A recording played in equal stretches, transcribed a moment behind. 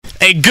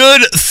A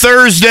good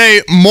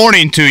Thursday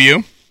morning to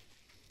you.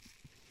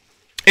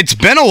 It's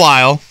been a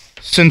while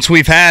since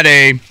we've had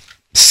a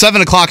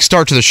 7 o'clock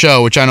start to the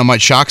show, which I know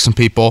might shock some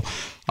people.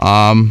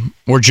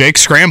 We're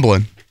Jake's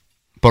scrambling.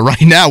 But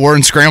right now, we're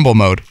in scramble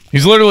mode.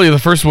 He's literally the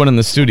first one in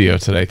the studio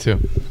today, too.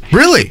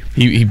 Really?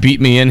 He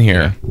beat me in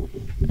here,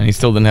 and he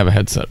still didn't have a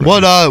headset.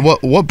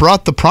 What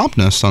brought the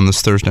promptness on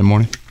this Thursday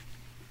morning?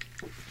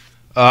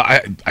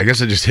 I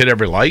guess I just hit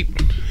every light.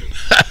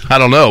 I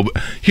don't know.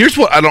 Here's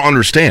what I don't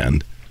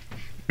understand.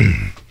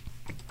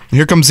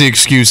 Here comes the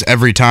excuse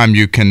every time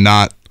you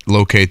cannot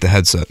locate the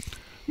headset.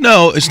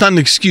 No, it's not an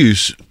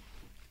excuse.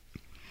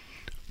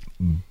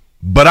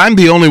 But I'm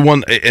the only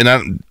one,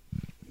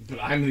 But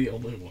I'm the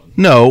only one.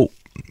 No,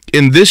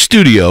 in this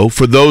studio,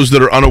 for those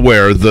that are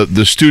unaware,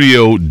 the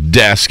studio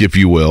desk, if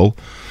you will,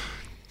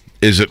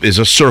 is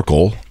a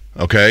circle,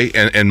 okay?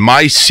 And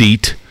my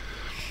seat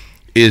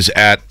is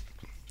at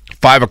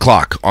 5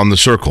 o'clock on the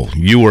circle.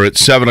 You are at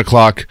 7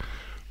 o'clock.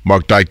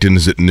 Mark Dykton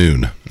is at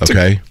noon,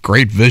 okay?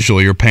 Great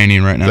visual you're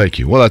painting right now. Thank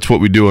you. Well, that's what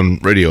we do on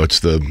radio. It's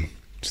the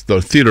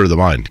theater of the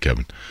mind,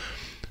 Kevin.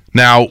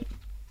 Now,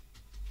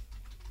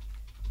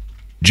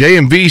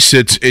 JMV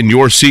sits in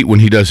your seat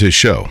when he does his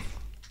show.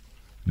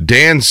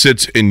 Dan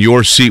sits in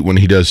your seat when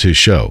he does his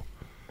show.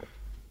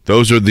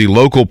 Those are the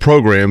local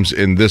programs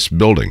in this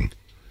building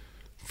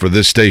for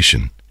this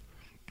station.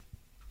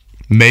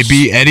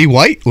 Maybe Eddie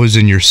White was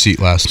in your seat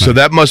last night. So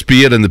that must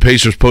be it in the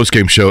Pacers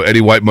postgame show.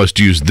 Eddie White must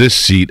use this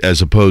seat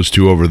as opposed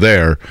to over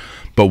there.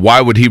 But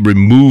why would he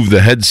remove the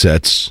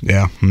headsets?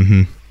 Yeah.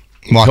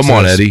 Mm-hmm. Come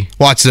on, Eddie.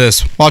 Watch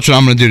this. Watch what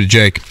I'm going to do to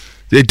Jake.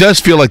 It does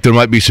feel like there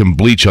might be some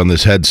bleach on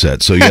this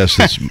headset, so yes,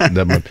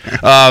 that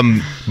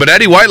might. But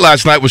Eddie White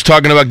last night was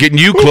talking about getting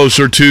you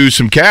closer to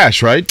some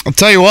cash, right? I'll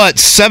tell you what,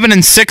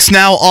 7-6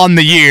 now on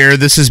the year.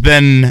 This has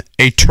been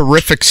a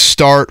terrific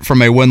start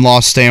from a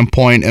win-loss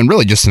standpoint, and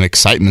really just an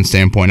excitement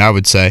standpoint, I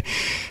would say,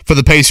 for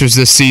the Pacers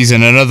this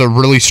season. Another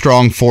really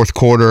strong fourth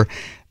quarter.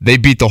 They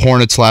beat the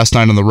Hornets last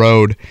night on the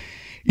road.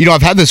 You know,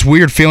 I've had this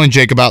weird feeling,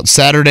 Jake, about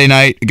Saturday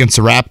night against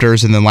the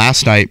Raptors, and then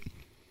last night.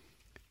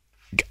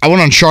 I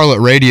went on Charlotte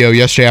radio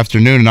yesterday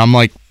afternoon, and I'm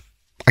like,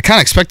 I kind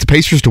of expect the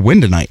Pacers to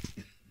win tonight.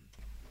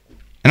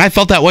 And I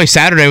felt that way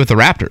Saturday with the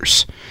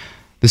Raptors.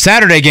 The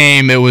Saturday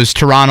game, it was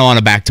Toronto on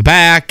a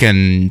back-to-back,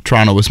 and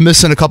Toronto was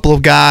missing a couple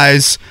of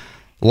guys.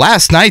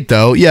 Last night,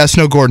 though, yes,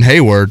 no Gordon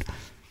Hayward,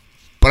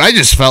 but I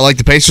just felt like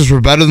the Pacers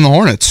were better than the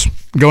Hornets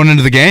going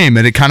into the game,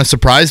 and it kind of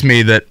surprised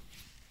me that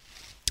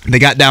they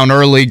got down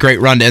early,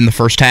 great run to end the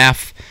first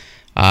half,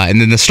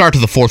 and then the start to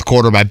the fourth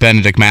quarter by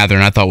Benedict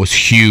Mathurin I thought was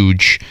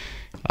huge.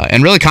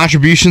 And really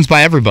contributions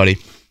by everybody.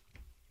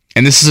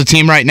 And this is a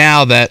team right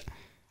now that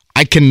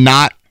I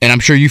cannot, and I'm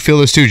sure you feel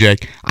this too,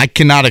 Jake, I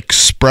cannot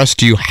express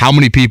to you how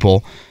many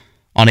people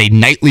on a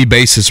nightly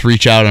basis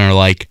reach out and are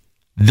like,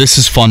 this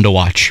is fun to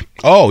watch.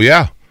 Oh,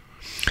 yeah.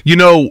 You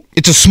know,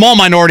 it's a small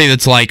minority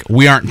that's like,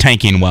 we aren't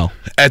tanking well.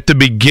 At the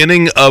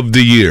beginning of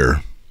the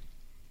year,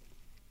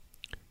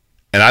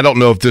 and I don't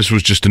know if this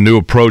was just a new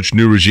approach,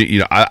 new regime, you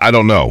know, I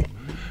don't know.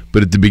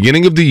 But at the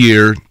beginning of the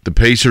year, the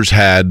Pacers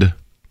had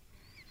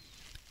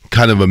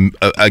kind of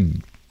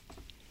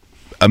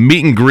a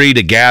meet and greet,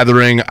 a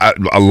gathering,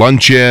 a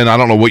luncheon, I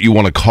don't know what you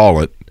want to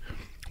call it,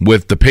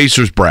 with the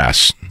Pacers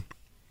brass.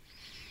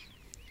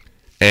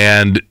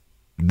 And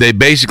they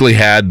basically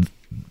had,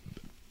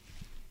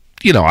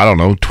 you know, I don't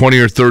know, 20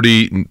 or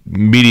 30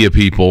 media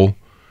people,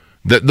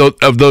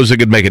 of those that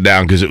could make it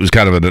down because it was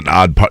kind of an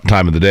odd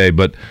time of the day,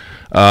 but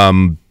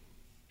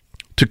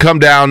to come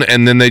down,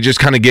 and then they just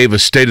kind of gave a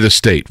state of the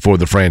state for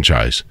the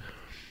franchise.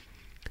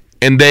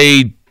 And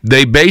they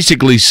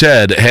basically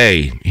said,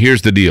 hey,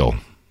 here's the deal.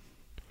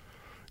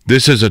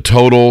 This is a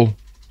total,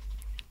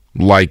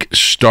 like,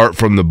 start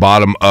from the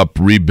bottom up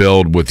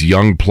rebuild with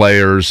young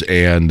players,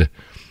 and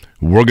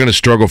we're going to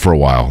struggle for a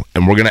while,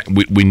 and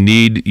we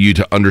need you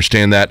to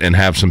understand that and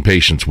have some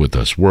patience with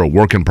us. We're a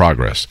work in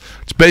progress.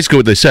 It's basically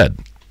what they said.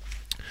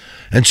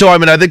 And so, I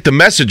mean, I think the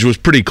message was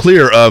pretty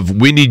clear of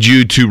we need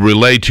you to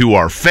relay to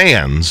our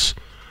fans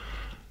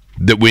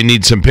that we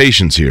need some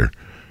patience here.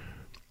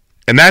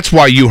 And that's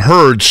why you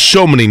heard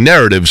so many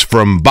narratives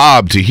from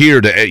Bob to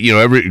here to, you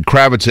know,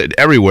 Kravitz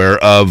everywhere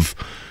of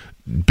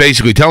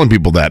basically telling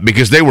people that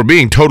because they were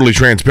being totally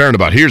transparent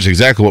about here's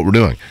exactly what we're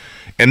doing.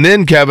 And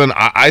then, Kevin,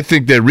 I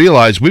think they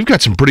realized we've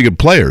got some pretty good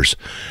players.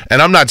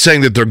 And I'm not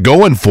saying that they're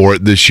going for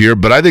it this year,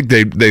 but I think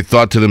they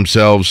thought to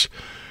themselves,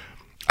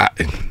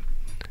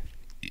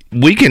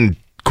 we can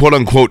quote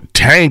unquote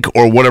tank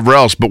or whatever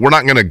else, but we're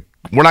not going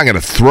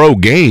to throw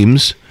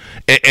games.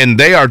 And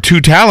they are too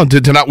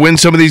talented to not win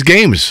some of these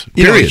games,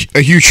 period. You know,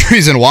 a huge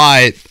reason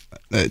why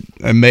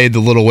I made the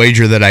little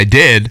wager that I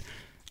did,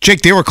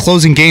 Jake, they were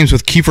closing games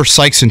with Kiefer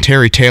Sykes and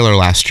Terry Taylor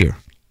last year.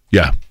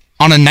 Yeah.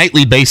 On a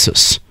nightly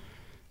basis.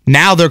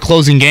 Now they're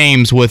closing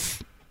games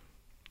with,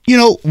 you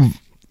know,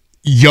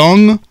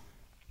 young,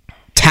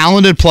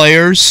 talented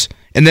players.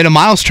 And then in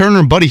Myles Turner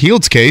and Buddy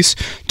Hield's case,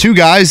 two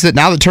guys that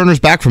now that Turner's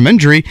back from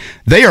injury,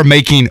 they are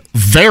making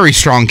very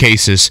strong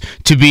cases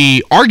to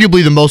be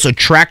arguably the most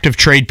attractive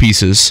trade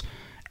pieces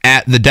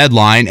at the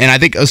deadline, and I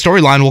think a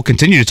storyline we'll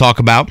continue to talk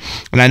about,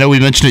 and I know we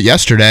mentioned it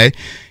yesterday,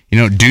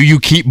 do you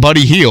keep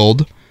Buddy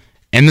Hield?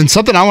 And then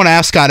something I want to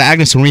ask Scott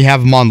Agness when we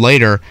have him on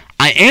later,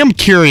 I am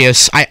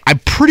curious, I'm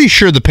pretty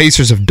sure the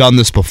Pacers have done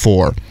this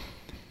before,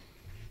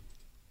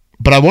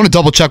 but I want to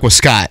double check with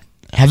Scott.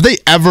 Have they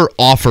ever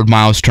offered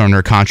Myles Turner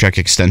a contract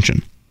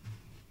extension?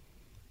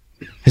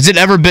 Has it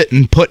ever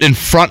been put in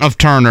front of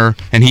Turner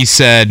and he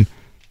said,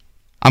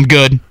 I'm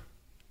good.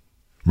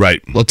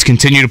 Right. Let's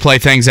continue to play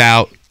things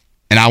out,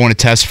 and I want to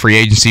test free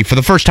agency for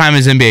the first time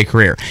in his NBA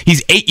career.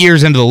 He's 8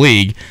 years into the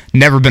league,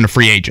 never been a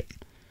free agent.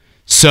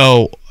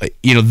 So,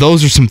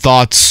 those are some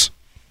thoughts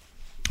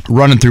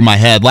running through my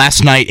head.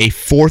 Last night, a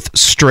fourth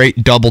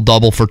straight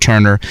double-double for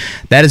Turner.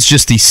 That is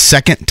just the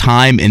second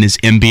time in his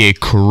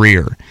NBA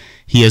career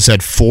he has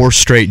had 4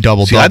 straight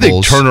double-doubles. I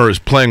think Turner is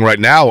playing right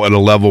now at a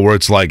level where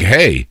it's like,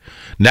 hey,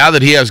 now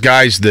that he has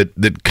guys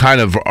that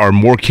kind of are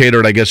more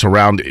catered, I guess,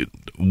 around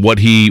what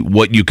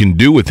you can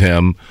do with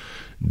him,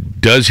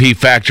 does he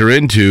factor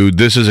into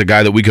this is a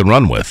guy that we can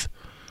run with?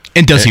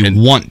 And does he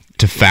want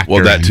to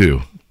factor that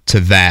too. To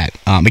that?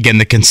 Again,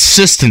 the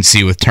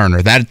consistency with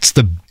Turner, that's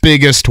the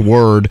biggest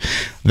word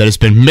that has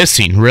been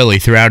missing really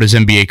throughout his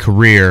NBA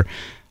career.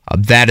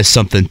 That is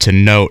something to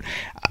note.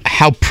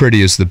 How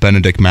pretty is the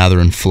Benedict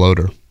Mathurin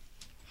floater?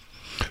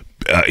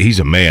 He's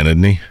a man,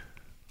 isn't he?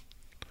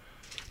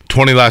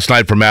 20 last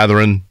night for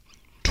Mathurin.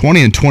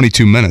 20 in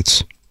 22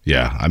 minutes.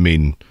 Yeah, I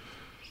mean,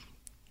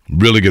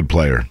 really good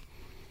player.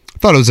 I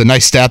thought it was a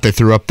nice stat they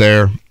threw up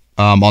there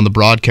on the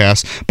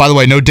broadcast. By the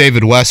way, no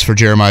David West for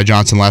Jeremiah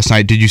Johnson last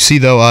night. Did you see,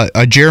 though,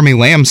 a Jeremy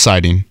Lamb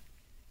sighting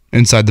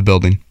inside the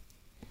building?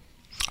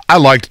 I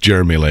liked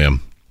Jeremy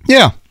Lamb.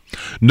 Yeah.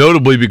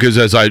 Notably because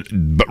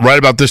right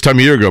about this time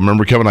a year ago,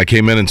 remember Kevin, I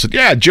came in and said,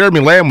 yeah, Jeremy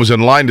Lamb was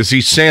in line to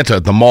see Santa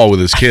at the mall with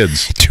his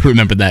kids. I do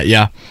remember that,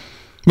 yeah.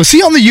 Was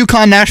he on the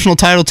UConn national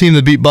title team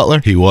that beat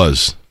Butler? He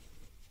was.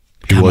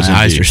 My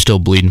eyes are still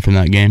bleeding from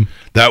that game.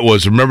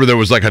 Remember there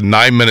was like a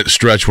 9-minute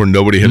stretch where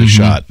nobody hit a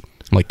shot.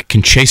 Like,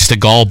 can Chase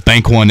DeGaulle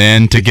bank one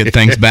in to get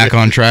things back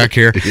on track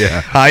here?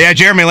 Yeah.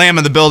 Jeremy Lamb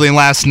in the building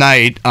last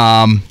night.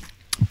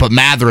 But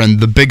Mathurin,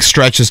 the big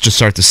stretches to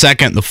start the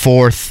second, the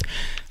fourth.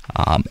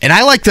 And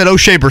I like that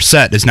O'Shea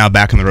Brissett is now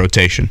back in the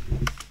rotation.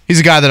 He's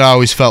a guy that I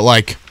always felt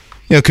like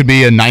could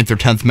be a 9th or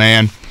 10th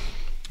man.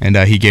 And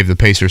he gave the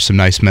Pacers some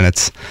nice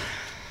minutes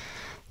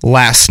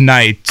last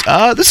night.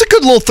 This is a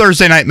good little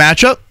Thursday night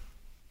matchup.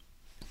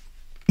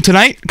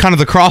 Tonight, kind of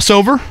the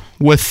crossover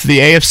with the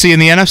AFC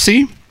and the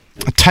NFC.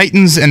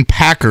 Titans and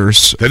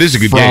Packers. That is a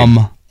good game.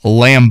 From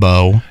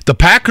Lambeau. The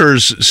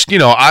Packers,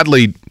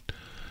 oddly,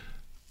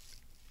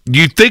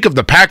 you think of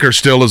the Packers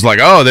still as like,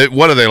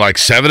 what are they, like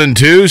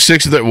 7-2,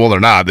 6? Well, they're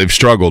not. They've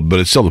struggled, but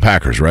it's still the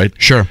Packers, right?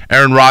 Sure.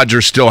 Aaron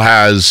Rodgers still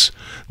has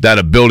that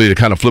ability to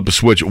kind of flip a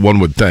switch, one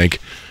would think.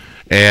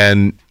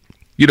 And,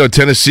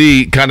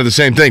 Tennessee, kind of the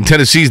same thing.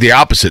 Tennessee's the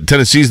opposite.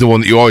 Tennessee's the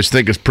one that you always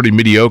think is pretty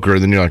mediocre,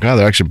 and then you're like,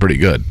 they're actually pretty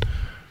good.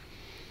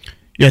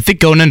 Yeah, I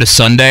think going into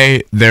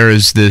Sunday, there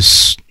is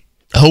this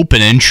hope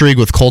and intrigue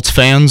with Colts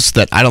fans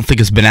that I don't think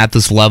has been at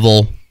this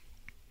level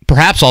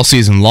perhaps all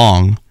season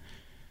long.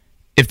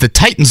 If the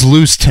Titans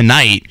lose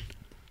tonight,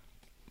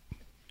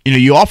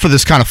 you offer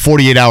this kind of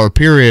 48-hour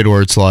period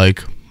where it's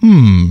like,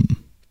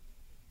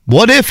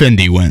 what if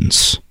Indy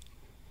wins?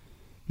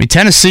 I mean,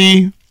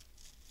 Tennessee,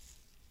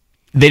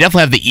 they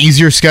definitely have the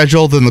easier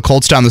schedule than the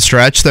Colts down the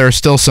stretch. There are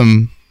still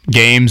some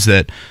games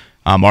that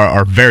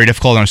are very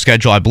difficult on our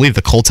schedule. I believe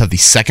the Colts have the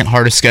second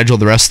hardest schedule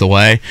the rest of the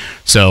way.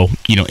 So,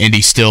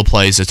 Indy still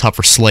plays a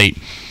tougher slate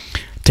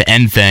to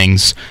end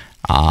things.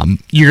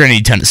 You're going to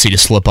need Tennessee to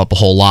slip up a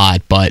whole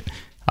lot, but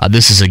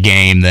this is a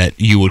game that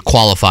you would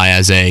qualify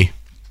as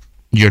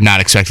you're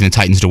not expecting the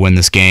Titans to win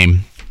this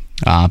game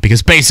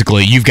because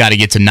basically you've got to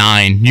get to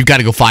 9. You've got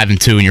to go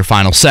 5-2 in your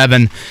final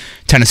 7.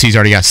 Tennessee's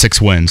already got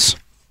 6 wins.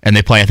 And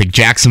they play, I think,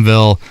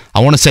 Jacksonville. I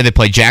want to say they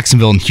play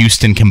Jacksonville and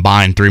Houston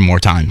combined 3 more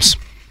times.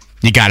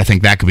 You got to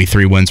think that could be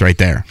 3 wins right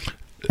there.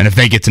 And if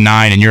they get to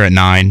 9 and you're at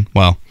 9,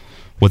 well,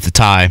 with the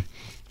tie,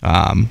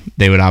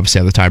 they would obviously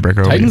have the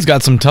tiebreaker. Titans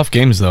got some tough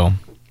games, though.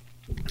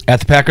 At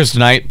the Packers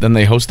tonight, then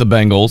they host the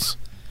Bengals.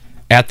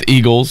 At the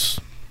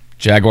Eagles,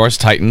 Jaguars,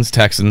 Titans,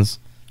 Texans,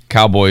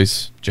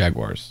 Cowboys,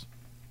 Jaguars.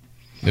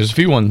 There's a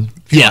few on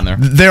there.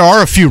 There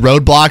are a few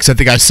roadblocks. I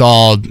think I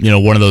saw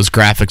one of those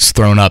graphics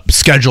thrown up.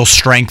 Schedule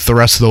strength the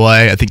rest of the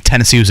way. I think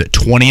Tennessee was at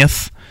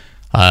 20th.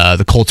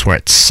 The Colts were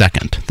at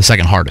 2nd, the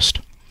second hardest.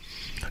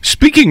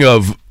 Speaking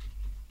of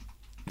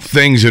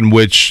things in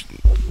which,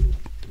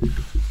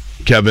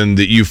 Kevin,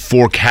 that you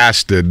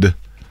forecasted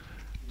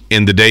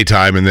in the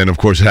daytime and then, of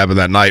course, it happened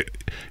that night,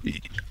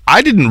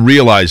 I didn't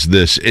realize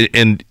this,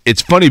 and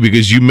it's funny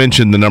because you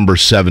mentioned the number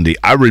 70.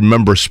 I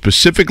remember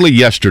specifically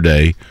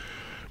yesterday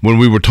when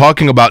we were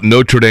talking about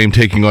Notre Dame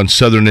taking on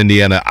Southern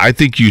Indiana, I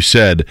think you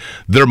said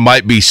there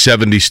might be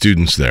 70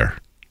 students there.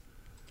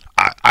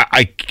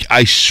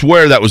 I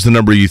swear that was the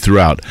number you threw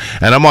out.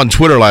 And I'm on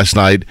Twitter last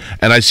night,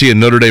 and I see a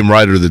Notre Dame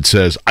writer that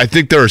says, I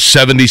think there are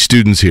 70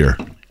 students here.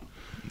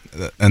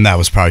 And that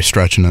was probably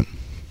stretching it.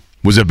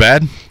 Was it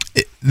bad?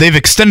 they've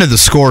extended the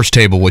scores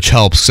table, which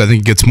helps because I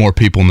think it gets more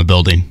people in the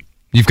building.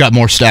 You've got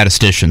more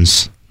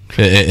statisticians.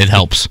 It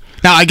helps.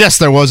 Now, I guess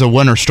there was a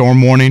winter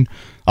storm warning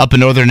up in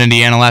northern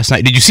Indiana last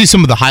night. Did you see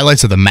some of the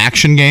highlights of the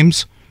Maction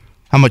games?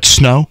 How much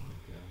snow?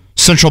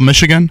 Central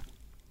Michigan?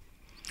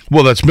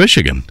 Well, that's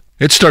Michigan.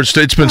 It's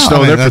been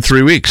snowing there for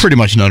 3 weeks. Pretty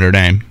much Notre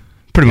Dame.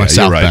 Pretty much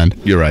South Bend.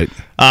 You're right.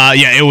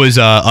 It was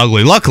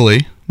ugly.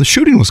 Luckily, the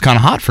shooting was kind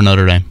of hot for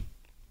Notre Dame.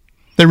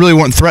 They really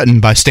weren't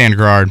threatened by Stan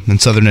Gerard in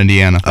southern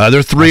Indiana.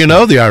 They're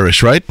 3-0, the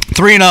Irish, right?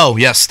 3-0,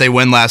 yes. They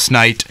win last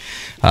night.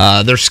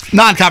 Their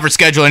non-conference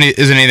schedule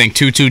isn't anything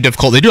too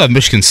difficult. They do have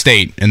Michigan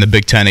State in the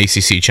Big Ten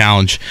ACC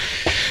Challenge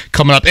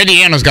coming up.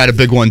 Indiana's got a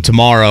big one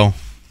tomorrow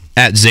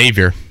at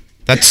Xavier.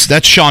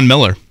 That's Sean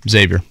Miller,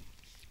 Xavier.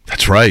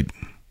 That's right.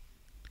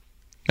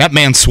 That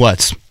man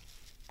sweats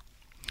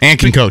and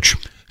can coach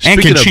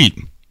and can cheat.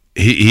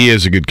 He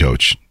is a good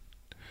coach.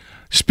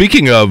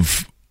 Speaking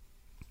of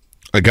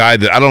a guy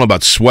that I don't know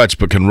about sweats,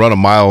 but can run a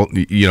mile,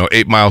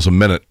 8 miles a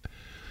minute.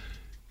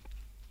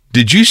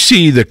 Did you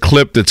see the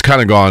clip that's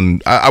kind of gone,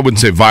 I wouldn't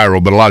say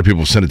viral, but a lot of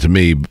people sent it to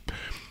me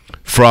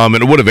and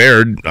it would have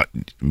aired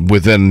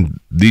within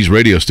these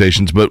radio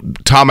stations,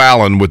 but Tom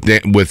Allen with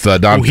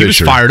Don Fisher. He was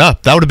fired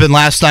up. That would have been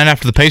last night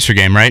after the Pacer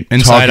game, right?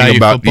 Inside talking IU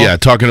about football? Yeah,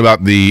 talking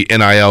about the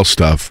NIL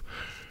stuff.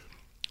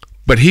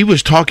 But he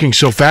was talking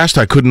so fast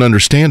I couldn't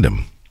understand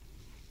him.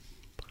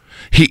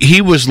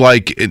 He was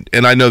like,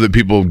 and I know that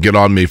people get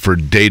on me for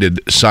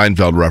dated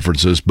Seinfeld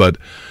references, but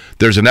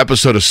there's an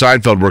episode of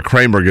Seinfeld where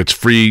Kramer gets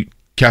free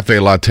cafe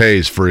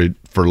lattes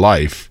for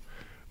life.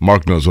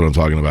 Mark knows what I'm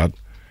talking about.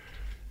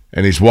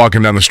 And he's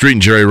walking down the street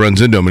and Jerry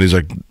runs into him and he's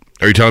like,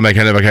 "Are you telling me I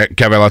can't have a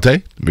cafe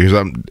latte?"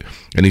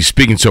 And he's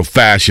speaking so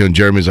fast, and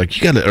Jeremy's like,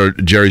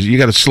 Jerry's, you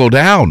got to slow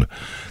down.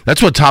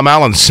 That's what Tom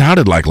Allen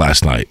sounded like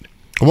last night.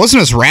 It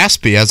wasn't as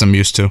raspy as I'm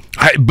used to.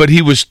 But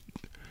he was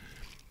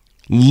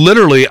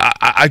literally,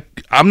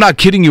 I'm not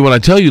kidding you when I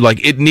tell you,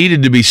 like, it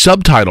needed to be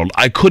subtitled.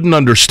 I couldn't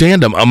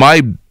understand him. Am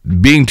I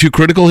being too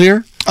critical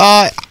here?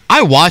 I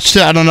watched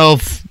it. I don't know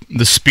if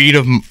the speed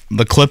of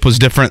the clip was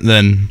different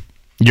than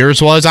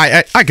yours was.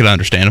 I could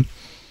understand him.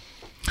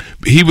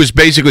 He was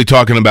basically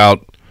talking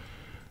about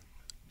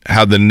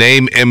how the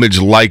name, image,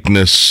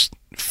 likeness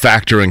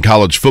factor in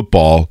college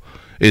football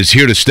is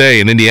here to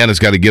stay, and Indiana's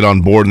got to get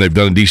on board, and they've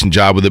done a decent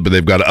job with it, but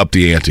they've got to up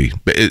the ante.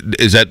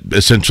 Is that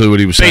essentially what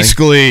he was saying?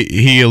 Basically,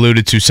 he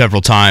alluded to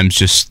several times,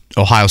 just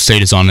Ohio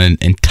State is on an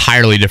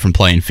entirely different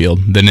playing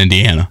field than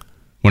Indiana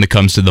when it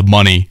comes to the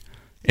money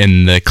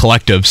and the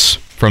collectives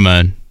from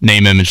a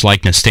name, image,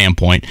 likeness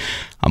standpoint.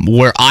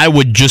 Where I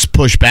would just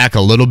push back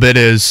a little bit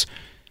is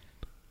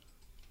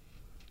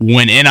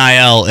when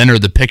NIL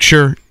entered the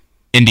picture,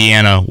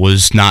 Indiana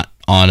was not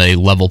on a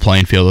level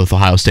playing field with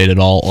Ohio State at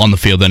all, on the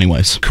field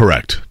anyways.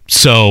 Correct.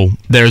 So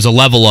there's a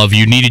level of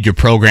you needed your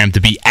program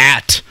to be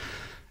at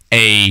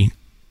a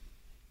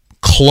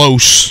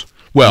close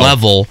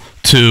level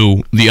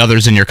to the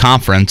others in your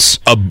conference.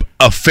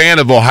 A fan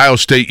of Ohio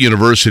State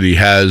University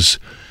has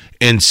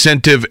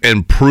incentive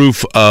and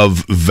proof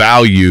of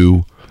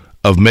value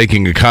of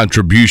making a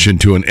contribution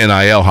to an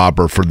NIL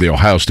hopper for the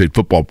Ohio State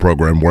football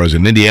program, whereas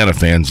an Indiana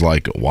fan's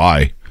like,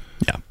 why?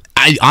 Yeah.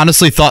 I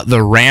honestly thought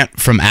the rant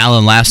from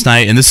Allen last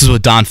night, and this is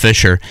with Don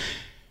Fisher,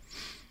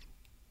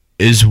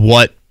 is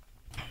what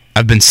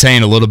I've been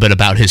saying a little bit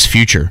about his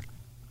future.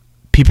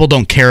 People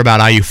don't care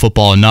about IU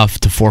football enough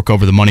to fork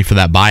over the money for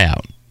that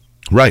buyout.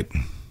 Right.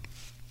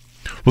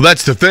 Well,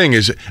 that's the thing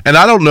is, and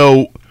I don't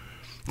know,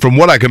 from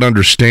what I can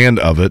understand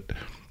of it,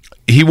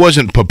 he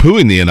wasn't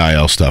poo-pooing the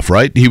NIL stuff,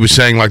 right? He was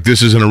saying, like,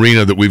 this is an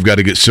arena that we've got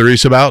to get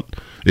serious about.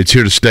 It's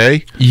here to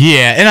stay.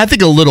 Yeah, and I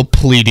think a little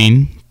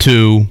pleading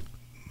to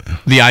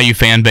the IU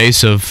fan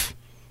base of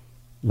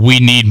we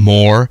need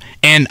more.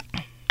 And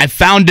I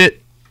found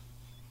it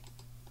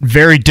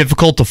very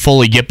difficult to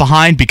fully get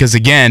behind because,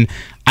 again,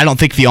 I don't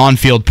think the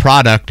on-field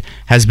product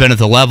has been at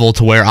the level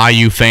to where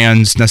IU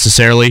fans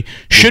necessarily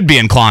should be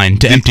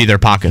inclined to empty their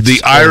pockets.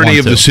 The irony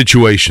of the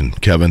situation,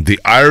 Kevin, the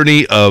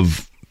irony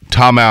of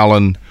Tom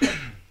Allen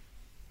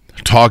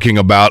talking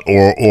about,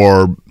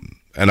 or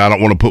and I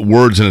don't want to put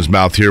words in his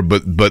mouth here,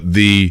 but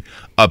the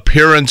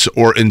appearance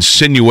or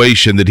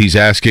insinuation that he's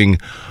asking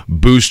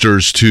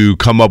boosters to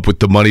come up with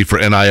the money for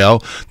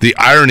NIL, the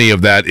irony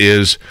of that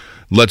is,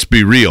 let's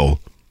be real,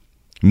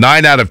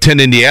 9 out of 10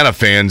 Indiana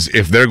fans,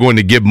 if they're going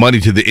to give money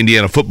to the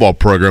Indiana football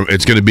program,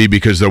 it's going to be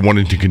because they're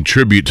wanting to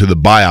contribute to the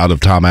buyout of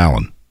Tom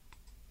Allen.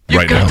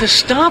 You've got to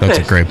stop That's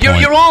it. a great point.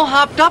 You're all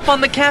hopped up on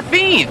the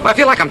caffeine. Well, I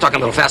feel like I'm talking a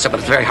little faster, but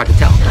it's very hard to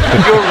tell.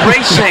 You're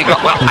racing.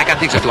 Well, I got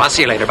things to do. I'll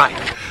see you later. Bye.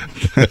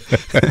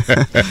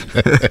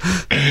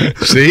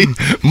 See?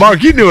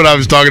 Mark, you knew what I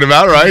was talking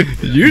about, right?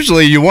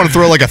 Usually you want to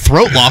throw like a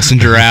throat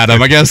lozenge at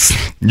him. I guess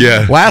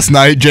Yeah. last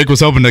night Jake was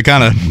hoping to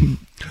kind of...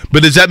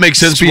 But does that make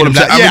sense? Speed What I'm him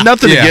saying? down. I Yeah, mean,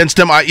 nothing yeah. against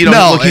him.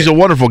 Look, he's a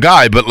wonderful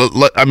guy, but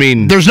I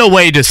mean... There's no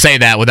way to say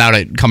that without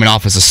it coming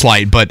off as a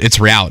slight, but it's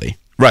reality.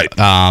 Right.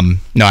 No,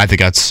 I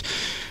think that's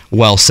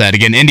well said.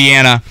 Again,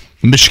 Indiana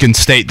Michigan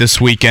State this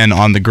weekend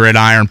on the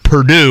gridiron.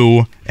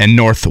 Purdue and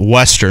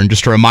Northwestern.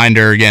 Just a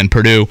reminder again,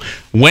 Purdue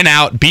went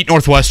out, beat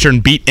Northwestern,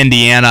 beat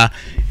Indiana,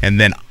 and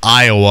then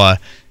Iowa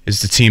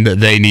is the team that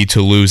they need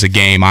to lose a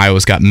game.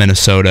 Iowa's got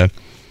Minnesota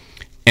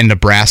and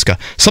Nebraska.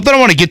 Something I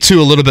want to get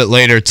to a little bit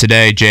later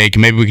today, Jake,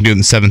 and maybe we can do it in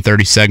the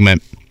 7:30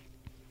 segment.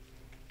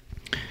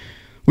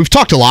 We've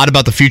talked a lot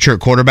about the future at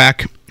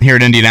quarterback here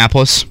at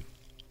Indianapolis.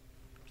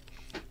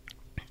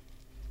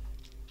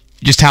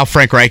 Just how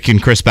Frank Reich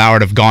and Chris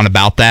Ballard have gone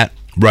about that.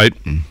 Right.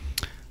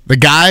 The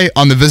guy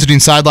on the visiting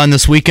sideline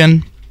this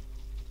weekend,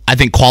 I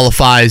think,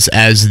 qualifies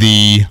as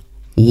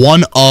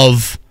one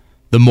of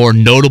the more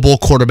notable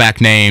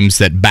quarterback names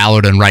that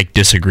Ballard and Reich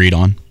disagreed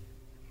on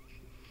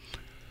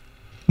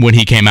when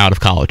he came out of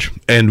college.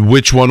 And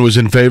which one was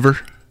in favor?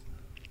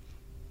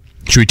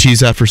 Should we tease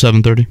that for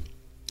 7:30?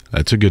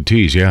 That's a good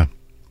tease, yeah.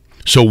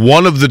 So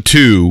one of the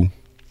two...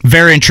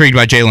 Very intrigued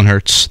by Jalen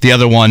Hurts. The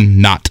other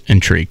one, not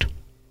intrigued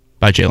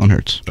by Jalen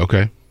Hurts.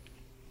 Okay.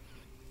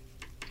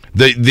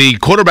 The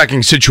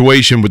quarterbacking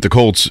situation with the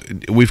Colts,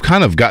 we've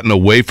kind of gotten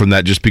away from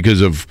that just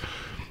because of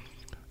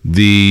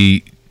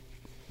the...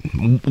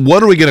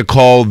 What are we going to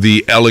call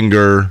the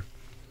Ehlinger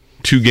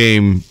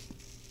 2-game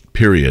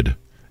period?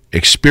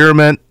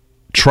 Experiment?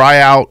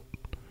 Tryout?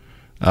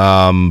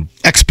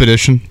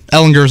 Expedition.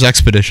 Ehlinger's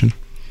expedition.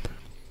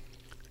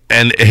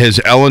 And has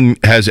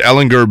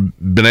Ehlinger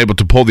been able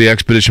to pull the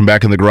expedition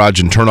back in the garage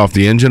and turn off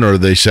the engine, or are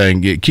they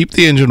saying, keep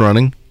the engine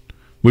running?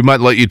 We might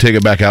let you take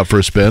it back out for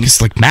a spin.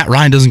 It's like Matt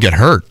Ryan doesn't get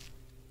hurt.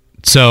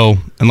 So,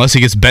 unless he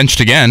gets benched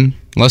again,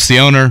 unless the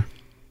owner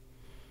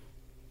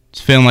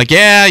is feeling like,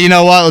 yeah, you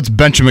know what, let's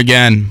bench him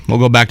again. We'll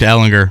go back to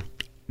Ehlinger.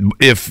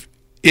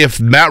 If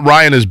Matt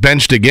Ryan is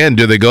benched again,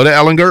 do they go to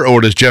Ehlinger,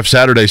 or does Jeff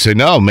Saturday say,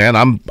 no, man,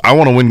 I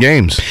want to win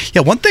games?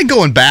 Yeah, one thing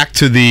going back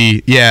to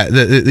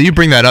you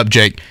bring that up,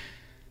 Jake.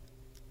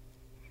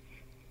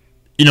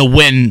 You know,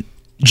 when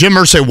Jim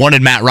Irsay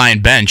wanted Matt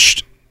Ryan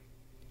benched,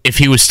 if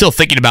he was still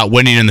thinking about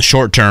winning in the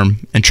short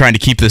term and trying to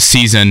keep this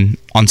season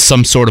on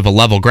some sort of a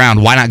level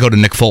ground, why not go to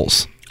Nick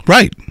Foles?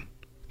 Right.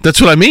 That's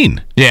what I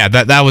mean. Yeah,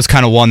 that was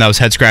kind of one that was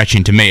head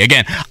scratching to me.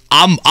 Again,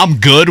 I'm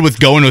good with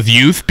going with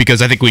youth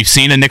because I think we've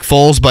seen a Nick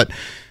Foles, but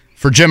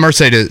for Jim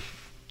Irsay to,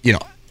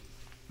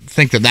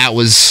 think that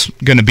was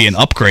going to be an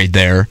upgrade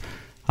there,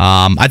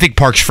 I think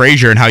Parks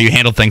Frazier and how you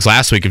handled things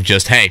last week of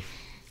just, hey,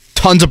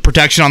 tons of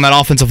protection on that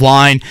offensive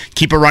line,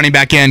 keep a running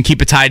back in,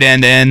 keep a tight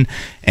end in,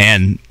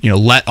 and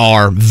let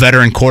our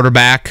veteran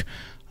quarterback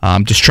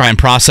just try and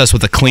process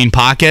with a clean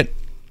pocket.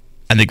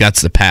 I think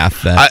that's the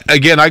path.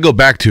 I go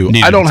back to,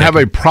 I don't have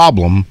a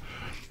problem.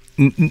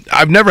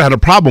 I've never had a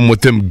problem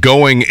with them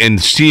going and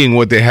seeing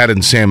what they had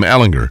in Sam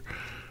Ehlinger.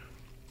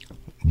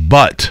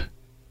 But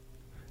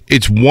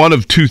it's one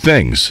of two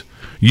things.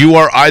 You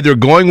are either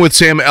going with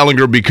Sam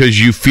Ehlinger because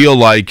you feel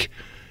like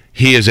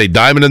he is a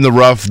diamond in the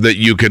rough that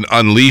you can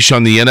unleash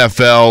on the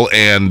NFL,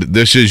 and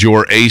this is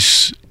your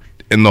ace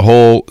in the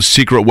whole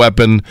secret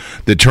weapon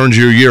that turns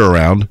your year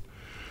around.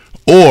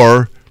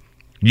 Or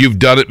you've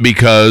done it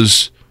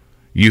because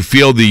you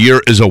feel the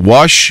year is a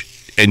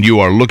wash and you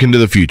are looking to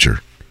the future.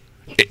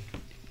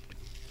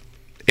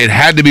 It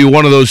had to be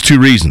one of those two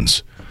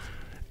reasons.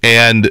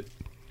 And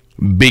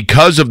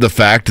because of the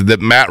fact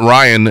that Matt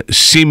Ryan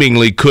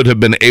seemingly could have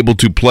been able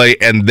to play,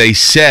 and they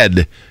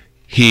said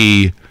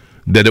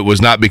that it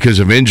was not because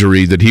of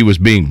injury that he was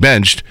being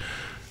benched,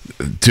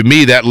 to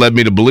me that led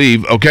me to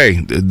believe,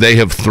 okay, they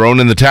have thrown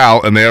in the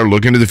towel and they are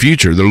looking to the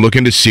future. They're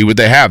looking to see what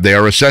they have. They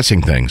are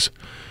assessing things.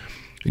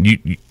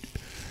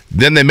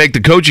 Then they make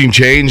the coaching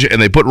change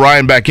and they put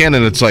Ryan back in,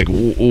 and it's like,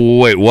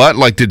 wait, what?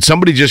 Like, did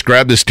somebody just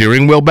grab the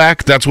steering wheel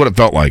back? That's what it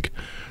felt like.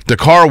 The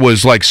car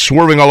was like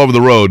swerving all over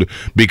the road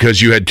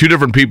because you had two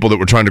different people that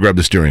were trying to grab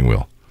the steering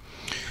wheel.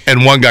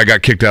 And one guy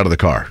got kicked out of the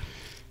car.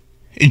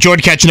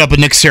 Enjoyed catching up with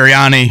Nick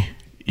Sirianni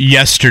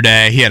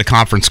yesterday. He had a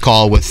conference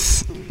call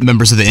with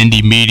members of the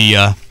Indy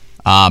media.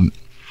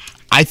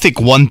 I think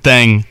one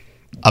thing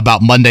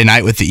about Monday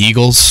night with the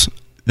Eagles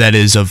that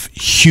is of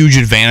huge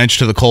advantage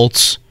to the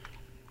Colts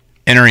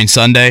entering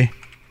Sunday,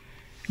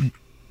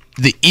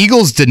 the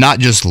Eagles did not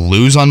just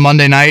lose on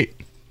Monday night.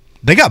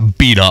 They got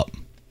beat up.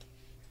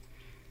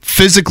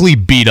 Physically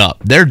beat up.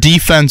 Their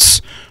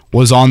defense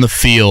was on the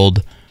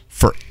field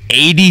for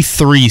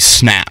 83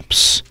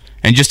 snaps.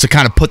 And just to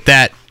kind of put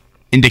that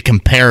into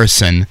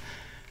comparison,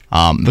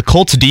 the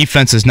Colts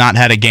defense has not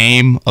had a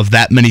game of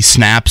that many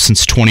snaps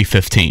since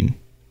 2015.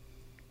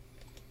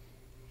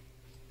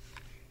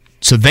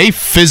 So they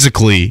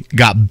physically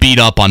got beat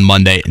up on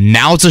Monday.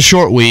 Now it's a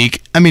short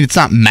week. I mean, it's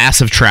not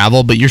massive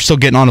travel, but you're still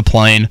getting on a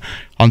plane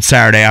on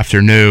Saturday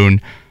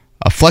afternoon.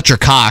 Fletcher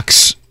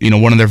Cox,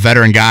 one of their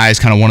veteran guys,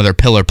 kind of one of their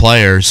pillar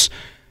players,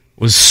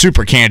 was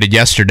super candid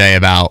yesterday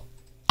about,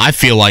 I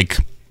feel like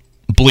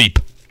bleep.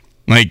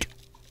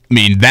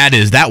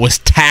 That was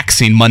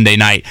taxing Monday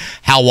night,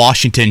 how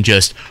Washington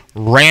just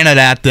ran it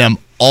at them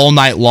all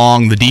night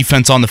long. The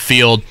defense on the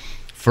field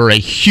for a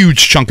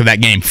huge chunk of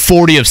that game,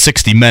 40 of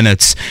 60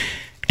 minutes.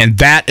 And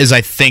that is,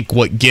 I think,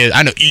 what gives...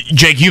 I know,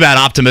 Jake, you've had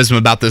optimism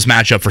about this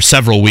matchup for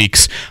several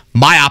weeks.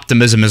 My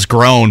optimism has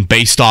grown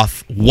based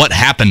off what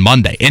happened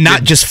Monday, and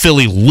not just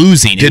Philly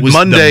losing. Did it was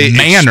Monday the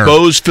manner.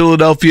 expose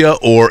Philadelphia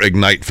or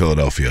ignite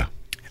Philadelphia?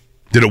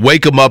 Did it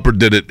wake them up or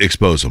did it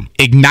expose them?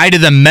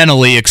 Ignited them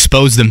mentally,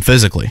 exposed them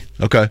physically.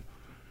 Okay.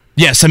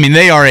 Yes, I mean,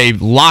 they are a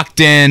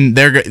locked-in...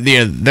 They're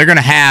going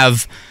to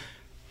have,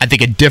 I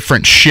think, a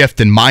different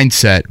shift in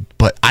mindset,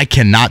 but I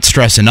cannot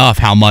stress enough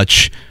how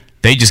much...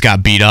 They just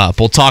got beat up.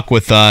 We'll talk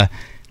with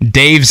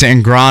Dave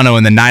Zangaro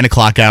in the 9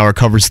 o'clock hour,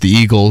 covers the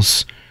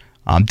Eagles.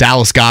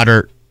 Dallas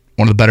Goedert,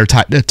 one of the better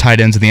tight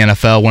ends in the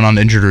NFL, went on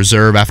injured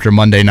reserve after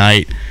Monday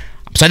night.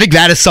 So I think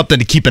that is something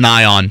to keep an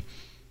eye on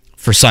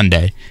for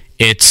Sunday.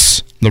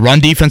 It's the run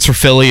defense for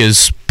Philly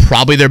is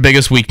probably their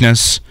biggest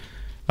weakness.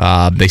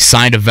 They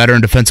signed a veteran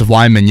defensive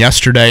lineman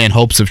yesterday in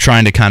hopes of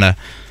trying to kind of,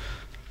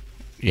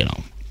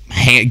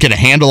 get a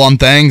handle on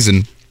things.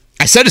 And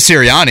I said to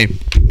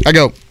Sirianni, I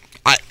go,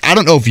 I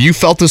don't know if you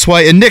felt this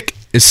way, and Nick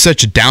is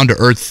such a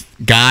down-to-earth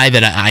guy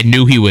that I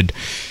knew he would,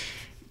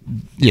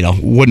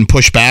 wouldn't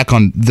push back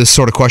on this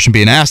sort of question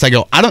being asked. I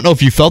go, I don't know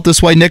if you felt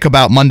this way, Nick,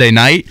 about Monday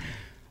night,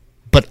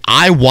 but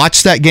I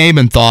watched that game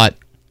and thought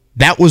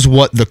that was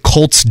what the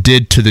Colts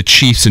did to the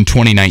Chiefs in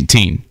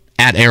 2019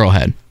 at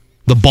Arrowhead.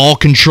 The ball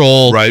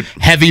control, right.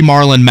 Heavy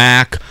Marlon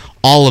Mack,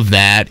 all of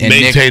that. And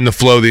maintain the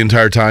flow the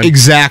entire time.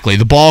 Exactly.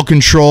 The ball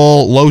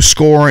control, low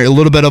scoring, a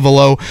little bit of a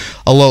low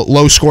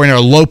scoring or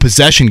a low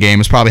possession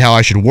game is probably how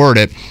I should word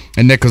it.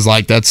 And Nick was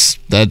like, that's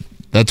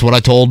what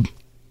I told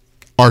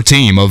our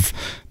team of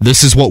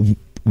this is what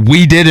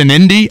we did in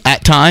Indy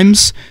at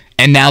times,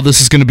 and now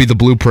this is going to be the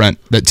blueprint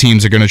that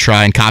teams are going to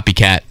try and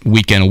copycat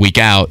week in and week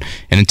out.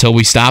 And until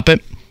we stop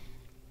it,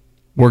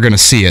 we're going to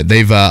see it.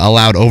 They've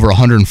allowed over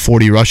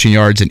 140 rushing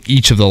yards in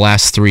each of the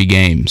last 3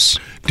 games.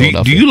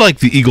 Do you like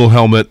the Eagle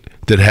helmet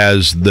that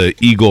has the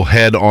eagle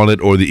head on it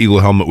or the Eagle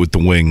helmet with the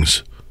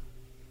wings?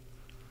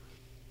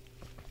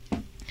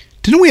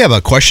 Didn't we have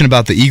a question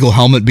about the Eagle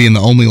helmet being the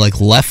only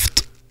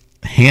left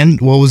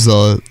hand? What was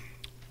there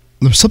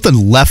was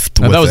something left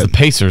with it. That was the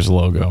Pacers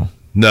logo.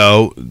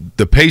 No,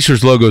 the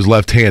Pacers logo is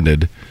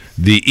left-handed.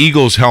 The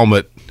Eagles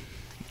helmet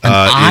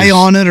eye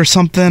on it or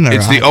something? Or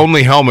it's the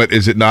only helmet,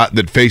 is it not,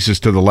 that faces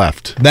to the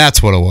left?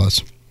 That's what it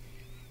was.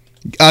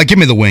 Give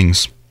me the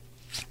wings.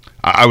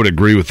 I would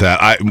agree with that.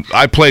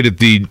 I played at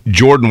the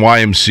Jordan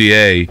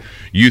YMCA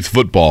youth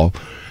football.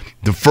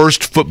 The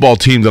first football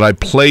team that I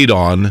played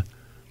on,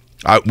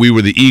 we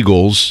were the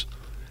Eagles,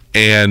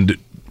 and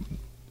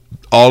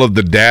all of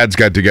the dads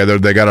got together.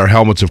 They got our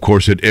helmets, of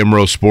course, at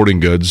Imro Sporting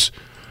Goods.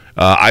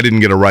 I didn't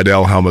get a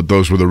Rydell helmet.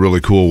 Those were the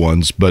really cool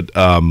ones. But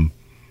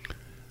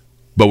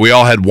we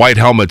all had white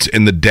helmets,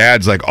 and the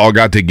dads all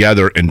got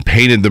together and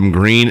painted them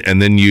green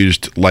and then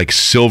used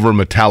silver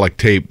metallic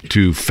tape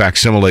to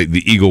facsimilate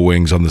the eagle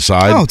wings on the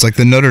side. Oh, it's like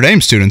the Notre Dame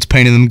students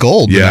painting them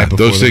gold. Yeah,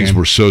 those things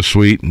were so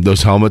sweet.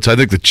 Those helmets. I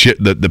think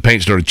the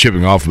paint started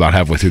chipping off about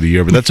halfway through the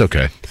year, but that's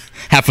okay.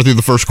 Halfway through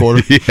the first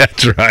quarter. Yeah,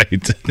 that's right.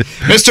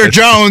 Mr.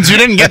 Jones, you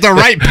didn't get the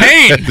right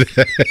paint.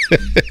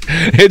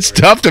 It's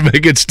tough to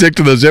make it stick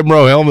to those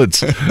Imro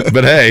helmets,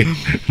 but hey,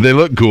 they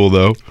look cool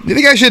though. You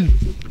think I should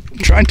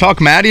try and talk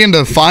Maddie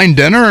into fine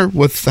dinner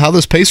with how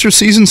this Pacers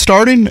season's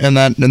starting and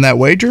that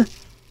wager?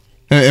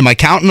 Am I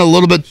counting a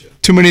little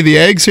bit too many of the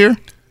eggs here?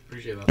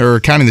 Appreciate that. Or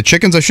counting the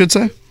chickens, I should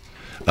say?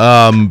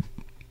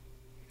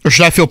 Or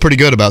should I feel pretty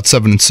good about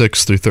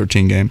 7-6 through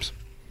 13 games?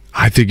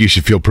 I think you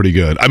should feel pretty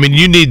good. I mean,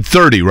 you need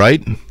 30,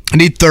 right? I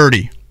need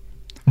 30.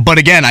 But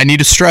again, I need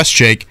to stress,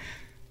 Jake,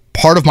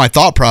 part of my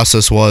thought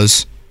process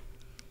was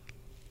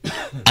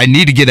I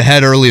need to get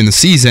ahead early in the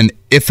season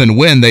if and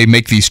when they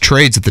make these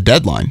trades at the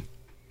deadline.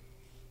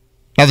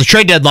 Now, the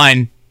trade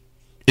deadline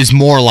is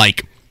more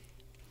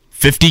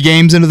 50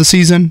 games into the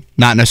season,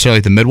 not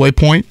necessarily the midway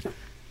point.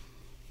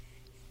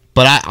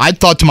 But I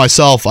thought to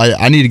myself,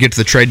 I need to get to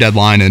the trade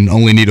deadline and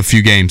only need a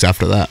few games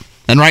after that.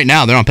 And right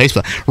now, they're on pace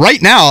for that.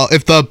 Right now,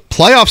 if the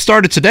playoffs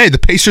started today, the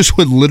Pacers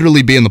would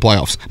literally be in the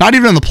playoffs. Not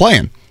even in the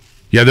play-in.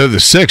 Yeah, they're the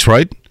 6th,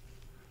 right?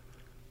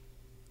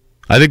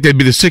 I think they'd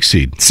be the 6th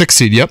seed. 6th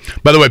seed, yep.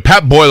 By the way,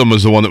 Pat Boylan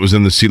was the one that was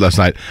in the seat last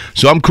night.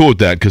 So I'm cool with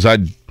that because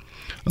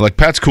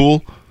Pat's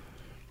cool.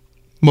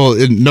 Well,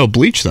 no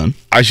bleach then.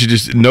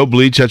 No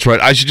bleach, that's right.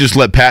 I should just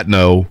let Pat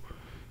know.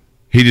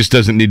 He just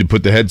doesn't need to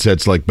put the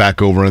headsets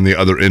back over in the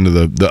other end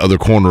of the other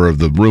corner of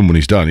the room when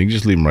he's done. He can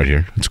just leave them right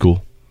here. It's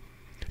cool.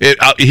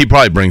 He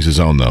probably brings his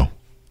own, though.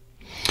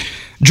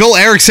 Joel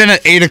Erickson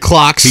at 8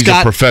 o'clock. He's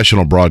a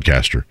professional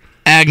broadcaster.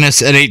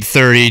 Agness at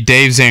 8:30.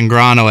 Dave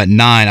Zangaro at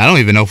 9. I don't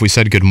even know if we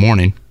said good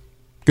morning.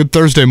 Good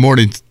Thursday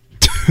morning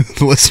to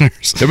the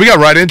listeners. Yeah, we got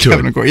right into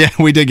it. Yeah,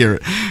 we did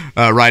get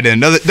right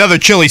in. Another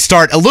chilly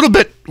start. A little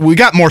bit. We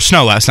got more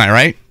snow last night,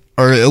 right?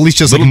 Or at least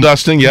just a little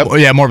dusting, yep.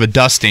 Yeah, more of a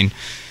dusting.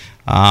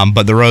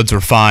 But the roads were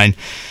fine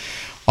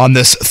on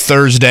this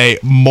Thursday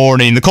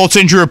morning. The Colts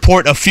injury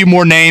report, a few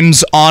more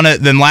names on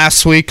it than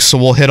last week, so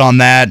we'll hit on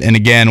that. And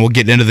again, we'll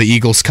get into the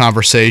Eagles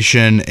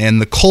conversation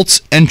and the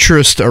Colts'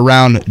 interest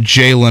around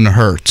Jalen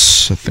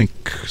Hurts. I think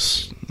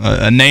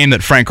a name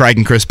that Frank Reich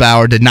and Chris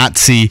Bauer did not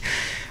see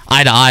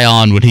eye to eye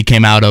on when he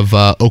came out of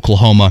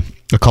Oklahoma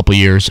a couple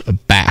years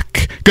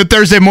back. Good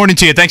Thursday morning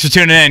to you. Thanks for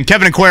tuning in.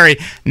 Kevin and Query,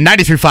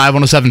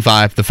 93.5,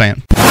 107.5, The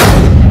Fan.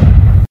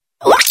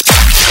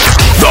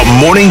 The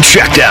Morning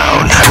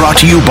Checkdown, brought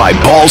to you by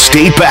Ball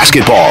State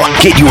Basketball.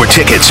 Get your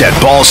tickets at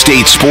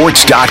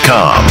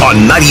ballstatesports.com on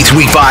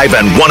 93.5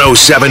 and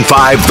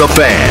 107.5 The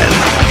Fan.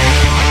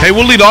 Hey,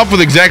 we'll lead off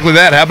with exactly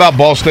that. How about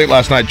Ball State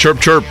last night? Chirp,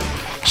 chirp.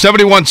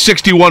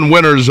 71-61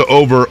 winners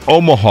over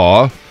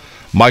Omaha.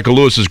 Michael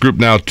Lewis's group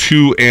now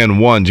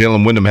 2-1.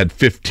 Jalen Wyndham had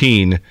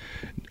 15.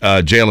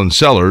 Jalen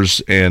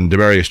Sellers and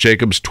Demarius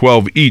Jacobs,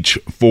 12 each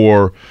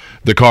for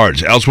the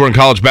Cards. Elsewhere in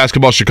college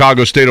basketball,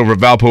 Chicago State over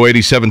Valpo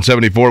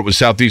 87-74. It was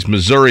Southeast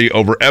Missouri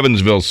over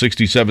Evansville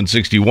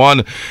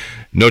 67-61.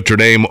 Notre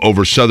Dame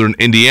over Southern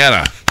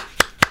Indiana.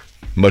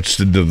 Much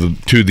to the delight of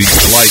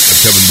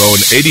Kevin Bowen,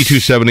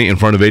 82-70 in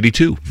front of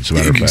 82, as a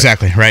matter of fact.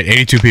 Exactly, right,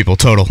 82 people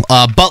total.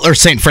 Butler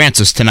St.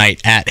 Francis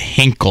tonight at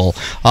Hinkle.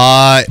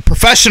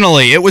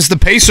 Professionally, it was the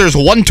Pacers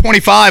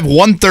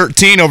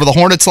 125-113 over the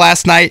Hornets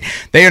last night.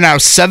 They are now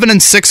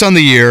 7-6 on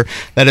the year.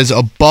 That is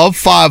above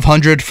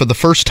 500 for the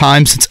first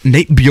time since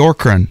Nate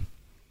Bjorkgren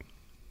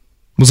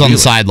was on the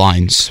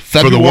sidelines.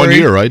 For the 1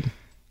 year, right?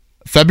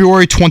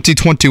 February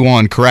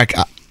 2021, correct.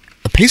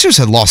 The Pacers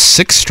had lost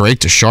 6 straight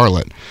to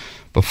Charlotte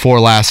before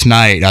last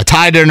night.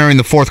 Tied entering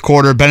the fourth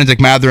quarter. Benedict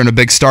Mather in a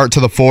big start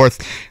to the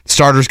fourth.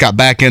 Starters got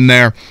back in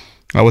there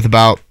with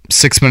about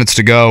 6 minutes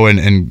to go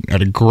and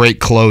had a great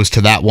close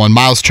to that one.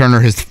 Myles Turner,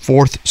 his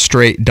 4th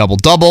straight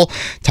double-double.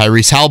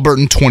 Tyrese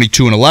Halliburton,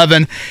 22 and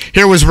 11.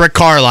 Here was Rick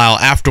Carlisle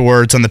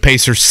afterwards on the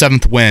Pacers'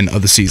 7th win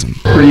of the season.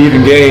 Pretty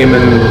even game,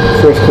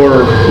 and fourth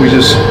quarter we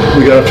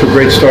got off to a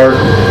great start.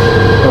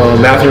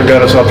 Mather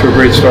got us off to a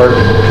great start.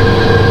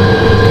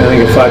 I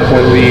think a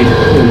 5-point lead,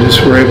 and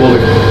just were able to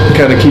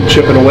kind of keep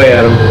chipping away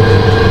at them.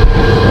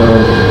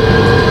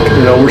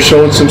 We're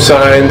showing some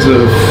signs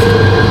of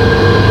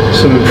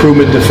some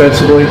improvement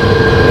defensively.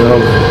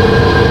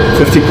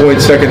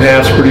 50-point second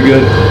half's pretty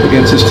good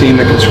against this team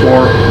that can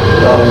score.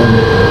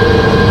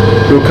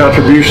 Real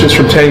contributions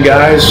from 10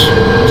 guys.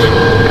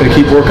 Got to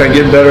keep working on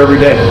getting better every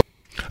day.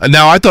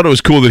 Now, I thought it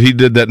was cool that he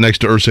did that next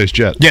to Irsay's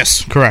jet.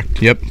 Yes,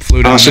 correct. Yep,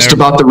 flew down It's just there.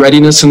 about the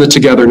readiness and the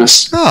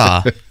togetherness.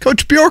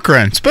 Coach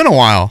Bjorkgren. It's been a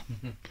while.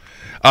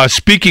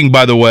 Speaking,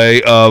 by the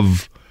way,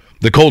 of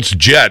the Colts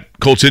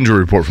injury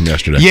report from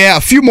yesterday. Yeah, a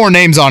few more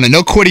names on it.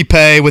 No Kwity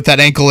Paye with that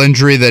ankle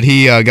injury that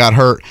he got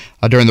hurt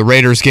during the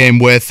Raiders game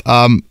with.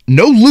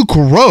 No Luke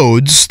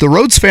Rhodes. The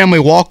Rhodes family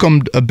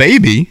welcomed a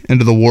baby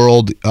into the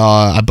world,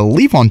 I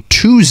believe, on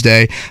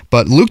Tuesday.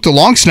 But Luke, the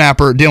long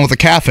snapper, dealing with a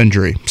calf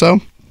injury.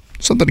 So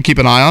something to keep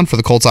an eye on for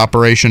the Colts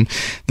operation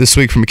this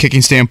week from a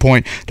kicking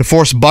standpoint.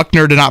 DeForest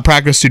Buckner did not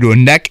practice due to a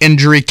neck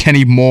injury.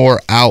 Kenny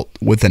Moore out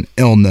with an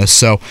illness.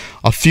 So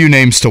a few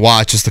names to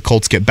watch as the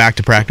Colts get back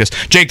to practice.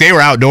 Jake, they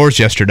were outdoors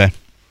yesterday.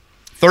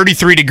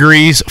 33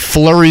 degrees,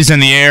 flurries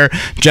in the air.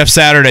 Jeff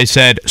Saturday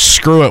said,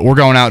 screw it, we're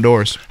going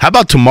outdoors. How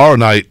about tomorrow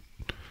night?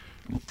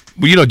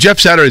 Well, Jeff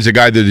Saturday is a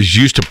guy that is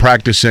used to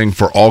practicing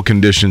for all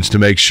conditions to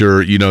make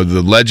sure,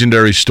 the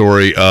legendary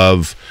story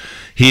of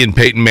he and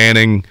Peyton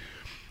Manning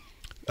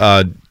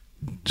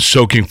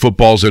soaking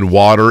footballs in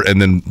water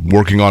and then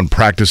working on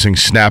practicing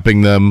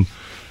snapping them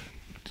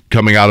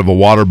coming out of a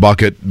water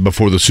bucket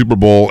before the Super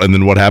Bowl, and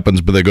then what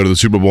happens, but they go to the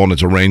Super Bowl and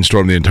it's a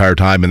rainstorm the entire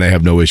time and they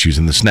have no issues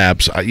in the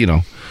snaps,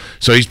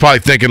 So he's probably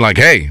thinking like,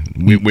 hey,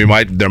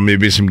 there may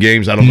be some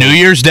games, I don't know. New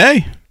Year's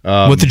Day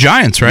with the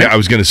Giants, right? Yeah, I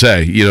was going to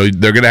say,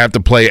 they're going to have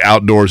to play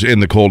outdoors in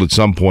the cold at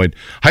some point.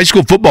 High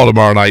school football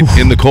tomorrow night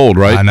in the cold,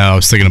 right? I know. I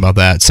was thinking about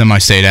that.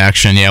 Semi-state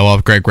action. Yeah, we'll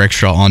have Greg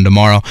Rexstraw on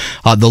tomorrow.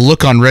 The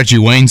look on Reggie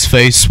Wayne's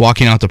face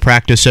walking out to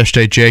practice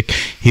yesterday, Jake,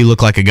 he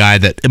looked like a guy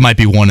that it might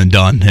be one and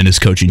done in his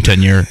coaching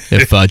tenure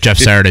if Jeff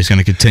Saturday's going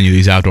to continue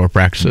these outdoor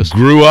practices.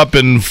 Grew up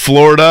in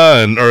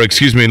Florida, in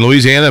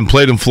Louisiana, and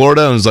played in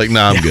Florida, and was like,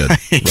 nah, I'm good.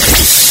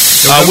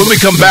 When we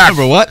come back,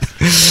 Remember what?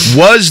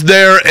 Was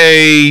there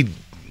a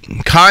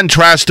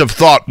contrast of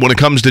thought when it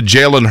comes to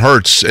Jalen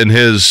Hurts and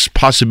his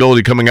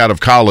possibility coming out of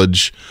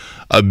college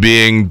of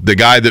being the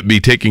guy that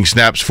be taking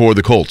snaps for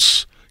the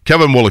Colts?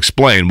 Kevin will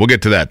explain. We'll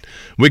get to that.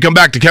 When we come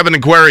back to Kevin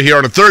and Query here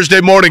on a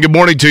Thursday morning. Good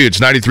morning to you. It's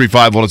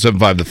 93.5,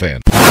 107.5 The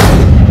Fan.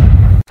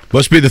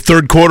 Must be the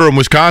third quarter in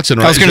Wisconsin,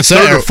 right? I was going to say.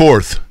 Third or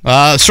fourth?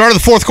 Start of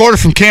the fourth quarter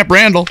from Camp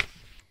Randall.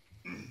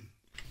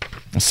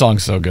 The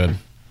song's so good.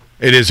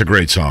 It is a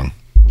great song.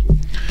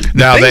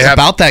 Now they have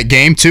about that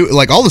game too.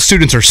 Like all the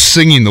students are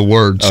singing the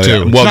words too.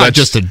 Yeah. It's Well, not that's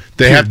just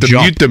they have to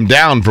mute them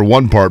down for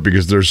one part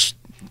because there's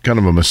kind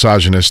of a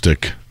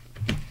misogynistic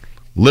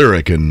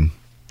lyric in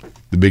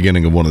the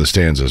beginning of one of the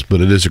stanzas.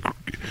 But it is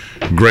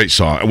a great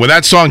song. When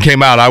that song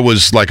came out, I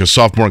was like a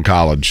sophomore in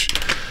college,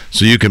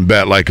 so you can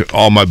bet like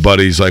all my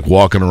buddies like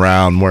walking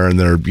around wearing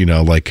their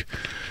like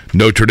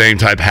Notre Dame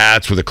type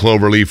hats with a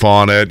clover leaf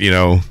on it.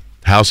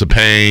 House of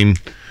Pain.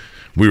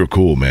 We were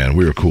cool, man.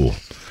 We were cool.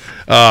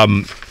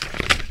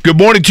 Good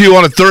morning to you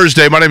on a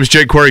Thursday. My name is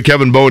Jay Query.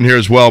 Kevin Bowen here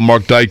as well.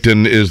 Mark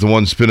Dykton is the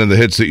one spinning the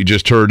hits that you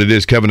just heard. It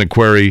is Kevin and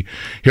Query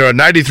here on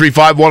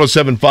 93.5,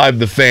 107.5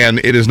 The Fan.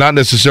 It is not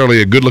necessarily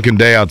a good-looking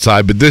day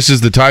outside, but this is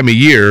the time of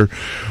year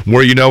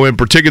where you know in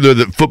particular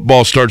that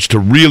football starts to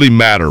really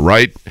matter,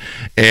 right?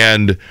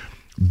 And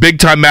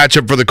big-time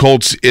matchup for the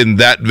Colts in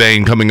that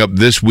vein coming up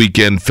this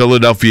weekend.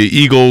 Philadelphia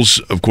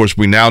Eagles, of course,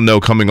 we now know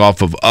coming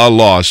off of a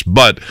loss,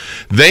 but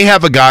they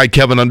have a guy,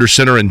 Kevin, under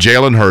center in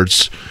Jalen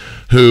Hurts,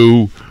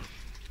 who...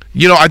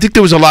 You know, I think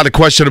there was a lot of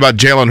question about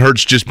Jalen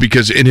Hurts just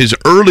because in his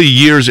early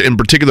years, in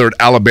particular at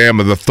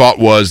Alabama, the thought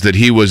was that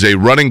he was a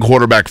running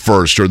quarterback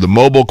first or the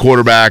mobile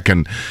quarterback,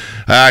 and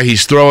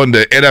he's throwing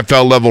to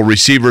NFL-level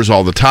receivers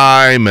all the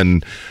time.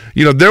 And,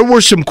 you know, there were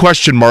some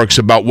question marks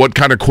about what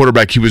kind of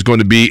quarterback he was going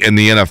to be in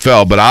the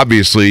NFL, but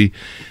obviously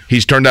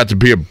he's turned out to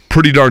be a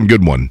pretty darn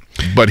good one.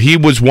 But he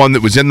was one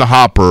that was in the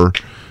hopper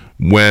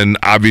when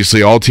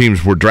obviously all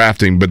teams were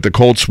drafting, but the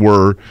Colts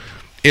were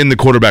in the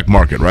quarterback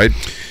market, right?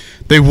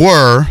 They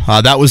were.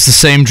 That was the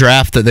same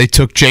draft that they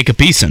took Jacob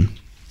Eason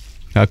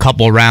a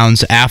couple of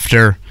rounds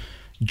after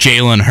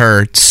Jalen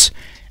Hurts.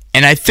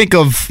 And I think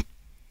of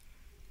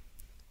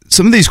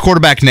some of these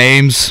quarterback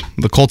names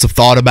the Colts have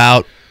thought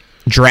about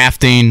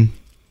drafting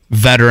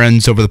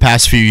veterans over the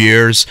past few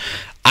years.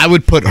 I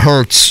would put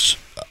Hurts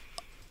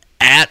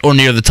at or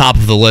near the top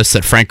of the list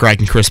that Frank Reich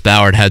and Chris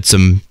Ballard had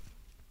some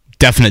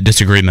definite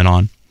disagreement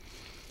on.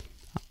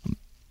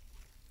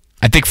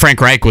 I think Frank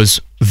Reich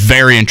was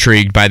very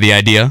intrigued by the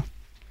idea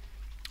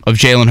of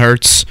Jalen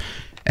Hurts,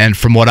 and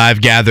from what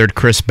I've gathered,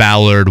 Chris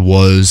Ballard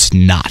was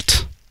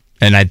not,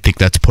 and I think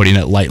that's putting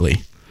it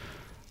lightly.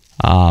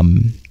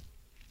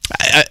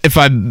 If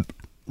I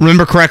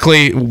remember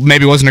correctly,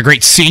 maybe it wasn't a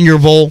great Senior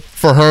Bowl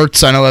for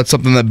Hurts. I know that's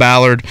something that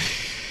Ballard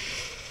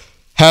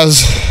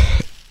has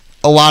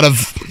a lot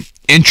of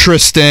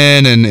interest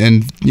in,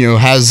 and you know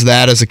has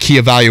that as a key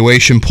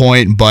evaluation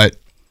point, but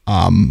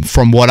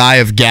from what I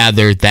have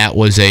gathered, that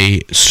was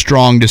a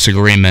strong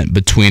disagreement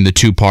between the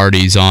two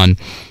parties on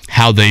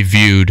how they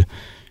viewed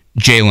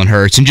Jalen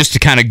Hurts. And just to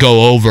kind of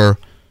go over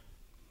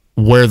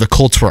where the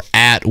Colts were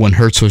at when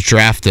Hurts was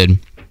drafted,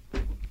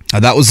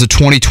 that was the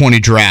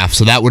 2020 draft.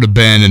 So that would have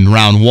been in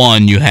round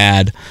one, you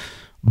had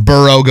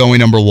Burrow going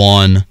number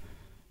one,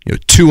 you know,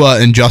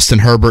 Tua and Justin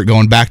Herbert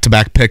going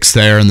back-to-back picks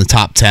there in the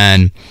top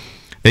 10.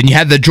 Then you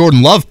had the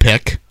Jordan Love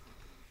pick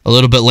a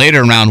little bit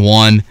later in round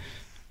one.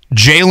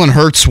 Jalen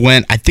Hurts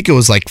went, I think it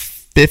was like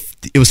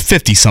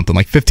 50-something,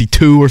 like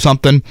 52 or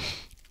something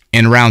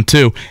in round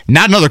two.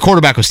 Not another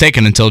quarterback was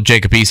taken until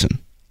Jacob Eason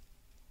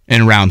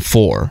in round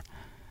four.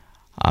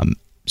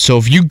 So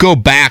if you go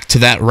back to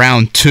that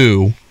round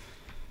two,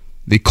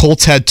 the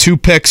Colts had two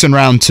picks in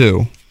round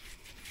two.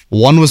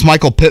 One was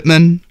Michael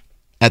Pittman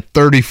at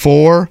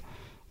 34.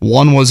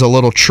 One was a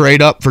little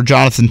trade up for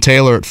Jonathan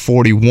Taylor at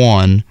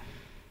 41.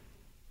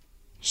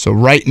 So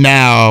right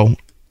now,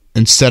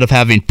 instead of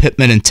having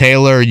Pittman and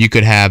Taylor, you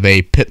could have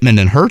a Pittman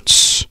and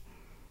Hurts,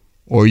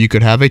 or you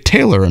could have a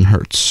Taylor and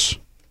Hurts.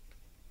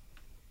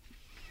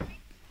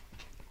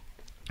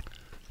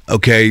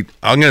 Okay,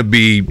 I'm going to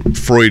be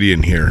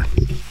Freudian here.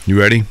 You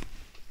ready?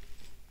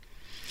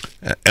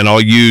 And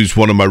I'll use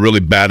one of my really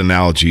bad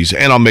analogies,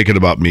 and I'll make it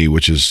about me,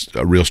 which is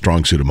a real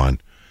strong suit of mine.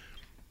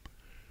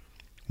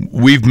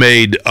 We've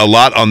made a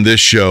lot on this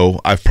show.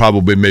 I've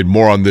probably made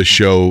more on this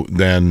show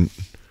than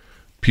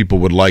people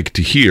would like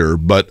to hear,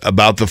 but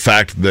about the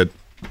fact that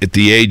at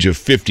the age of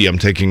 50, I'm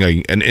taking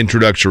an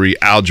introductory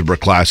algebra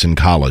class in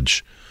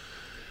college.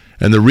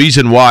 And the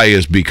reason why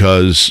is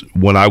because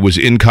when I was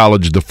in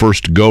college the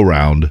first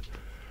go-round,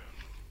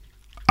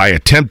 I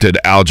attempted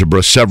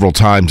algebra several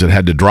times and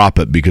had to drop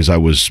it because there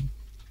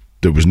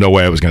was no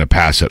way I was going to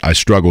pass it. I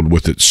struggled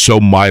with it so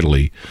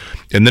mightily.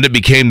 And then it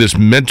became this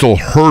mental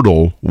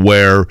hurdle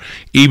where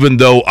even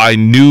though I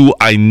knew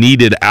I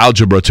needed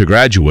algebra to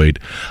graduate,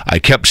 I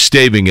kept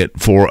staving it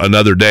for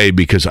another day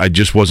because I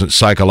just wasn't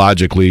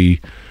psychologically,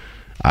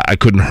 I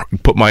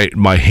couldn't put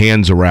my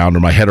hands around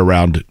or my head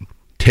around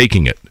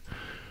taking it.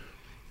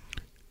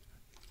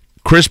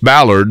 Chris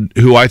Ballard,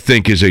 who I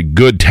think is a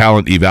good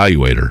talent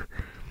evaluator,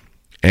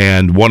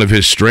 and one of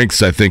his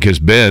strengths, I think, has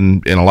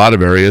been, in a lot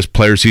of areas,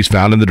 players he's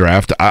found in the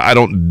draft. I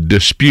don't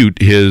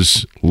dispute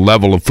his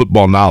level of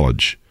football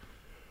knowledge.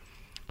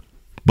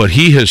 But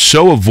he has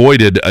so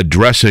avoided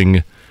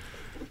addressing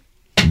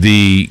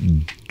the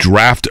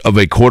draft of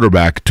a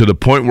quarterback to the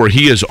point where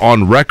he is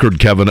on record,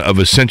 Kevin, of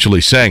essentially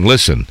saying,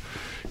 listen,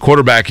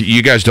 quarterback,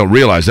 you guys don't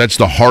realize that's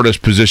the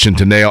hardest position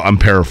to nail. I'm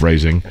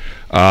paraphrasing.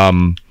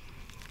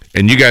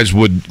 And you guys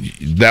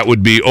that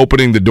would be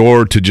opening the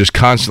door to just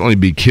constantly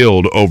be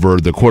killed over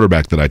the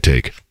quarterback that I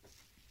take.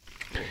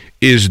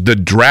 Is the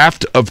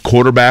draft of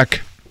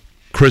quarterback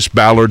Chris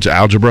Ballard's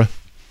algebra?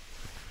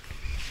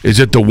 Is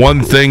it the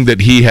one thing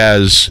that he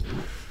has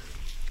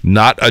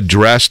not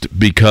addressed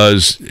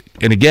because,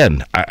 and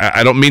again,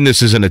 I don't mean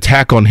this as an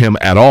attack on him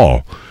at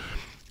all.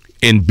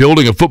 In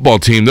building a football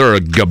team, there are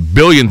a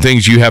billion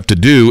things you have to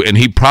do, and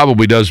he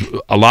probably does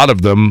a lot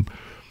of them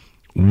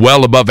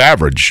well above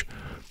average.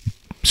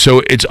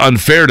 So it's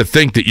unfair to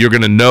think that you're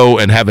going to know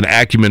and have an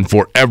acumen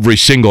for every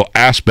single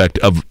aspect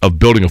of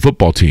building a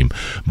football team.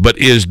 But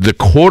is the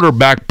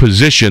quarterback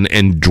position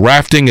and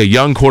drafting a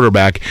young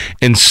quarterback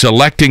and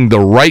selecting the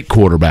right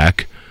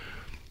quarterback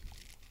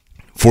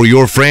for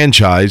your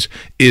franchise,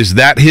 is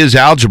that his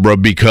algebra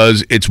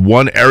because it's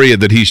one area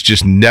that he's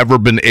just never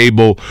been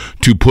able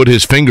to put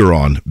his finger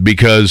on?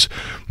 Because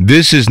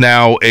this is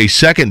now a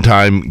second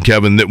time,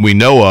 Kevin, that we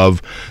know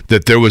of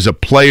that there was a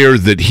player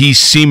that he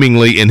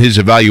seemingly in his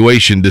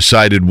evaluation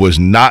decided was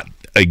not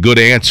a good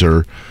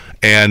answer,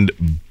 and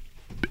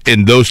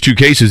in those two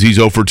cases he's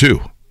 0 for 2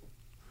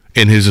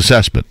 in his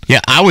assessment. Yeah,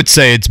 I would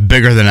say it's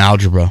bigger than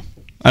algebra.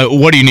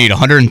 What do you need,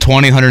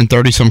 120,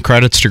 130 some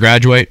credits to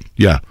graduate?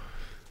 Yeah.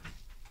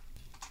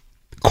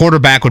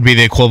 Quarterback would be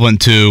the equivalent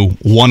to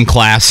one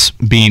class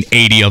being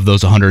 80 of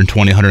those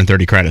 120,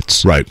 130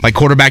 credits. Right. Like,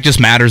 quarterback just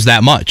matters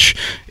that much.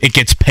 It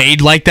gets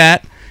paid like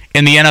that.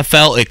 In the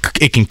NFL,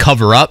 it can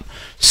cover up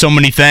so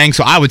many things.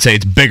 So I would say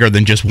it's bigger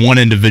than just one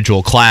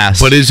individual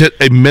class. But is it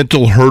a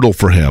mental hurdle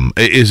for him?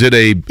 Is it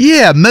a...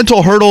 Yeah,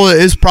 mental hurdle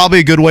is probably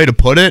a good way to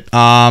put it.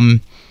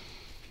 And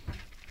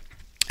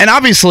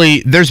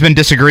obviously, there's been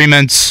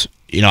disagreements.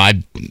 You know,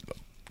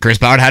 Chris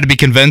Ballard had to be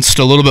convinced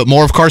a little bit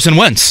more of Carson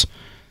Wentz.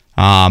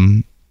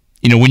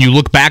 You know, when you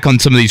look back on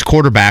some of these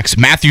quarterbacks,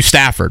 Matthew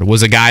Stafford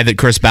was a guy that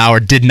Chris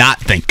Ballard did not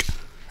think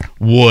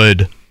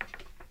would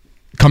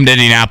come to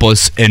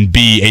Indianapolis and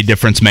be a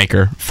difference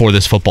maker for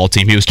this football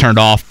team. He was turned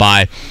off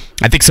by,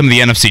 I think, some of the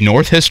NFC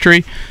North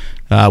history,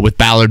 with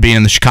Ballard being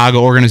in the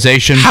Chicago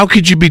organization. How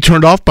could you be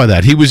turned off by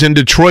that? He was in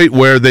Detroit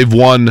where they've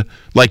won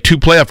like 2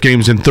 playoff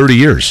games in 30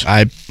 years.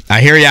 I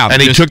hear you out.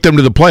 And he took them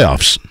to the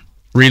playoffs.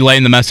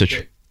 Relaying the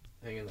message.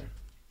 Hang in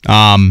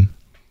there.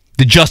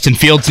 The Justin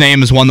Fields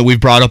name is one that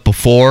we've brought up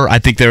before. I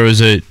think there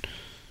was a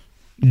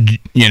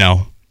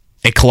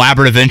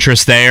collaborative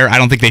interest there. I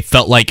don't think they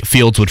felt like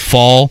Fields would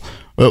fall.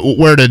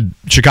 Where did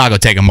Chicago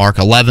take him, Mark?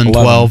 11,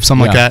 12,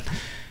 something like that?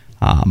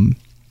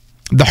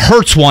 The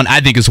Hurts one,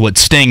 I think, is what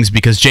stings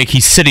because, Jake,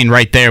 he's sitting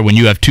right there when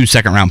you have 2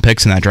 second-round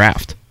picks in that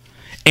draft.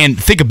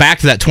 And think back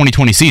to that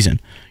 2020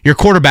 season. Your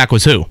quarterback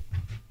was who?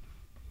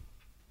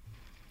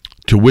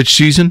 To which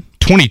season?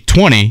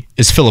 2020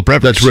 is Phillip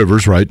Rivers. That's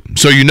Rivers, right?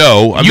 So that's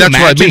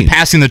what I mean.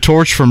 Passing the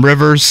torch from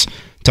Rivers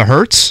to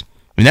Hurts?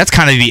 I mean, that's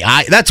kind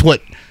of that's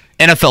what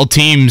NFL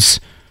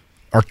teams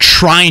are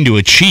trying to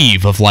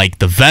achieve, of like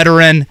the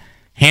veteran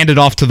handed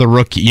off to the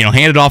rookie,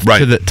 handed off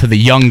to the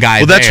young guy.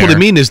 Well, that's what I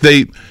mean is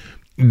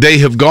they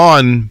have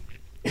gone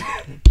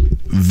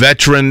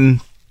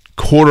veteran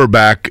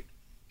quarterback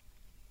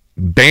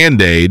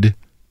Band-Aid.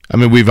 I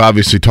mean, we've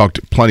obviously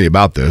talked plenty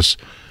about this.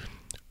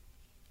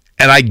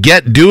 And I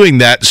get doing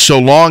that so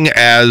long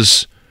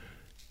as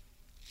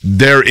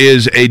there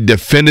is a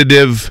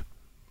definitive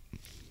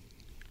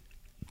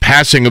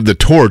passing of the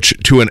torch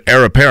to an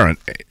heir apparent.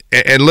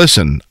 And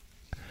listen,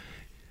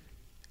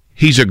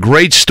 he's a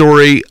great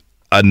story,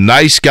 a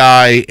nice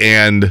guy,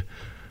 and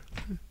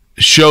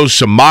shows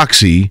some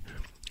moxie,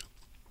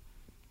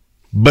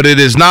 but it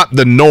is not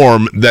the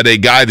norm that a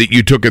guy that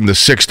you took in the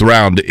 6th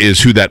round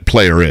is who that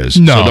player is.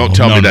 No, so don't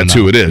tell me that's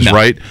who it is,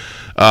 right?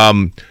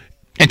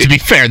 And to be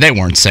fair, they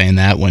weren't saying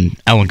that when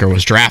Ellinger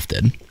was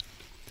drafted.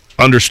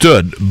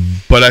 Understood.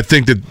 But I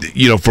think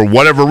that, for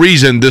whatever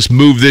reason, this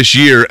move this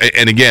year,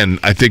 and again,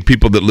 I think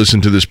people that listen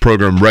to this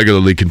program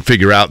regularly can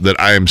figure out that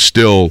I am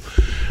still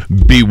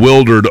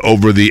bewildered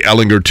over the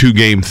Ellinger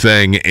 2-game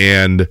thing,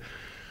 and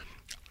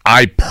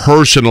I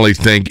personally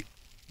think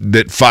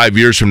that 5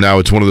 years from now,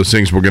 it's one of those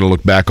things we're going to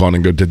look back on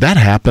and go, did that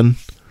happen?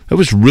 That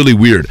was really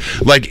weird.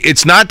 Like,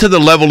 it's not to the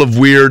level of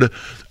weird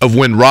of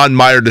when Ron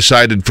Meyer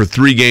decided for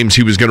 3 games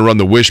he was going to run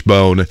the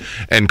wishbone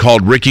and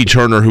called Ricky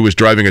Turner, who was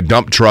driving a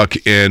dump truck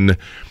in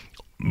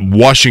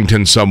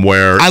Washington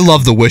somewhere. I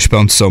love the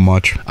wishbone so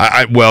much.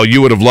 Well,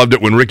 you would have loved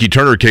it when Ricky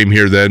Turner came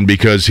here then,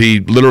 because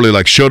he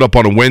literally showed up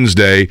on a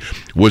Wednesday,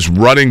 was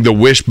running the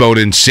wishbone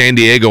in San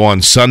Diego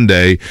on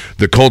Sunday.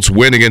 The Colts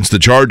win against the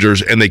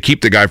Chargers, and they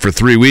keep the guy for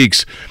 3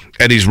 weeks.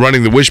 And he's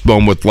running the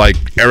wishbone with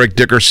Eric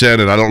Dickerson,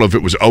 and I don't know if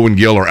it was Owen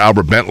Gill or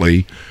Albert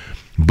Bentley,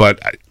 but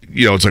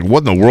it's like, what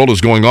in the world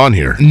is going on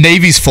here?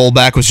 Navy's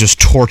fullback was just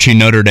torching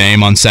Notre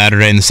Dame on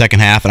Saturday in the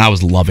second half, and I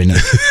was loving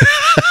it.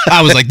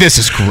 I was like, this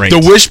is great. The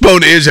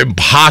wishbone is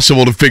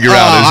impossible to figure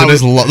out,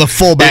 isn't it? The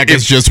fullback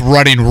is just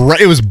running.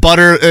 It was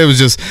butter. It was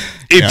just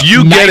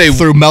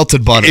through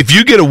melted butter. If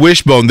you get a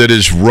wishbone that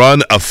is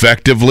run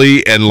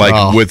effectively and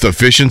with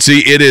efficiency,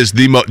 it is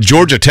the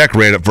Georgia Tech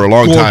ran it for a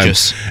long time,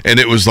 and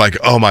it was like,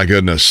 oh my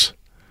goodness.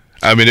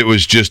 I mean, it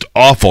was just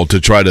awful to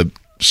try to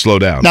slow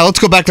down. Now let's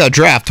go back to that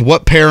draft.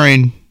 What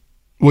pairing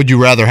would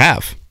you rather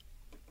have?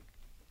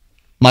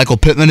 Michael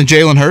Pittman and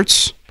Jalen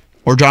Hurts,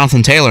 or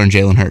Jonathan Taylor and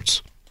Jalen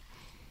Hurts?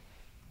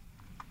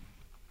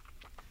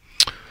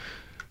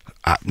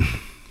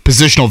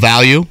 Positional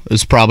value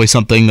is probably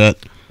something that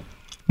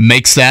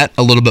makes that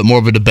a little bit more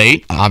of a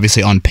debate.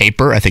 Obviously, on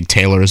paper, I think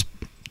Taylor has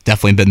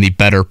definitely been the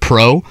better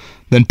pro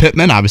than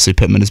Pittman. Obviously,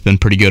 Pittman has been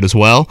pretty good as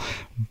well.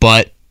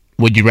 But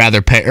would you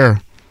rather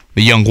pair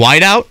the young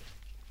wideout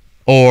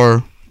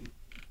or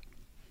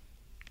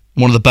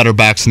one of the better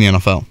backs in the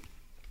NFL.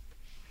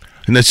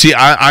 And then, see,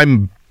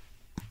 I'm,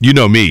 you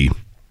know me.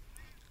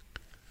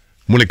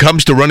 When it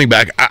comes to running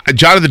back,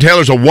 Jonathan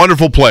Taylor's a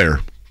wonderful player,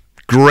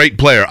 great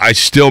player. I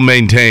still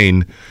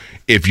maintain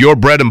if your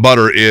bread and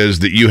butter is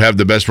that you have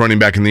the best running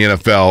back in the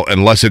NFL,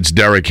 unless it's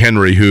Derrick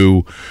Henry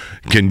who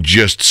can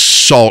just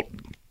salt,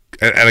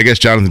 and I guess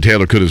Jonathan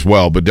Taylor could as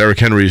well, but Derrick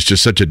Henry is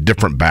just such a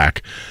different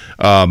back.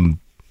 I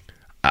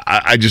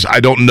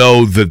don't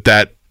know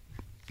that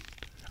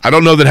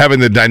having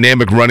the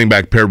dynamic running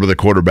back paired with a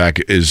quarterback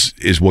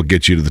is what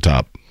gets you to the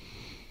top,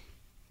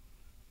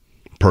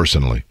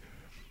 personally.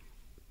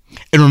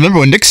 And remember,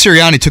 when Nick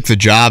Sirianni took the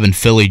job in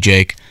Philly,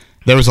 Jake,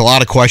 there was a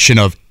lot of question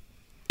of,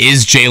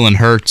 is Jalen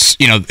Hurts,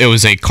 it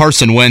was a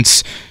Carson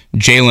Wentz,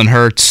 Jalen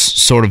Hurts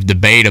sort of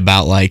debate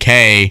about like,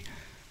 hey,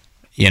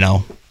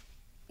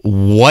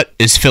 what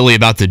is Philly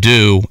about to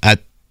do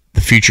at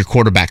the future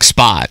quarterback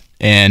spot?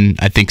 And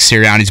I think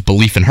Sirianni's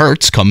belief in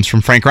Hurts comes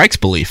from Frank Reich's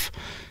belief.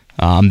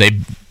 They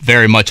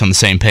very much on the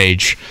same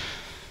page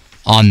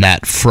on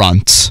that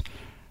front.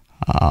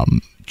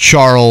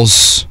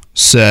 Charles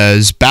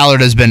says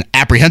Ballard has been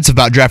apprehensive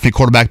about drafting a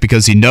quarterback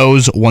because he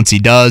knows once he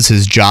does,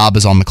 his job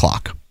is on the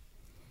clock.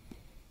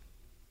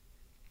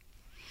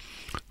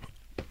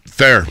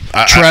 Fair.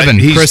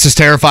 Trevin, Chris is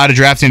terrified of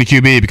drafting a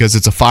QB because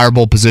it's a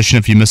fireable position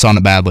if you miss on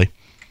it badly.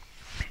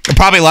 There's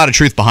probably a lot of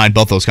truth behind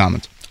both those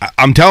comments.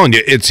 I'm telling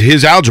you, it's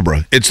his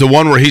algebra. It's the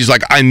one where he's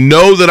like, I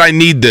know that I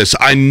need this.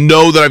 I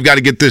know that I've got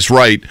to get this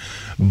right,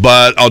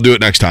 but I'll do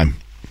it next time.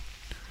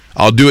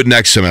 I'll do it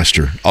next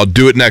semester.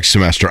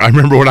 I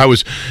remember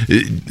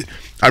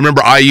I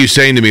remember IU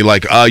saying to me,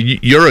 like,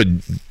 you're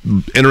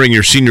entering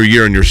your senior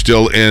year and you're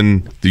still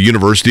in the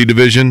university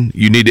division.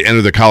 You need to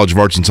enter the College of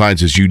Arts and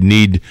Sciences. You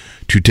need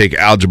to take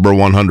Algebra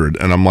 100.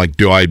 And I'm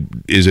like, am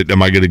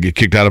I going to get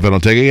kicked out if I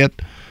don't take it yet?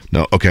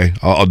 No, okay.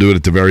 I'll do it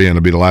at the very end.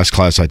 It'll be the last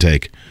class I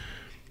take.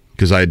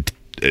 Because I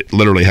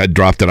literally had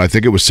dropped it, I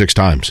think it was 6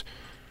 times.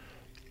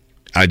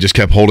 I just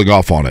kept holding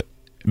off on it.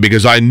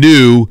 Because I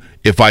knew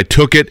if I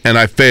took it and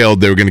I failed,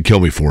 they were going to kill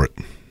me for it.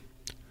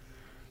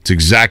 It's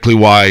exactly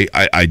why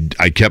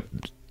I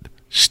kept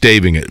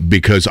staving it,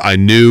 because I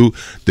knew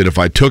that if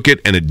I took it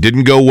and it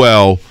didn't go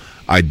well,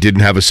 I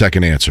didn't have a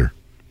second answer.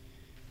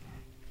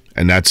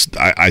 And I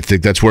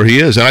think that's where he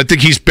is. And I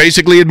think he's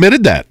basically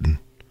admitted that.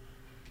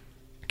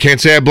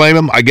 Can't say I blame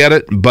him. I get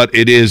it. But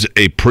it is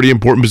a pretty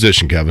important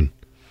position, Kevin.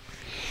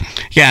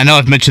 Yeah, I know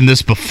I've mentioned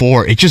this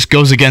before. It just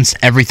goes against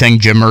everything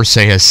Jim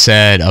Irsay has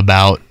said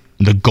about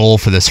the goal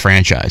for this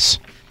franchise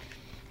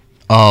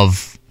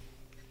of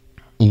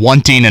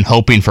wanting and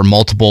hoping for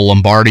multiple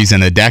Lombardis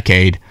in a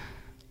decade.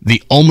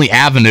 The only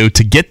avenue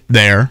to get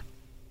there,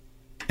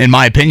 in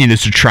my opinion,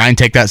 is to try and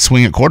take that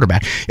swing at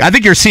quarterback. I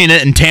think you're seeing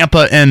it in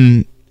Tampa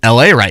and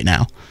LA right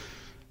now.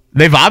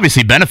 They've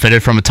obviously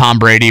benefited from a Tom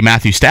Brady,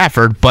 Matthew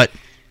Stafford, but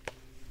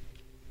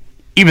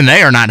even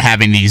they are not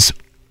having these,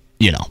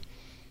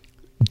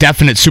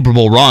 definite Super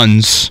Bowl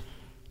runs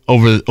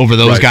over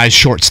those guys'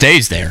 short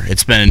stays there.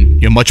 It's been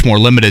much more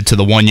limited to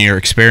the one-year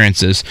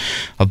experiences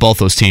of both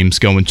those teams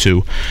going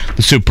to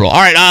the Super Bowl. All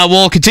right,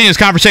 we'll continue this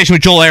conversation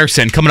with Joel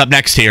Erickson coming up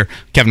next here.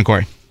 Kevin and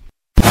Corey.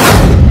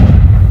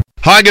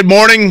 Hi, good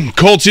morning.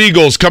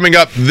 Colts-Eagles coming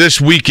up this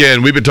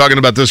weekend. We've been talking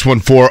about this one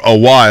for a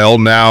while.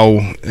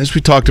 Now, as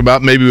we talked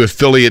about, maybe with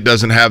Philly it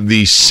doesn't have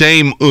the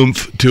same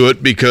oomph to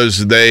it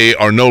because they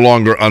are no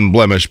longer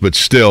unblemished, but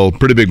still,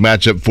 pretty big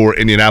matchup for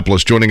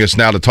Indianapolis. Joining us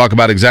now to talk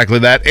about exactly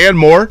that and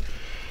more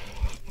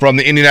from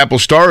the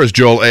Indianapolis Star is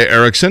Joel A.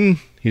 Erickson.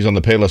 He's on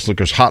the Payless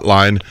Liquors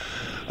hotline.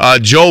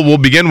 Joel, we'll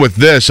begin with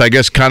this, I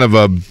guess kind of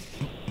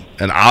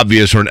an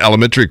obvious or an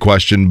elementary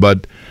question,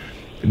 but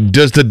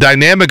does the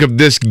dynamic of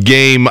this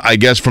game, I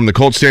guess, from the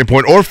Colts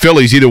standpoint, or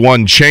Phillies, either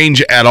one,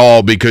 change at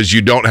all because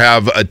you don't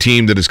have a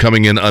team that is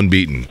coming in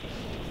unbeaten?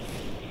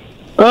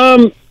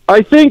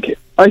 I think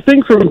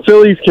from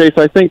Philly's case,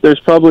 I think there's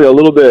probably a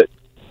little bit,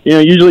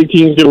 usually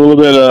teams get a little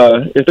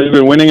bit, if they've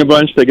been winning a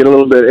bunch, they get a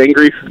little bit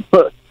angry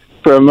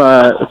from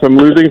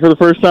losing for the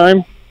first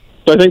time.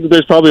 So I think that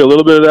there's probably a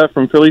little bit of that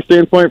from Philly's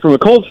standpoint. From the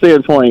Colts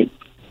standpoint,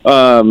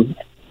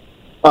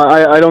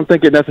 I don't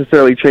think it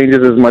necessarily changes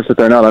as much that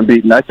they're not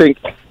unbeaten. I think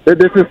that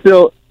this is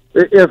still,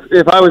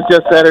 if I was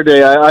just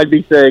Saturday, I'd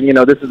be saying,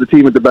 this is the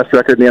team with the best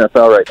record in the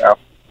NFL right now.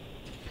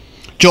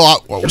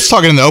 Joel, I was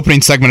talking in the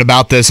opening segment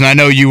about this, and I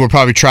know you were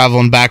probably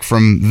traveling back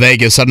from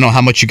Vegas. I don't know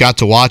how much you got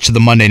to watch the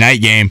Monday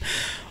night game.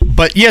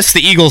 But yes,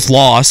 the Eagles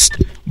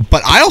lost,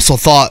 but I also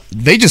thought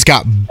they just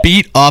got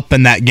beat up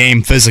in that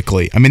game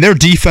physically. I mean, their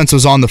defense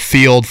was on the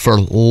field for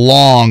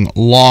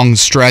long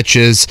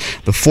stretches.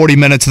 The 40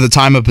 minutes of the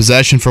time of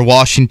possession for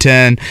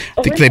Washington,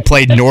 I think they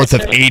played north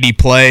of 80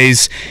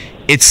 plays.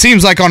 It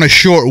seems like on a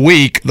short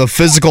week, the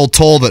physical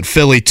toll that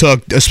Philly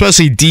took,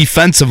 especially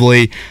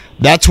defensively,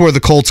 that's where the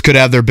Colts could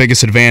have their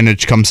biggest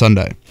advantage come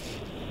Sunday.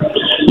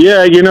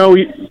 Yeah,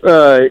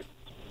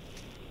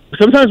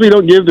 sometimes we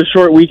don't give the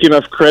short week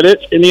enough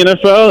credit in the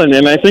NFL,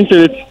 and I think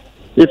that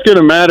it's going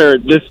to matter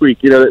this week.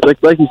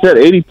 Like you said,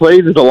 80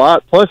 plays is a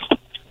lot. Plus,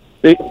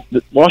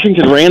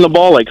 Washington ran the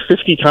ball like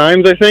 50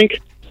 times, I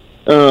think.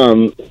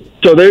 So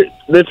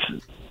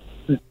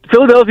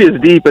Philadelphia is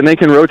deep and they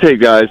can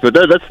rotate guys, but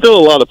that's still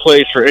a lot of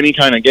plays for any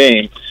kind of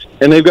game,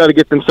 and they've got to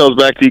get themselves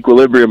back to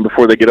equilibrium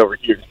before they get over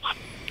here.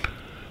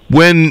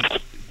 When,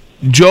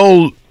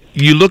 Joel,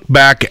 you look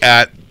back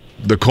at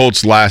the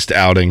Colts' last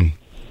outing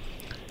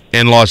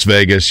in Las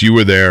Vegas, you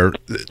were there.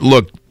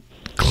 Look,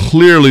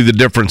 clearly the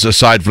difference,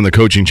 aside from the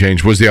coaching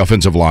change, was the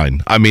offensive line.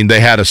 I mean,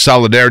 they had a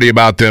solidarity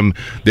about them.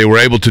 They were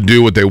able to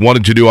do what they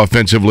wanted to do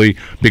offensively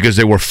because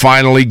they were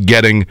finally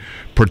getting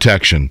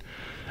protection.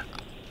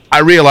 I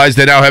realize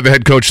they now have a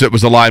head coach that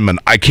was a lineman.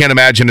 I can't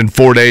imagine in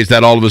 4 days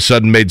that all of a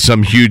sudden made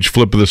some huge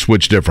flip of the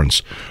switch difference.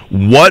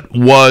 What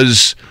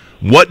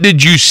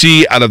did you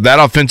see out of that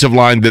offensive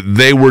line that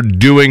they were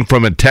doing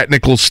from a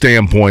technical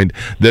standpoint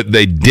that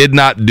they did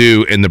not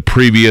do in the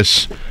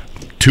previous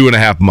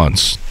 2.5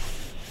 months?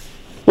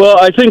 Well,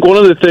 I think one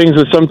of the things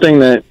was something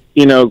that,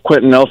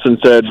 Quentin Nelson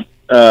said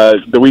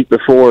the week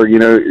before.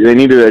 They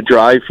needed to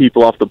drive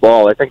people off the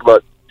ball. I think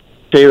about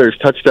Taylor's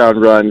touchdown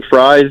run.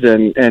 Fries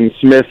and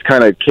Smith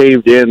kind of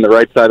caved in the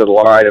right side of the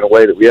line in a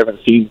way that we haven't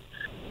seen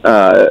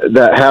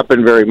that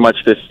happen very much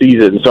this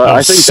season. So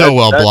I think so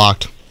well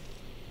blocked.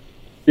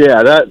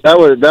 Yeah, that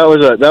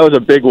was a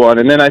big one.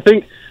 And then I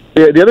think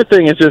the other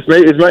thing is just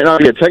it might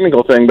not be a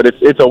technical thing, but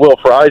it's a Will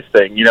Fries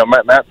thing.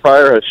 Matt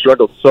Pryor has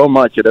struggled so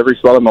much at every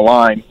spot on the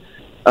line.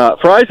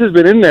 Fries has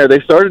been in there. They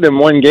started him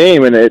one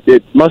game, and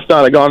it must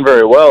not have gone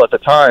very well at the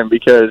time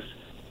because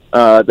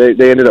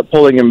they ended up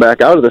pulling him back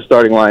out of the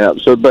starting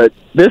lineup. So, but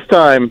this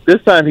time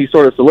he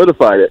sort of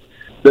solidified it.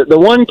 The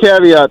one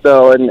caveat,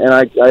 though, and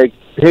I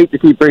hate to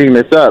keep bringing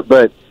this up,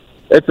 but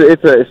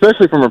it's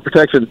especially from a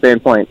protection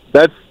standpoint.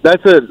 That's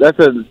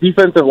a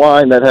defensive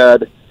line that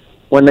had,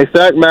 when they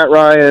sacked Matt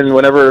Ryan,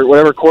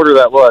 whatever quarter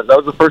that was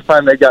the first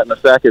time they'd gotten a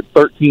sack at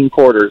 13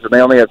 quarters, and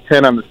they only have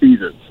 10 on the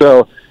season.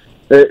 So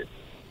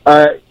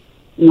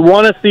you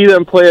want to see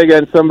them play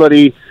against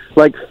somebody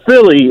like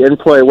Philly and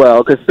play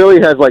well, because Philly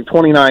has like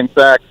 29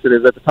 sacks and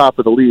is at the top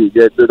of the league.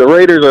 The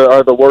Raiders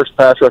are the worst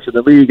pass rush in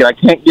the league, and I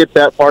can't get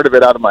that part of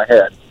it out of my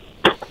head.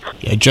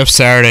 Yeah, Jeff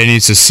Saturday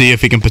needs to see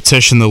if he can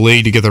petition the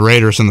league to get the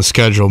Raiders on the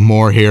schedule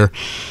more here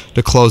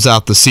to close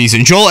out the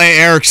season. Joel A.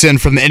 Erickson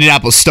from the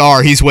Indianapolis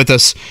Star, he's with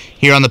us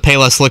here on the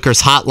Payless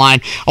Liquors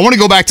hotline. I want to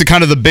go back to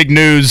kind of the big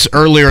news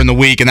earlier in the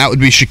week, and that would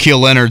be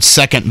Shaquille Leonard's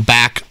second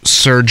back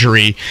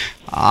surgery.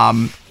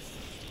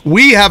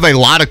 We have a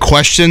lot of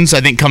questions, I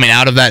think, coming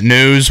out of that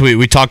news.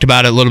 We talked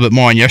about it a little bit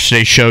more on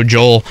yesterday's show,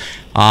 Joel.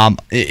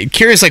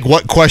 Curious,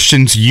 what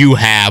questions you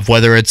have,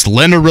 whether it's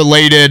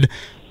Leonard-related,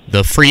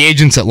 the free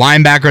agents at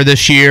linebacker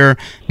this year,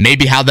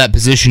 maybe how that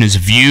position is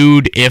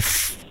viewed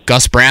if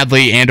Gus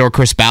Bradley and or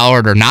Chris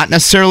Ballard are not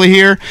necessarily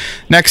here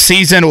next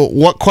season.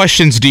 What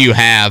questions do you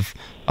have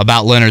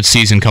about Leonard's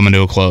season coming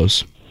to a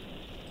close?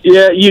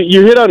 Yeah,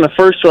 you hit on the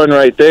first one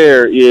right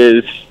there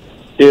is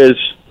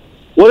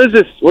what does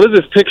this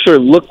picture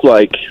look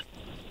like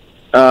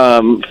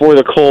for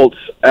the Colts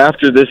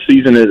after this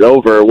season is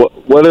over?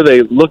 What are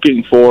they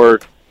looking for?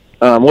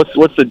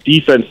 What's the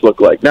defense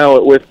look like?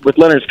 Now, with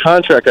Leonard's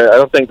contract, I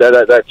don't think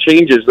that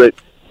changes, but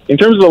in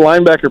terms of the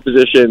linebacker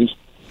positions,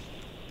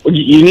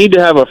 you need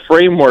to have a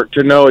framework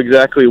to know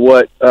exactly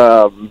what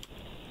the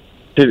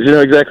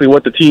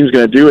team's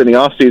going to do in the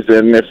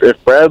offseason.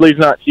 If Bradley's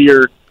not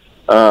here,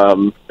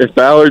 if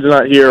Ballard's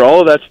not here, all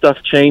of that stuff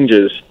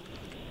changes.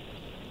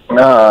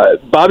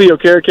 Bobby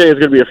Okereke is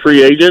going to be a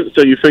free agent,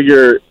 so you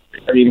figure,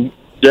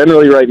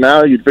 generally right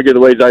now, you'd figure the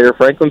way Zaire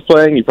Franklin's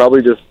playing, you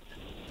probably just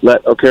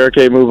let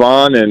Okereke move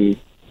on, and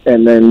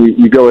then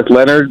you go with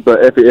Leonard,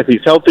 but if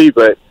he's healthy.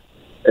 But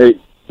you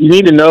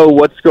need to know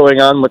what's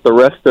going on with the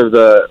rest of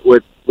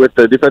with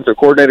the defensive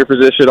coordinator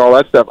position, all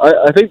that stuff.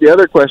 I think the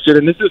other question,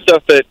 and this is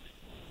stuff that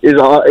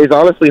is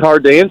honestly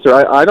hard to answer.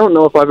 I don't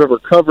know if I've ever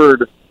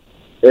covered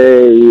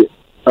an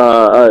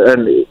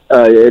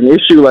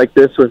issue like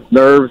this with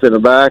nerves in the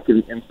back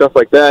and stuff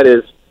like that.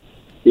 How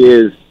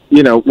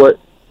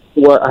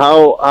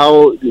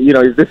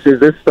is this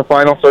the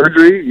final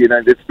surgery?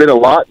 It's been a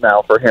lot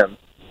now for him.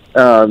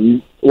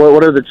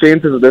 What are the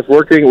chances of this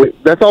working?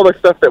 That's all the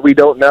stuff that we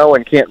don't know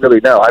and can't really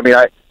know.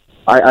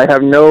 I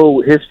have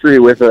no history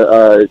with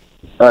a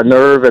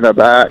nerve in a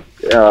back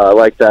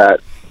like that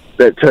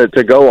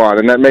to go on,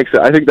 and that makes it.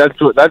 I think that's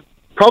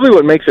probably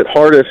what makes it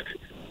hardest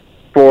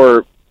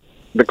for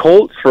the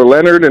Colts, for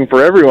Leonard, and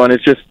for everyone.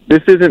 It's just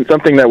this isn't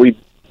something that we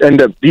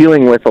end up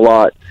dealing with a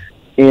lot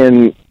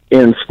in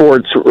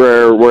sports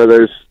where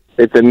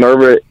it's a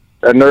nerve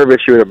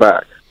issue in the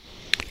back.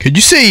 Could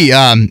you see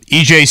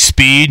EJ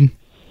Speed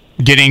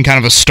getting kind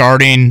of a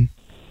starting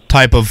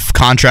type of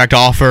contract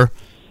offer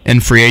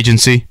in free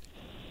agency?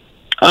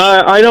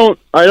 I don't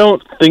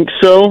think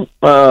so.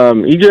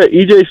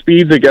 EJ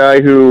Speed's a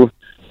guy who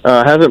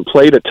hasn't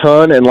played a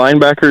ton, and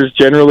linebackers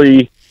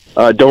generally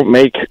don't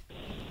make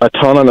a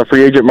ton on the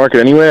free agent market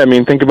anyway.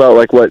 Think about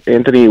what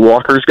Anthony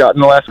Walker's got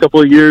in the last couple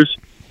of years.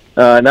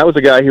 And that was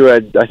a guy who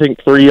had, I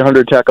think,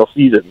 300 tackle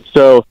seasons.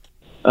 So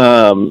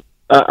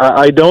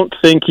I don't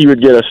think he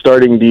would get a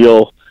starting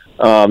deal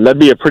That'd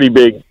be a pretty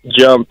big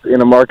jump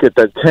in a market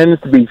that tends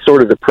to be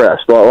sort of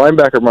depressed. Well,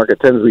 linebacker market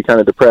tends to be kind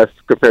of depressed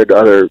compared to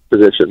other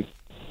positions.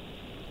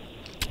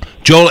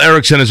 Joel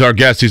Erickson is our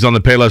guest. He's on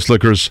the Payless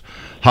Liquors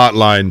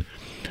hotline.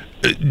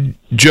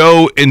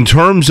 Joe, in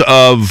terms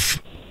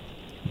of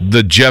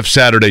the Jeff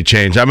Saturday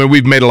change, I mean,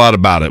 we've made a lot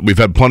about it. We've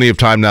had plenty of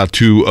time now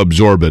to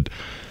absorb it.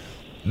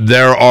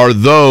 There are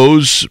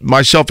those,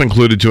 myself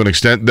included to an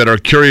extent, that are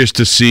curious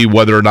to see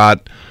whether or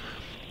not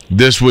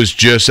this was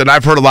just, and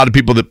I've heard a lot of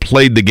people that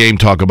played the game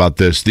talk about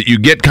this, that you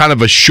get kind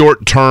of a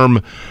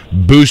short-term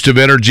boost of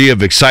energy,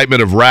 of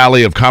excitement, of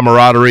rally, of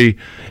camaraderie,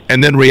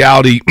 and then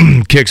reality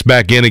kicks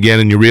back in again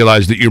and you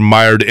realize that you're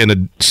mired in a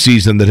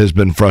season that has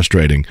been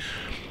frustrating.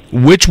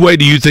 Which way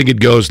do you think it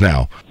goes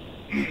now?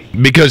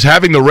 Because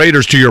having the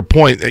Raiders, to your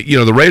point,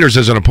 the Raiders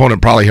as an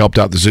opponent probably helped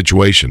out the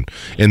situation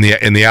in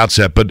the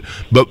outset, but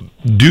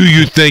do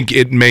you think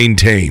it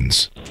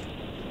maintains?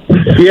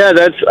 Yeah,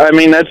 that's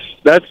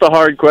the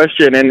hard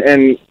question,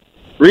 and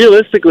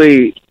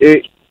realistically,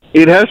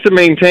 it has to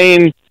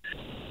maintain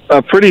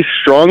pretty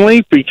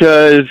strongly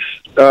because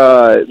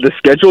the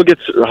schedule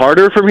gets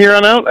harder from here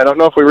on out. I don't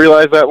know if we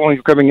realized that when we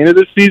were coming into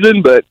this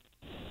season, but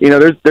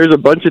there's a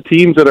bunch of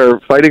teams that are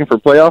fighting for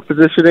playoff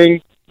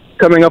positioning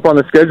coming up on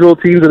the schedule.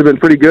 Teams that have been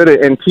pretty good,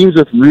 and teams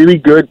with really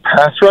good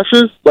pass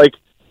rushes. Like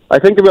I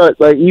think about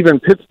even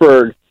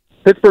Pittsburgh.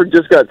 Pittsburgh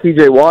just got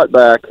T.J. Watt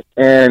back,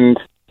 and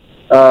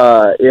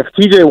if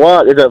T.J.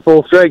 Watt is at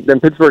full strength, then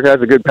Pittsburgh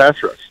has a good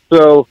pass rush.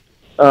 So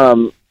they're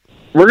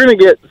going to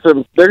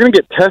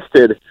get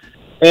tested.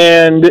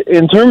 And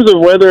in terms of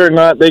whether or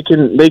not they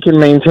can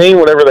maintain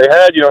whatever they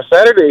had,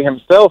 Saturday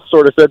himself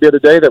sort of said the other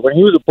day that when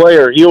he was a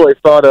player, he always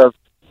thought of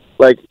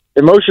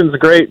emotion's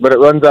great, but it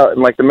runs out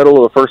in the middle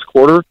of the first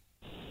quarter,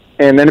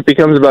 and then it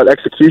becomes about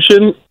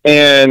execution.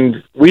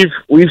 And we've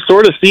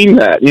sort of seen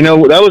that.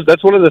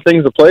 That's one of the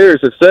things the players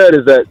have said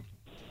is that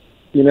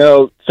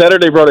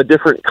Saturday brought a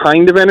different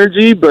kind of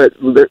energy, but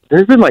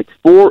there's been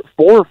four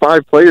or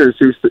five players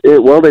who,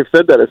 they've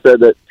said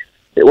that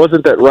it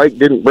wasn't that Reich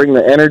didn't bring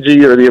the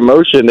energy or the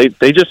emotion.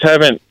 They just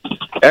haven't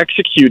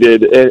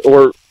executed,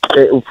 or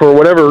for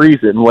whatever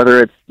reason,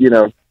 whether it's,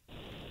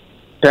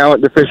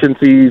 talent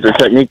deficiencies or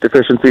technique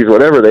deficiencies,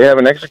 whatever, they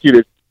haven't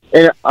executed.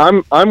 And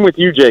I'm with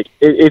you, Jake.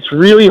 It's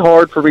really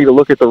hard for me to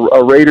look at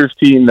a Raiders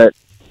team that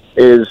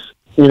is,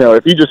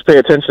 if you just pay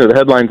attention to the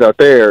headlines out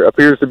there,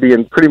 appears to be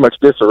in pretty much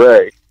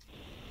disarray,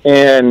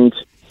 and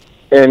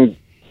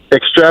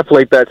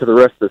extrapolate that to the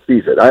rest of the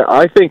season.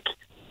 I think,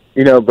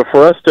 but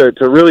for us to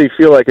really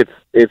feel like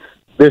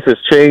this has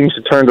changed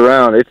and turned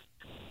around,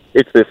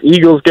 it's this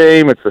Eagles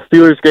game, it's the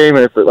Steelers game,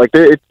 and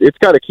it's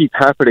got to keep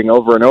happening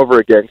over and over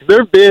again. Because there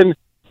have been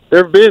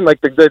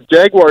the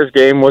Jaguars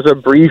game was a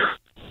brief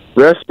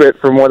respite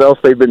from what else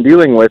they've been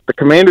dealing with. The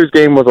Commanders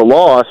game was a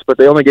loss, but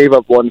they only gave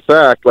up one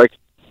sack.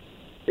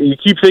 You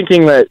keep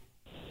thinking that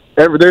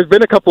there's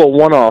been a couple of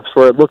one-offs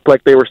where it looked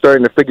like they were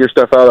starting to figure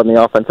stuff out on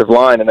the offensive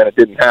line, and then it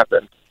didn't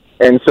happen.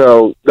 And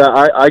so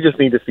I just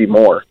need to see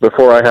more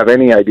before I have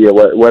any idea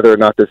whether or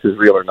not this is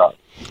real or not.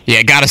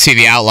 Yeah, got to see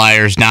the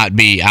outliers not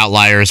be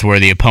outliers where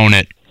the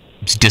opponent's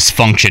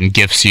dysfunction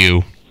gifts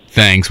you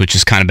things, which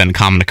has kind of been a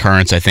common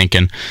occurrence, I think,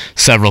 in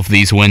several of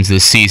these wins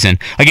this season.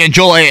 Again,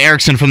 Joel A.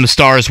 Erickson from the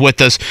Stars with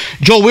us.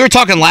 Joel, we were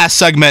talking last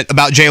segment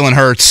about Jalen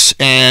Hurts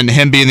and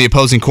him being the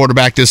opposing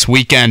quarterback this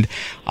weekend.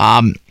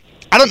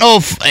 I don't know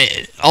if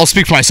I'll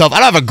speak for myself. I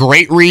don't have a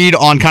great read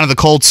on kind of the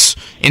Colts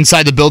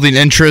inside the building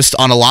interest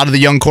on a lot of the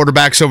young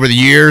quarterbacks over the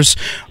years,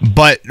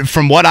 but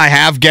from what I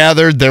have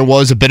gathered, there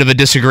was a bit of a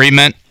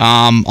disagreement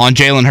on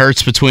Jalen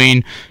Hurts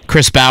between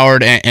Chris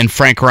Ballard and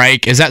Frank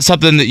Reich. Is that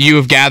something that you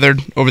have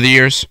gathered over the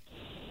years?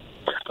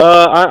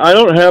 I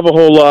don't have a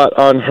whole lot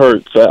on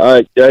Hurts.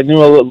 I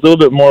knew a little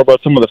bit more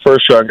about some of the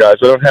first-round guys.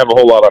 I don't have a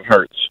whole lot on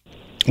Hurts.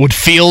 Would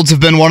Fields have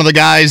been one of the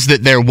guys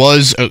that there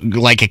was a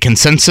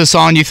consensus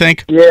on, you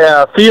think?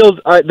 Yeah, Fields,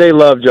 they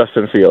love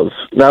Justin Fields.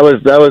 That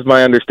was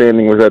my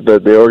understanding, was that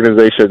the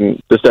organization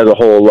just as a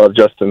whole loved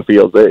Justin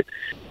Fields.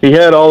 He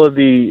had all of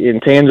the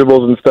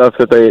intangibles and stuff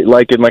that they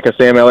like in a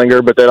Sam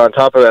Ehlinger, but then on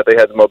top of that they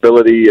had the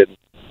mobility, and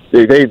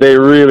they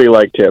really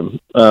liked him.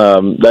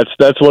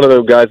 That's one of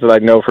the guys that I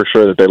know for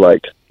sure that they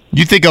liked.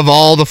 You think of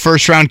all the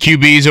first-round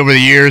QBs over the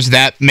years,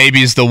 that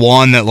maybe is the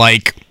one that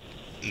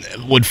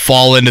would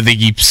fall into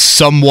the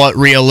somewhat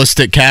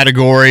realistic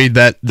category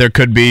that there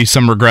could be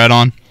some regret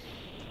on?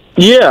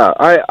 Yeah,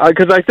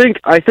 because I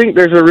think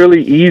there's a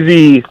really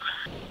easy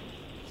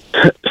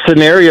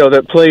scenario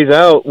that plays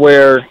out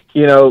where,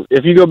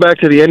 if you go back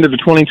to the end of the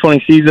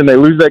 2020 season, they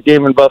lose that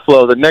game in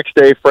Buffalo. The next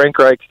day, Frank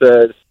Reich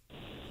says,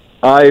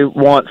 "I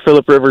want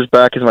Phillip Rivers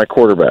back as my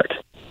quarterback."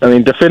 I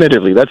mean,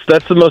 definitively.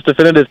 That's the most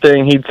definitive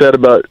thing he said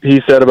about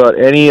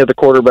any of the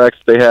quarterbacks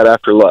they had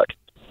after Luck.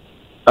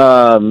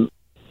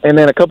 And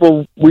then a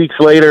couple weeks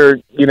later,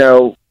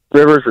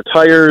 Rivers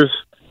retires,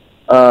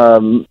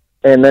 and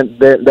then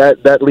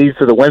that leads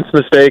to the Wentz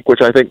mistake,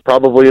 which I think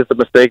probably is the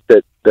mistake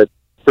that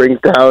brings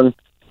down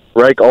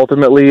Reich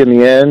ultimately in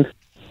the end.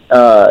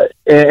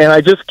 And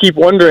I just keep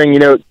wondering,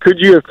 could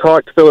you have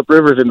talked Phillip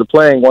Rivers into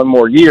playing one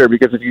more year?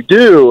 Because if you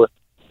do,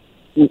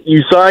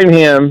 you sign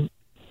him.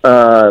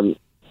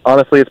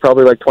 Honestly, it's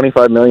probably like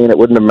 $25 million. It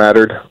wouldn't have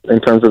mattered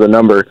in terms of the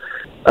number.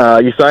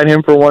 You sign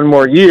him for one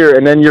more year,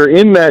 and then you're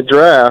in that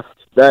draft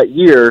that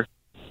year,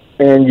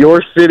 and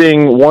you're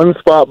sitting one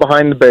spot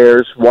behind the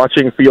Bears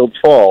watching Fields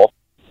fall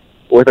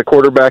with a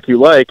quarterback you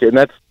like, and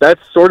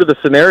that's sort of the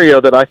scenario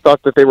that I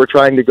thought that they were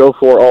trying to go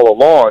for all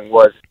along,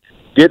 was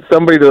get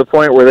somebody to the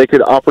point where they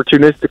could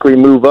opportunistically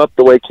move up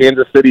the way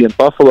Kansas City and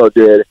Buffalo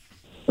did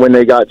when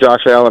they got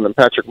Josh Allen and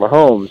Patrick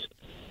Mahomes.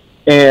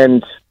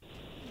 And,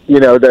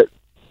 that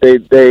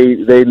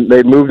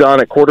they moved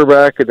on at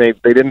quarterback, and they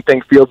didn't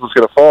think Fields was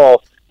going to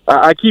fall.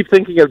 I keep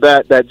thinking of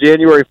that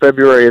January,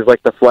 February is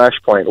like the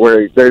flashpoint,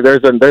 where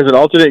there's an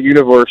alternate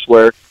universe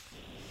where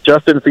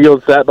Justin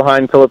Fields sat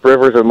behind Phillip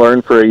Rivers and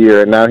learned for a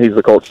year, and now he's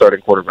the Colts starting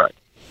quarterback.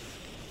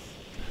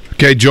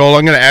 Okay, Joel,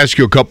 I'm going to ask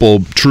you a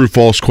couple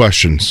true-false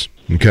questions,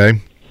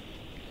 okay?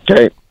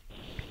 Okay.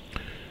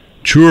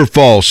 True or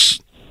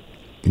false,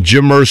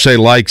 Jim Irsay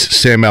likes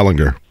Sam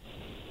Ehlinger?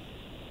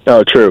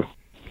 Oh, true.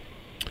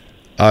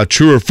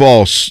 True or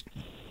false,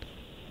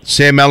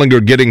 Sam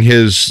Ehlinger getting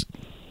his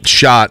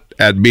shot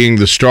at being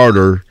the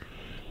starter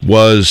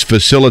was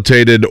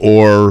facilitated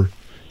or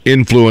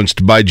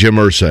influenced by Jim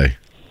Irsay?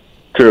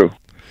 True.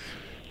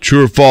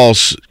 True or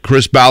false,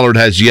 Chris Ballard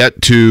has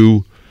yet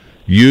to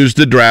use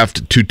the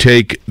draft to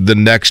take the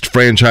next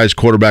franchise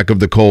quarterback of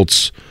the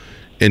Colts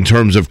in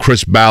terms of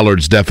Chris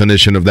Ballard's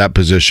definition of that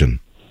position?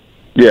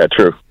 Yeah,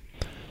 true.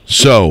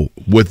 So,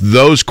 with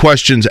those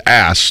questions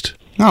asked...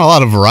 Not a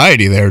lot of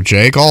variety there,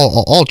 Jake.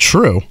 All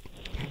true.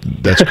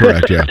 That's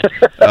correct, yeah.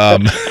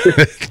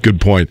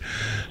 Good point.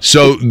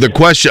 So the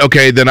question,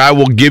 okay, then I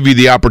will give you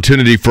the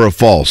opportunity for a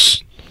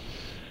false.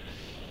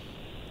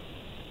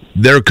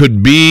 There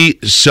could be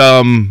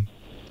some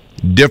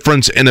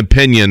difference in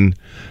opinion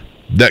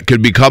that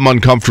could become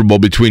uncomfortable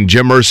between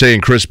Jim Irsay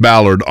and Chris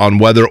Ballard on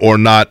whether or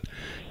not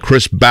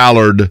Chris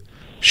Ballard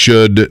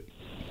should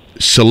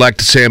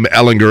select Sam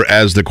Ehlinger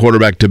as the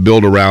quarterback to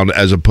build around,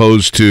 as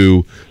opposed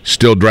to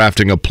still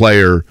drafting a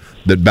player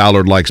that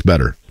Ballard likes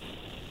better.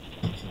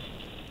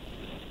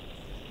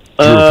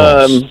 True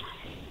or false?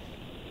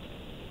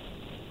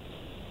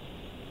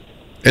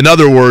 In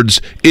other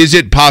words, is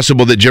it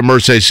possible that Jim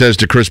Irsay says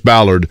to Chris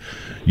Ballard,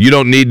 you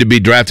don't need to be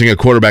drafting a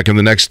quarterback in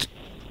the next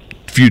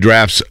few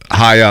drafts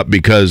high up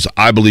because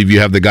I believe you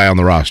have the guy on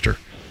the roster?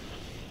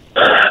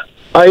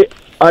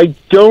 I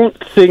don't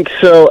think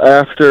so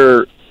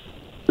after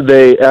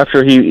Saturday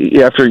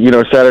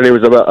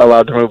was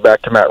allowed to move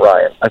back to Matt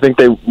Ryan. I think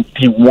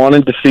he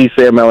wanted to see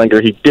Sam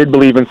Ehlinger. He did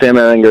believe in Sam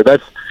Ehlinger.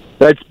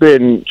 That's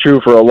been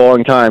true for a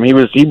long time.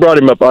 He brought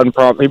him up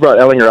unprompted. He brought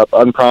Ehlinger up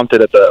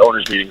unprompted at the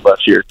owners' meetings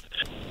last year.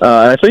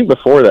 I think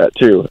before that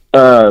too.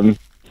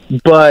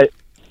 But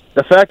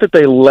the fact that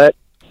they let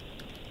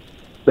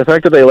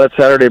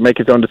Saturday make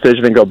his own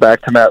decision and go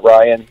back to Matt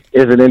Ryan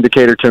is an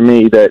indicator to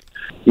me that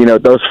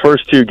those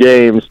first two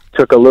games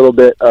took a little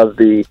bit of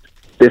this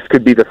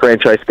could be the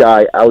franchise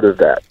guy out of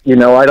that.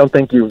 I don't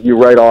think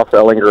you write off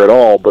Ehlinger at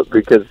all, but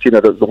because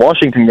the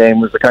Washington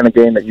game was the kind of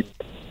game that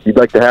you'd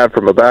like to have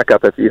from a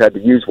backup if you had to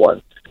use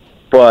one.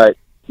 But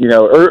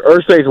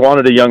Irsay's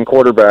wanted a young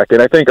quarterback,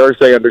 and I think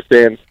Irsay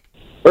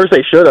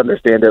should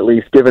understand, at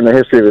least given the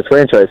history of his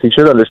franchise. He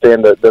should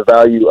understand the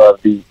value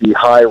of the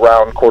high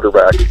round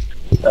quarterback,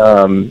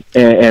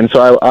 and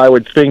so I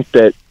would think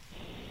that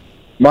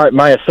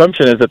my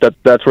assumption is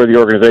that's where the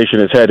organization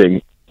is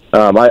heading.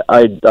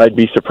 I'd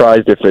be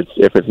surprised if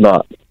it's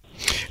not.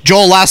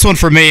 Joel, last one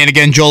for me, and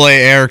again, Joel A.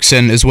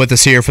 Erickson is with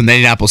us here from the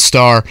Indianapolis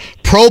Star.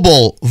 Pro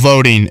Bowl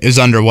voting is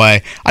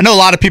underway. I know a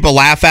lot of people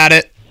laugh at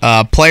it.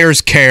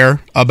 Players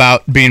care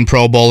about being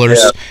Pro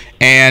Bowlers,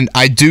 and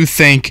I do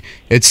think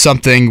it's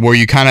something where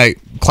you kind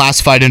of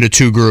classify it into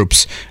two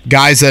groups: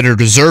 guys that are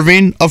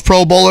deserving of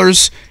Pro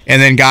Bowlers,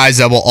 and then guys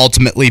that will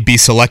ultimately be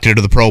selected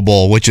to the Pro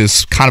Bowl, which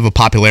is kind of a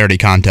popularity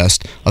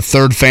contest. A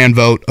third fan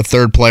vote, a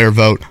third player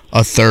vote,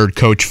 a third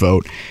coach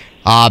vote.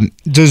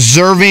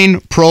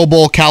 Deserving Pro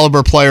Bowl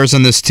caliber players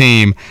on this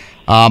team.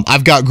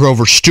 I've got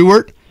Grover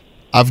Stewart.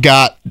 I've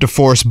got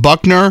DeForest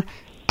Buckner.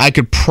 I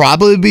could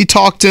probably be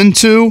talked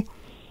into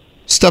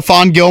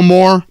Stephon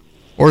Gilmore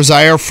or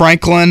Zaire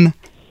Franklin.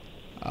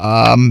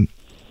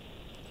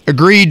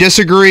 Agree,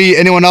 disagree?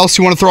 Anyone else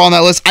you want to throw on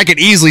that list? I could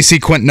easily see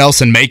Quentin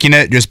Nelson making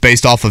it just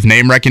based off of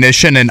name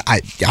recognition, and I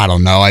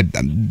don't know.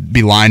 I'd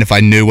be lying if I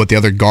knew what the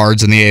other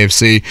guards in the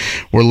AFC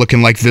were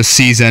looking like this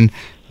season.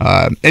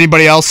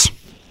 Anybody else?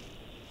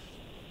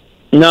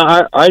 No,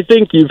 I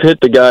think you've hit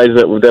the guys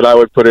that I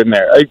would put in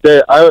there.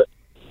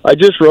 I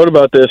just wrote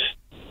about this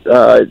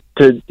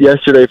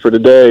yesterday for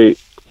today.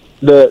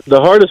 The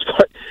hardest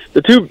part,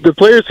 the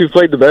players who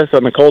played the best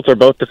on the Colts are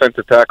both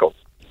defensive tackles,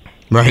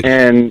 right?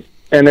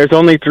 And there's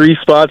only 3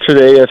 spots for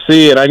the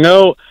AFC, and I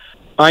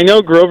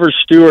know Grover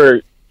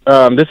Stewart.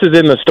 This is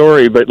in the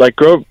story, but like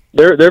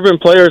there have been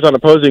players on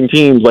opposing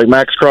teams like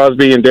Max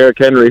Crosby and Derrick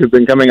Henry who've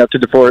been coming up to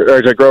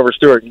Grover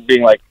Stewart and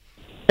being like,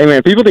 "Hey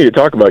man, people need to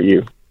talk about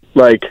you."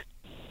 Like,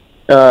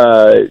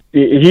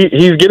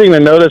 he's getting the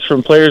notice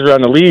from players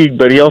around the league,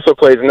 but he also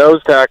plays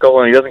nose tackle,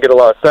 and he doesn't get a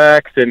lot of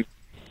sacks. And,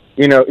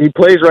 you know, he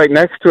plays right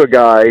next to a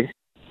guy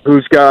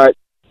who's got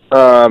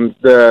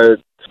the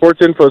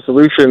Sports Info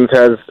Solutions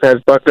has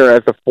Buckner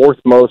as the fourth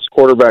most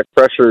quarterback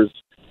pressures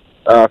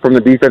from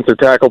the defensive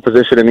tackle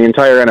position in the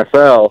entire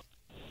NFL.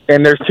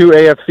 And there's two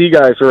AFC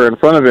guys who are in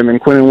front of him, in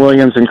Quinnen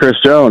Williams and Chris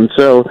Jones.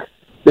 So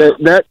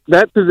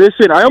that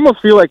position, I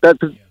almost feel like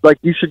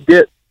you should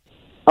get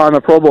on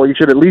the Pro Bowl, you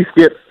should at least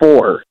get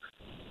 4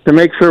 to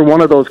make sure one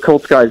of those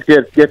Colts guys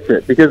gets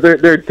it, because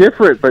they're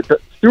different. But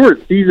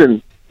Stewart's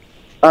season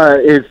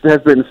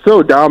has been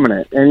so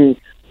dominant, and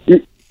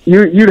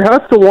you'd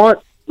have to want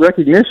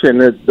recognition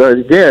that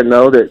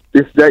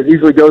that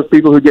usually goes to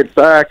people who get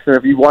sacks, and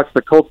if you watch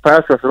the Colts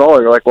pass rush at all,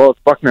 you're like, well, it's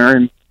Buckner,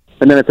 and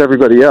then it's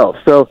everybody else.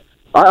 So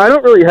I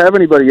don't really have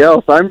anybody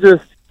else. I'm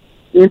just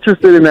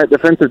interested in that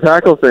defensive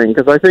tackle thing,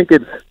 because I think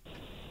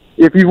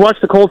if you watch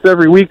the Colts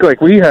every week like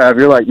we have,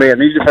 you're like, man,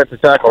 these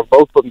defensive tackles,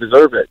 both of them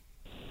deserve it.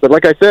 But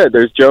like I said,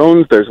 there's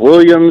Jones, there's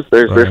Williams,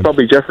 there's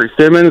probably Jeffrey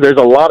Simmons. There's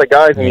a lot of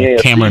guys in the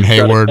AFC. Cameron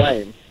Hayward.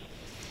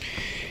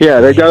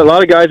 Yeah, they've got a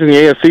lot of guys in the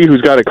AFC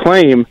who's got a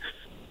claim,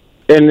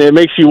 and it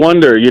makes you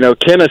wonder, you know,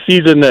 can a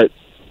season that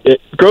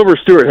Grover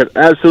Stewart has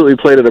absolutely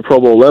played at a Pro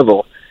Bowl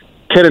level,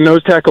 can a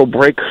nose tackle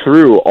break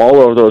through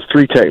all of those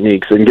 3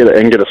 techniques and get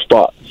a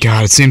spot?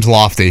 God, it seems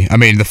lofty. I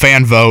mean, the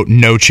fan vote,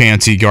 no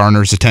chance he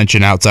garners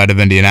attention outside of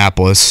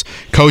Indianapolis.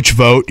 Coach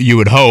vote, you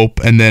would hope,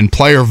 and then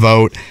player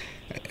vote.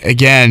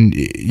 Again,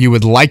 you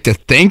would like to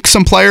think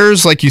some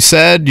players, like you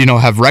said, you know,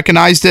 have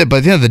recognized it, but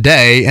at the end of the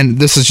day, and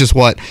this is just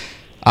what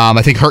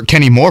I think hurt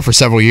Kenny Moore for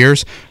several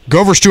years,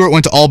 Grover Stewart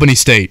went to Albany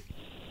State.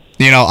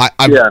 You know,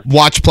 I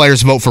watch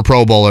players vote for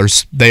Pro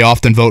Bowlers. They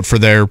often vote for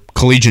their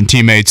collegiate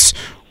teammates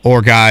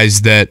or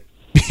guys that,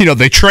 you know,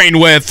 they train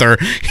with, or,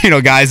 you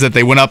know, guys that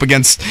they went up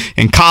against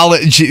in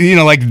college, you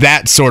know, like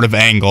that sort of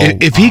angle.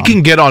 If he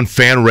can get on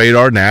fan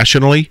radar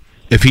nationally,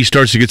 if he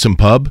starts to get some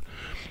pub,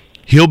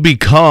 he'll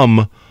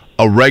become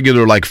a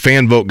regular, like,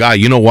 fan vote guy.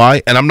 You know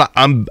why? And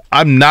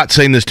I'm not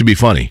saying this to be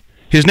funny.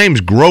 His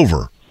name's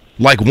Grover.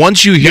 Like,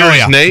 once you hear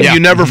his name,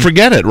 you never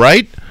forget it,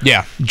 right?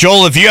 Yeah.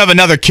 Joel, if you have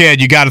another kid,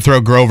 you got to throw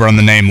Grover on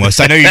the name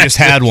list. I know you just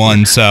had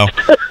one, so.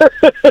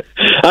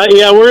 I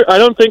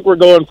don't think we're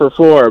going for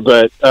 4,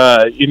 but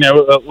you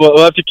know,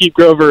 we'll have to keep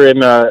Grover in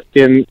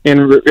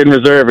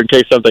reserve in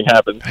case something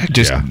happens.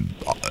 Just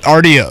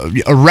already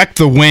erect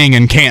the wing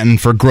in Canton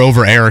for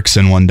Grover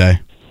Erickson one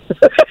day.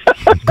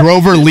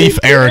 Grover Leaf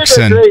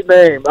Erickson. That's a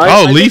great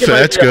name. Leaf,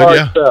 that's good.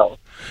 Yeah. Sell.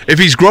 If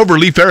he's Grover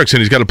Leaf Erickson,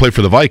 he's got to play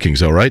for the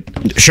Vikings, though, right?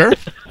 Sure.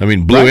 I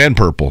mean, blue and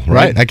purple,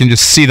 right? I can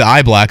just see the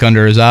eye black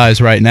under his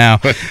eyes right now.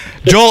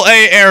 Joel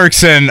A.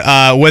 Erickson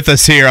with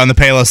us here on the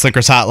Payless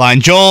Liquors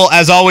Hotline. Joel,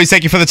 as always,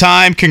 thank you for the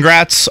time.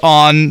 Congrats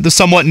on the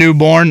somewhat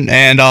newborn,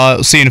 and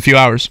see you in a few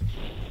hours.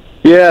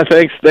 Yeah,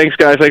 thanks,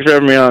 guys. Thanks for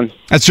having me on.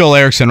 That's Joel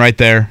Erickson right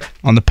there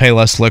on the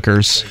Payless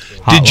Liquors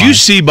Hotline. Did you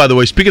see, by the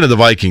way, speaking of the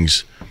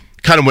Vikings,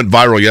 kind of went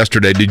viral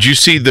yesterday, did you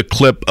see the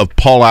clip of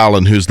Paul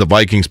Allen, who's the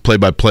Vikings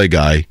play-by-play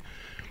guy,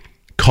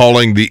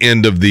 calling the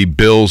end of the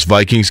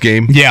Bills-Vikings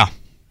game? Yeah.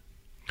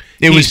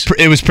 It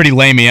was pretty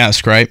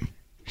Lamey-esque, right?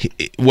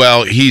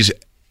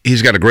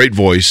 He's got a great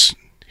voice.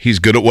 He's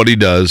good at what he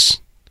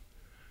does.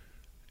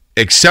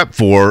 Except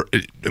for,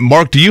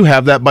 Mark, do you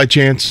have that by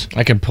chance?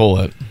 I can pull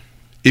it.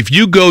 If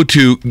you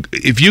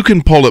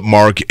can pull it,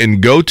 Mark,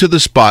 and go to the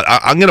spot,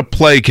 I'm going to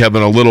play,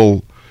 Kevin,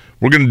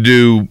 we're going to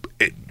do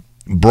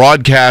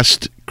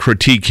broadcast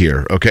critique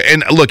here, okay?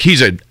 And look,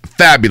 he's a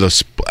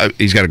fabulous,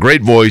 he's got a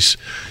great voice.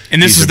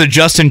 And this is the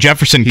Justin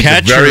Jefferson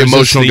catch, a very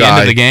emotional guy.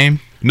 End of the game?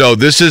 No,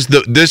 this is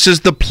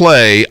the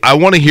play. I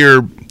want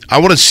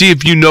to see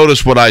if you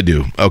notice what I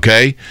do,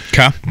 okay?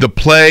 Okay. The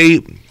play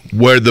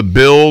where the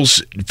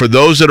Bills, for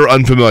those that are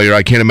unfamiliar,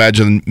 I can't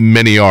imagine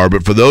many are,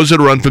 but for those that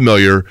are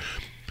unfamiliar,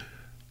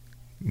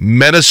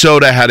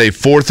 Minnesota had a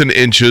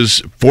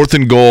 4th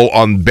and goal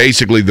on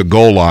basically the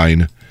goal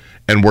line,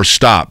 and were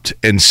stopped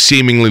and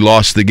seemingly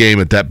lost the game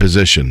at that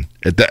position,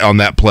 on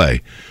that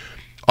play.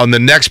 On the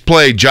next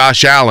play,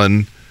 Josh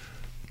Allen,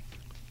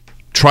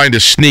 trying to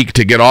sneak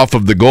to get off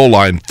of the goal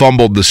line,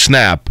 fumbled the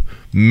snap.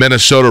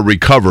 Minnesota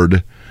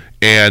recovered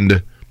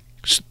and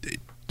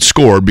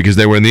scored because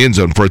they were in the end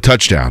zone for a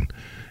touchdown.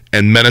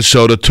 And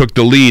Minnesota took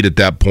the lead at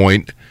that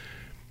point,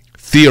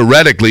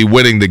 theoretically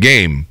winning the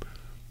game.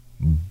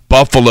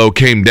 Buffalo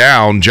came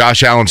down.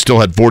 Josh Allen still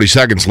had 40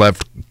 seconds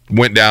left,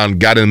 went down,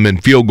 got him in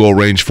field goal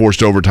range,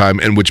 forced overtime,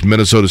 in which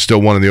Minnesota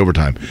still won in the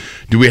overtime.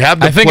 Do we have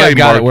the play, I think I've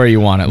got Mark? it where you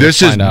want it.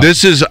 This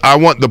is I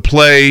want the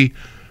play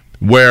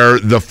where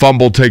the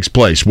fumble takes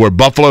place, where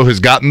Buffalo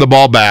has gotten the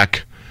ball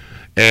back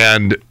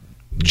and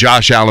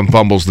Josh Allen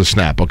fumbles the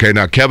snap. Okay,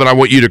 now, Kevin, I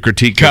want you to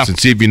critique this and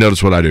see if you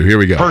notice what I do. Here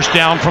we go. First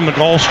down from the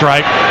goal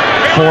stripe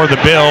for the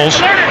Bills.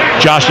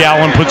 Josh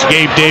Allen puts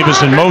Gabe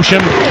Davis in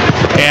motion,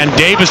 and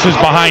Davis is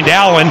behind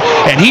Allen,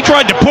 and he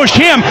tried to push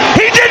him.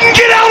 He didn't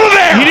get out of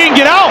there! He didn't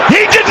get out!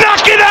 He did not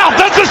get out!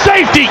 That's a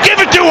safety!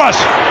 Give it to us!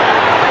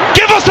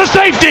 Give us a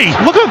safety!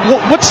 Look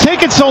at what's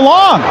taking so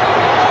long!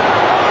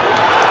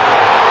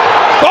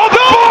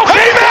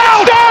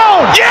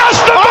 Yes,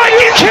 the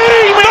Vikings!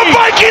 Kidding me? The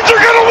Vikings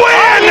are going to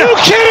win! Are you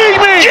kidding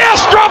me?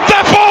 Yes, drop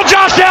that ball,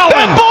 Josh Allen!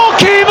 That ball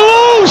came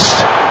loose!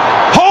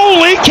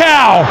 Holy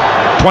cow!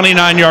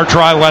 29-yard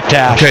try, left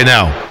hash. Okay,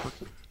 now.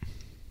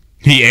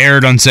 He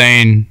erred on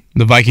saying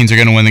the Vikings are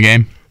going to win the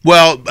game.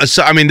 Well,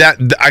 so, I mean, that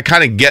I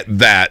kind of get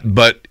that,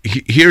 but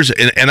here's,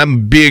 and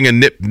I'm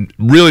being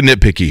really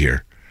nitpicky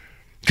here,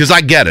 because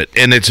I get it,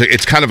 and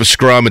it's kind of a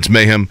scrum, it's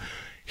mayhem.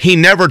 He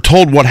never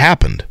told what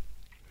happened.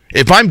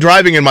 If I'm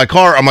driving in my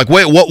car, I'm like,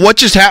 wait, what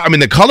just happened? I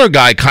mean, the color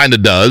guy kind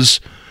of does,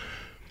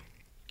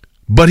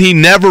 but he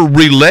never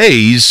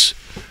relays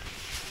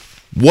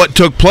what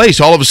took place.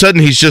 All of a sudden,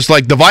 he's just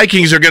like, the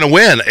Vikings are going to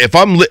win. If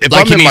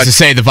he needs to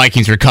say the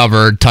Vikings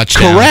recovered,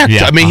 touchdown. Correct.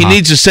 Yeah, I mean, he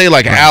needs to say,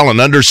 like,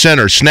 Allen, under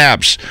center,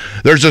 snaps.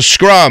 There's a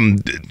scrum,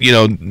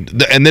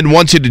 and then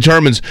once he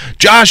determines,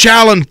 Josh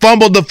Allen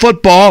fumbled the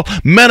football,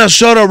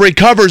 Minnesota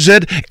recovers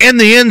it in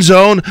the end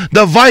zone,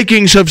 the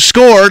Vikings have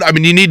scored. I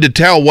mean, you need to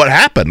tell what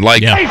happened.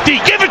 Like, Safety,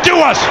 give it to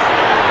us!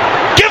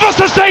 Give us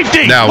the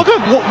safety! Now, Look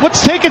at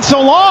what's taking so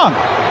long.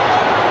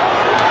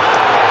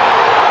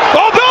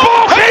 Oh, the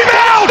ball came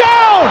out!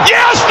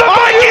 Yes, the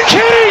Vikings!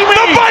 Kidding me?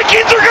 The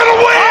Vikings are going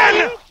to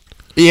win!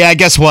 Yeah, I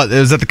guess what?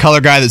 Was that the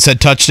color guy that said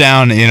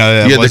touchdown?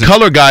 the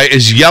color guy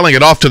is yelling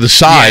it off to the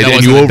side,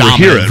 and you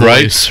overhear it,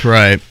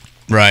 right?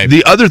 Right.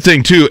 The other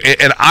thing, too,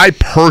 and I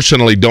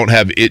personally don't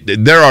have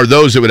it. There are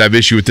those that would have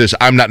issue with this.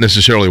 I'm not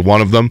necessarily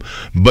one of them,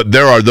 but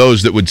there are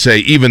those that would say,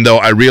 even though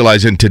I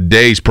realize in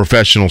today's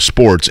professional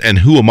sports, and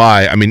who am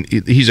I? I mean,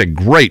 he's a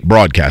great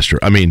broadcaster.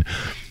 I mean,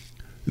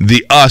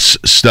 the us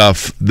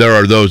stuff, there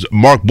are those.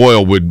 Mark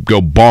Boyle would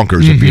go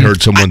bonkers if he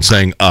heard someone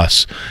saying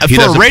us. He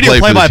for a radio play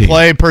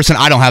play-by-play person,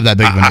 I don't have that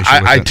big of an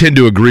issue with I it. tend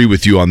to agree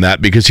with you on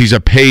that because he's a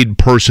paid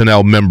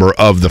personnel member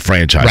of the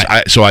franchise.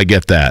 Right. So I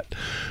get that.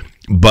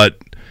 But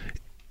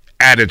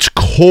at its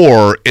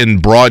core, in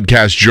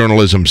broadcast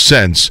journalism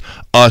sense,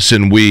 us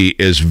and we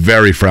is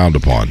very frowned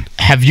upon.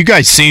 Have you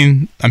guys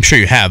seen, I'm sure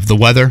you have, the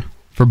weather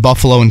for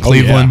Buffalo and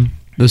Cleveland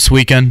this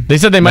weekend? They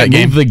said they might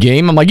move the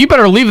game. I'm like, you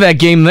better leave that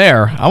game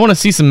there. I want to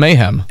see some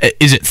mayhem.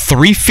 Is it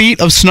 3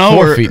 feet of snow?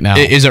 4 feet now.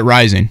 Is it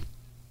rising?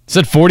 It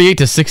said 48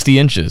 to 60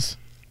 inches.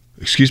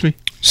 Excuse me?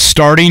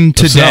 Starting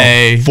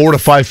today. 4 to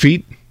 5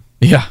 feet?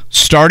 Yeah.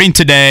 Starting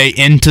today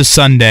into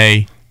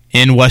Sunday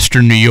in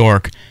Western New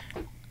York.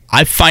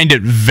 I find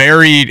it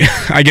very,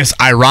 I guess,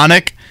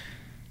 ironic.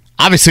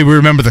 Obviously, we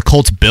remember the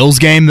Colts-Bills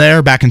game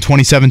there back in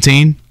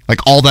 2017.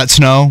 Like, all that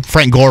snow.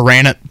 Frank Gore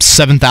ran it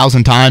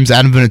 7,000 times.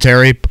 Adam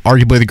Vinatieri,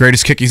 arguably the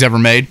greatest kick he's ever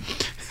made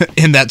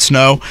in that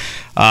snow.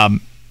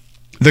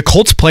 The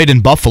Colts played in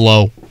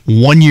Buffalo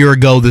 1 year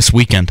ago this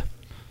weekend.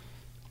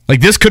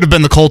 Like, this could have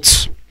been the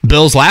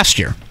Colts-Bills last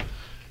year.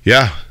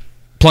 Yeah.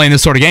 Playing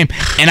this sort of game.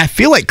 And I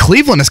feel like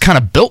Cleveland is kind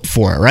of built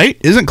for it, right?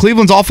 Isn't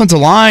Cleveland's offensive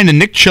line and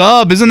Nick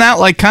Chubb, isn't that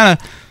like kind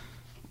of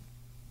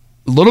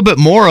a little bit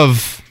more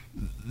of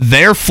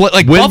their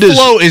like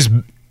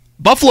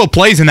Buffalo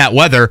plays in that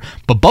weather,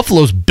 but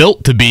Buffalo's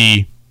built to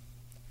be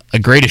a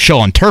greatest show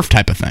on turf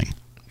type of thing.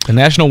 The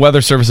National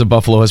Weather Service of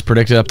Buffalo has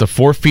predicted up to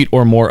 4 feet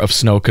or more of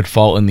snow could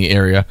fall in the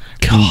area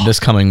this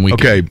coming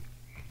weekend. Okay.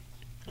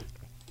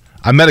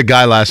 I met a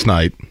guy last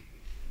night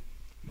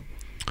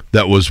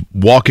that was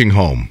walking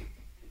home.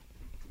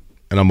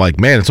 And I'm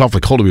like, man, it's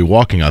awfully cold to be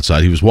walking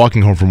outside. He was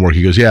walking home from work.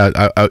 He goes,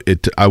 yeah,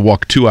 I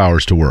walk 2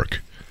 hours to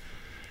work.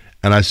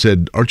 And I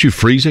said, aren't you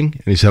freezing?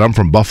 And he said, I'm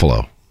from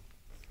Buffalo.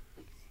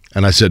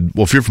 And I said,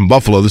 well, if you're from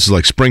Buffalo, this is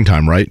like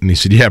springtime, right? And he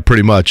said, yeah,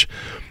 pretty much.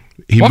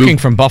 Walking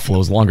from Buffalo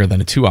is longer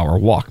than a 2-hour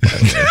walk. By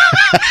the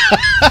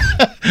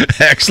way.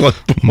 Excellent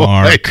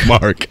point,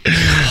 Mark.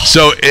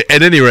 So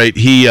at any rate,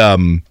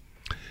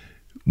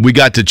 we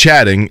got to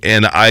chatting,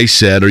 and I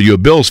said, are you a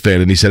Bills fan?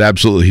 And he said,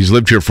 absolutely. He's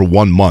lived here for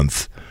 1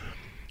 month.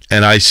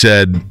 And I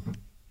said,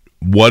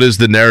 what is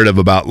the narrative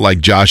about, like,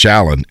 Josh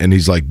Allen? And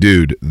he's like,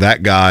 dude,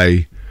 that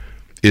guy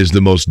is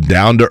the most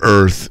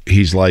down-to-earth.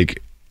 He's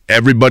like,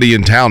 everybody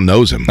in town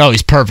knows him. Oh,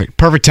 he's perfect.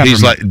 Perfect temperament.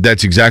 He's like,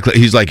 that's exactly,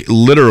 he's like,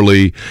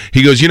 literally,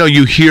 he goes,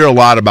 you hear a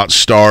lot about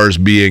stars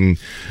being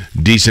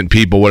decent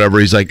people, whatever.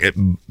 He's like,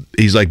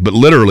 but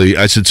literally,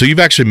 I said, so you've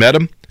actually met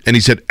him? And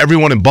he said,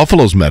 everyone in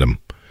Buffalo's met him.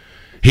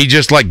 He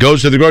just, like,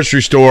 goes to the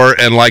grocery store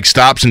and, like,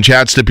 stops and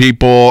chats to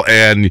people,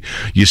 and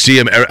you see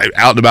him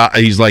out and about.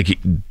 He's like,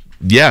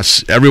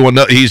 yes, everyone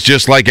knows. He's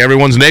just like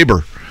everyone's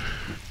neighbor.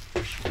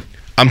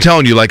 I'm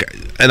telling you, like,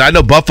 and I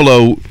know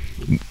Buffalo,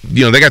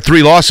 they got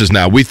 3 losses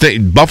now. We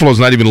think Buffalo's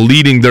not even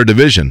leading their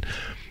division.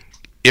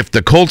 If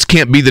the Colts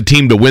can't be the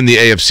team to win the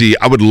AFC,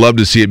 I would love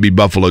to see it be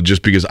Buffalo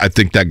just because I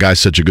think that guy's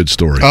such a good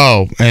story.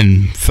 Oh,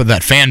 and for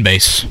that fan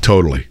base.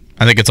 Totally.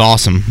 I think it's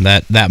awesome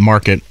that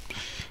market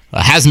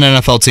has an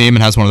NFL team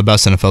and has one of the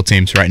best NFL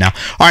teams right now.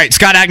 All right,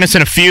 Scott Agness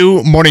in a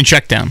few. Morning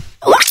Checkdown.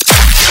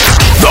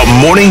 The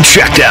Morning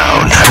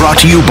Checkdown, brought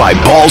to you by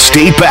Ball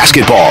State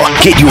Basketball.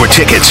 Get your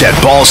tickets at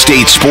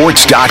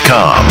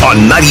ballstatesports.com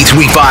on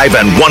 93.5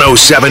 and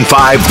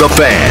 107.5 The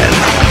Fan.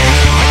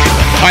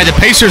 All right, the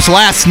Pacers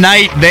last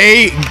night,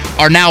 they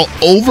are now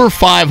over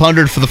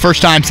 500 for the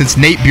first time since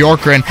Nate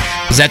Bjorkgren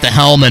was at the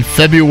helm in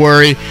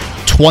February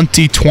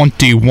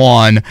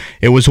 2021.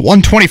 It was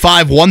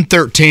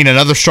 125-113,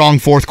 another strong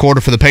fourth quarter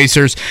for the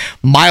Pacers.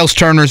 Myles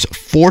Turner's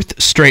fourth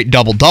straight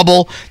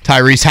double-double.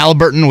 Tyrese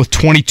Halliburton with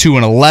 22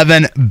 and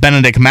 11.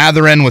 Benedict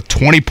Mathurin with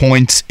 20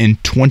 points in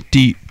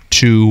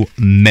 22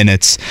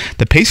 minutes.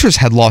 The Pacers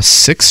had lost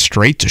 6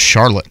 straight to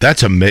Charlotte.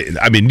 That's amazing.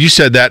 I mean, you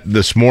said that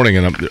this morning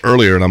and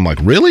earlier, and I'm like,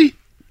 really?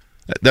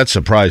 That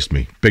surprised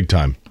me big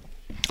time.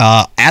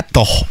 At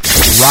the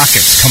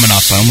Rockets coming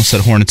up. I almost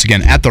said Hornets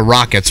again. At the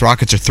Rockets.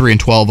 Rockets are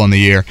 3-12 on the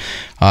year,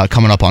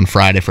 coming up on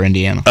Friday for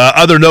Indiana.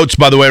 Other notes,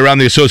 by the way, around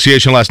the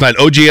association last night.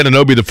 OG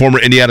Anunoby, the former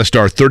Indiana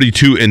star,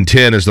 32 and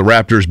 10 as the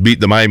Raptors beat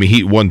the Miami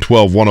Heat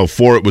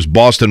 112-104. It was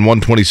Boston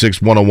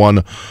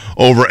 126-101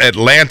 over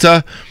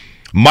Atlanta.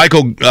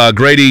 Michael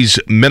Grady's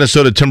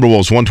Minnesota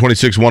Timberwolves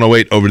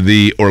 126-108 over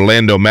the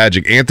Orlando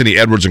Magic. Anthony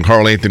Edwards and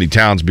Karl Anthony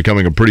Towns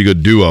becoming a pretty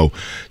good duo.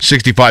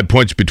 65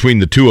 points between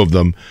the two of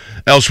them.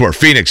 Elsewhere,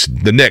 Phoenix,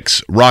 the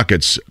Knicks,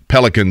 Rockets,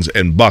 Pelicans,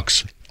 and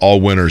Bucks,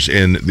 all winners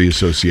in the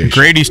association.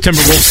 Grady's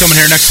Timberwolves coming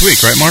here next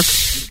week, right, Mark?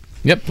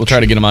 Yep, we'll try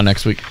to get them on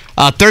next week.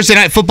 Thursday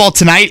Night Football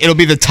tonight, it'll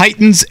be the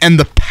Titans and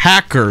the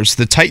Packers.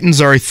 The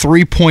Titans are a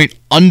 3-point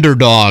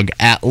underdog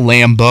at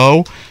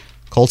Lambeau.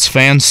 Colts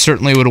fans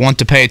certainly would want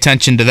to pay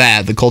attention to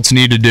that. The Colts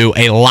need to do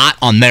a lot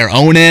on their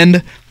own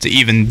end to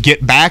even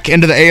get back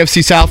into the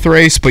AFC South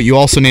race, but you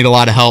also need a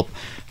lot of help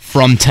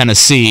from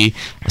Tennessee.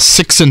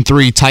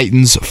 6-3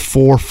 Titans,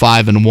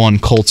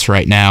 4-5-1 Colts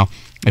right now,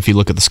 if you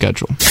look at the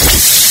schedule.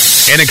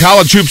 And in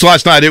college hoops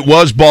last night, it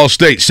was Ball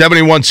State,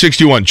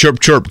 71-61. Chirp,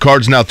 chirp.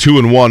 Cards now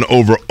 2-1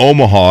 over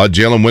Omaha.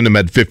 Jalen Wyndham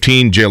had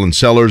 15. Jalen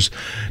Sellers,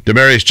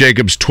 Demarius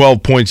Jacobs,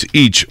 12 points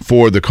each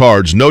for the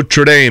Cards.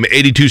 Notre Dame,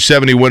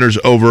 82-70 winners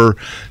over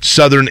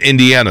Southern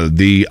Indiana.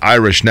 The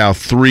Irish now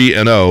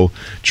 3-0.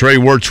 Trey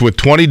Wirtz with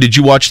 20. Did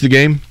you watch the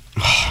game?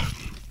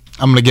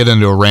 I'm going to get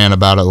into a rant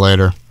about it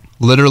later.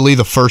 Literally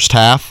the first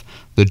half,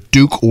 the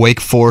Duke-Wake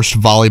Forest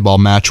volleyball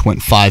match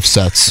went 5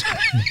 sets.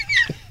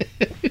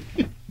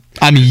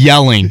 I'm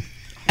yelling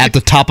at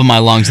the top of my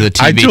lungs at the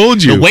TV. I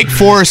told you. The Wake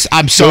Forest,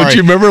 I'm sorry. Don't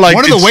you remember, like,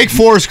 one of the Wake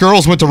Forest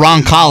girls went to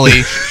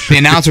Roncalli. The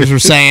announcers were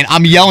saying,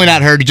 I'm yelling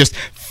at her to just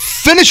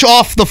finish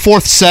off the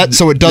 4th set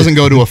so it doesn't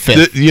go to a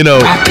 5th.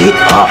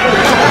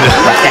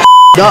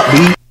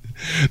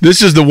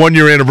 This is the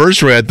 1-year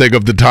anniversary, I think,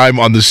 of the time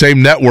on the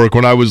same network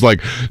when I was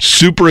like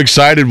super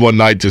excited one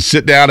night to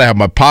sit down and have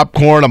my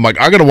popcorn. I'm like,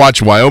 I'm going to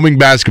watch Wyoming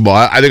basketball.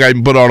 I think I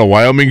can put on a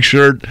Wyoming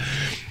shirt.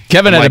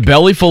 Kevin had a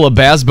belly full of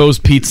Basbo's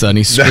pizza, and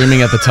he's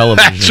screaming at the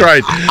television. That's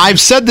right. I've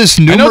said this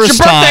numerous times. I know it's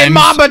your birthday,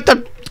 Mom, but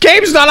the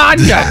game's not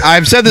on yet.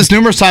 I've said this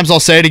numerous times. I'll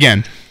say it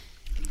again.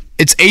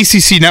 It's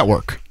ACC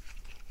Network.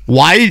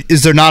 Why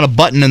is there not a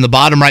button in the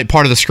bottom right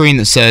part of the screen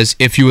that says,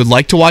 if you would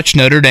like to watch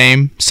Notre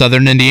Dame,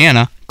 Southern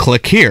Indiana,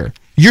 click here?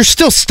 You're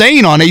still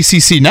staying on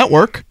ACC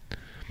Network.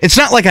 It's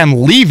not like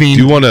I'm leaving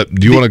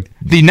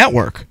the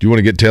network. Do you want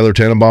to get Taylor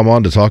Tannenbaum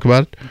on to talk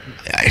about it?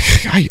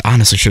 I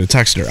honestly should have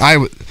texted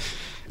her.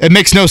 It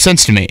makes no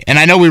sense to me. And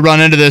I know we run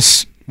into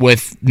this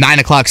with 9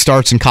 o'clock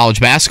starts in college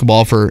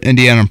basketball for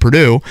Indiana and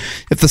Purdue.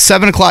 If the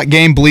 7 o'clock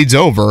game bleeds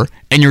over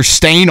and you're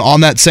staying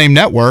on that same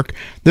network,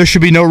 there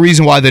should be no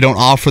reason why they don't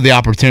offer the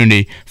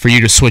opportunity for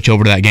you to switch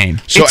over to that game.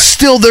 So it's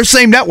still their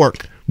same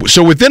network.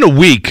 So within a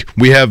week,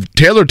 we have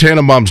Taylor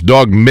Tannenbaum's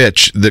dog,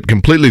 Mitch, that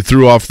completely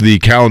threw off the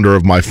calendar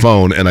of my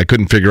phone, and I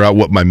couldn't figure out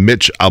what my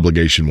Mitch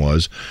obligation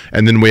was.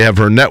 And then we have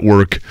her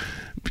network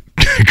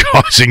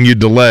causing you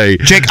delay.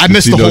 Jake, I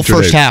missed the whole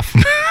first half.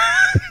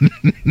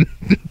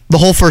 The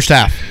whole first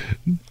half.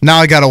 Now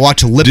I got to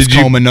watch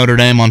Lipscomb and Notre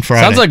Dame on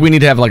Friday. Sounds like we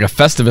need to have like a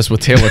Festivus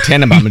with Taylor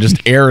Tannenbaum and just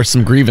air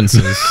some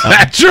grievances.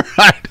 That's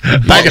right.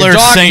 Butler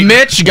St.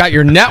 Mitch, you got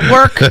your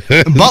network.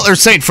 Butler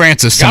St.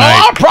 Francis tonight. Got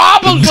a lot of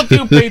problems with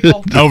you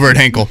people. Over at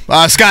Hinkle.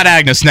 Scott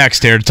Agness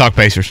next here to talk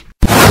Pacers.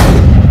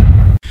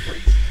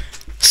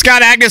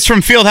 Scott Agness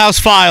from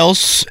Fieldhouse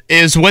Files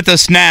is with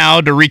us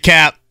now to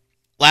recap.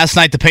 Last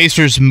night, the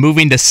Pacers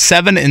moving to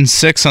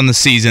 7-6 on the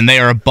season. They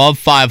are above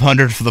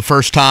 500 for the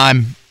first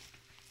time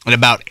in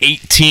about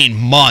 18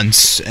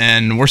 months,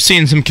 and we're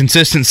seeing some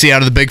consistency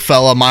out of the big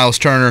fella, Myles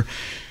Turner.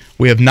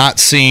 We have not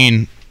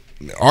seen,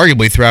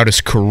 arguably, throughout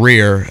his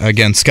career.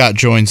 Again, Scott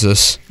joins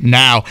us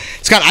now.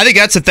 Scott, I think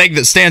that's the thing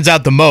that stands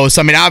out the most.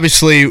 I mean,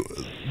 obviously,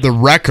 the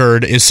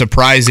record is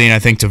surprising, I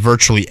think, to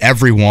virtually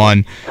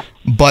everyone,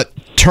 but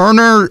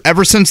Turner,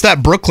 ever since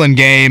that Brooklyn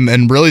game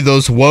and really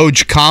those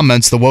Woj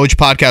comments, the Woj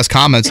podcast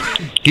comments,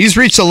 he's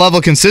reached a level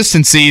of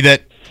consistency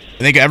that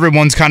I think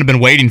everyone's kind of been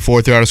waiting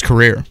for throughout his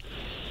career.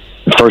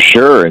 For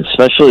sure,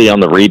 especially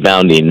on the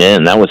rebounding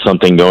end. That was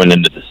something going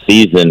into the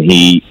season.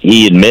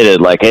 He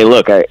admitted, like, hey,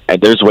 look,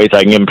 there's ways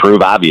I can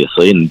improve,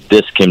 obviously, and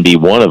this can be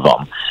one of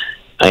them.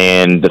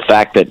 And the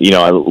fact that,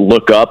 I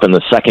look up in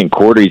the second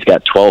quarter, he's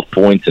got 12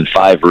 points and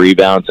 5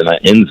 rebounds, and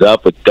it ends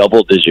up with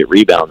double-digit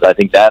rebounds. I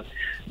think that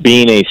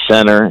being a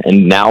center,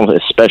 and now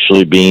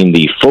especially being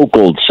the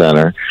focal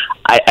center,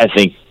 I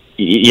think,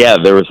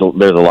 there's a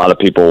lot of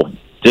people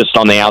just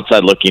on the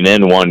outside looking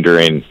in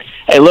wondering,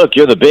 hey, look,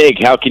 you're the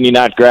big. How can you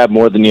not grab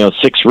more than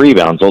 6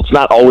 rebounds? Well, it's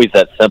not always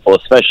that simple,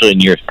 especially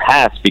in years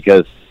past,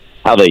 because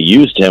how they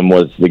used him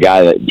was the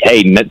guy that,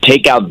 hey,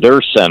 take out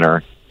their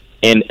center,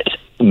 and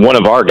one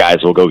of our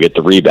guys will go get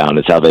the rebound,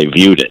 is how they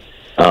viewed it.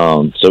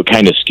 So it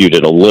kind of skewed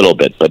it a little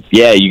bit. But,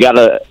 yeah, you got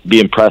to be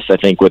impressed, I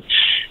think, with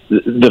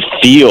the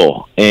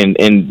feel and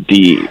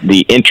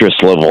the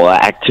interest level,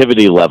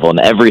 activity level, and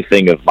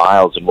everything of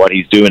Myles and what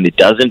he's doing. It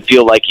doesn't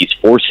feel like he's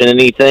forcing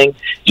anything,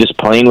 just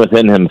playing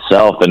within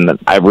himself. And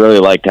I really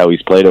liked how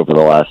he's played over the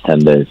last 10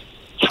 days.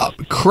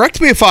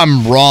 Correct me if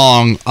I'm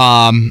wrong,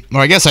 or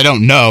I guess I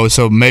don't know,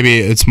 so maybe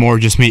it's more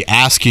just me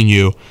asking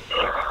you.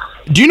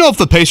 Do you know if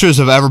the Pacers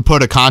have ever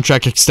put a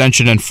contract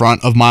extension in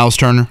front of Myles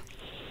Turner?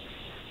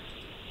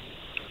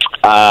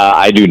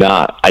 I do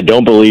not. I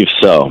don't believe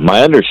so.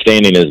 My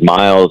understanding is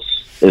Myles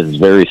is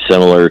very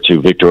similar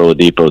to Victor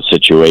Oladipo's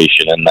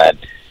situation in that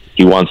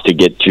he wants to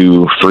get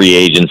to free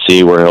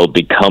agency where he'll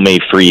become a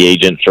free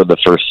agent for the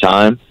first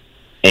time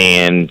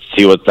and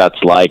see what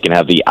that's like and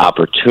have the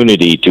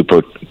opportunity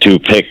to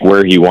pick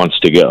where he wants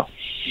to go.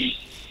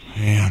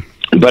 Man.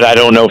 But I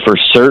don't know for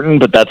certain,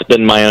 but that's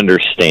been my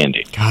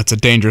understanding. God, it's a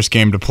dangerous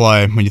game to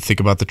play when you think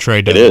about the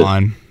trade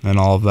deadline and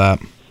all of that.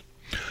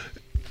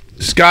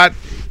 Scott,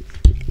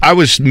 I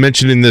was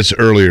mentioning this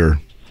earlier.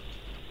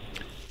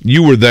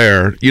 You were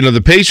there. You know,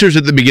 the Pacers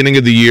at the beginning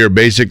of the year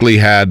basically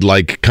had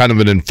like kind of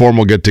an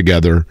informal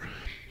get-together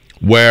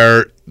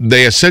where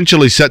they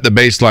essentially set the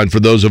baseline for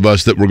those of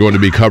us that were going to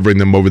be covering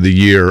them over the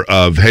year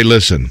of, hey,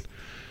 listen,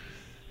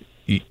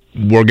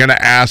 we're going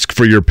to ask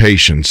for your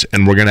patience,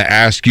 and we're going to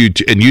ask you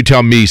to, and you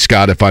tell me,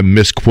 Scott, if I'm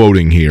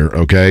misquoting here,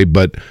 okay?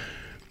 But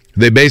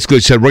they basically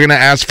said, we're going to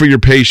ask for your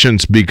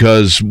patience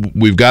because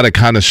we've got to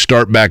kind of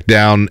start back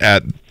down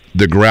at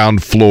the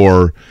ground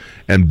floor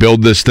and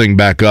build this thing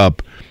back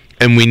up,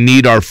 and we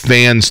need our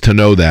fans to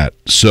know that.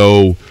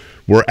 So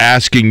we're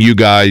asking you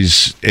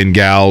guys and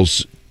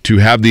gals to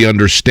have the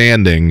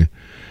understanding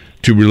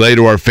to relay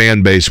to our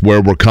fan base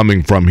where we're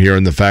coming from here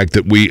and the fact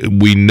that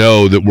we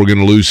know that we're going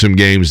to lose some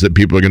games that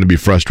people are going to be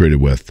frustrated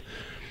with.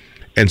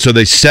 And so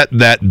they set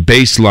that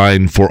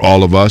baseline for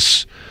all of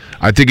us.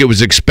 I think it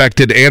was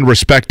expected and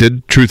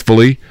respected,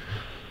 truthfully.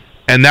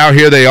 And now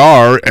here they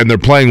are, and they're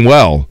playing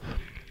well.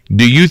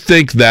 Do you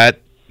think that,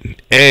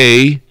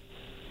 A,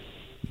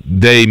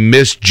 they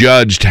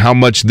misjudged how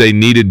much they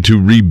needed to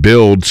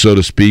rebuild, so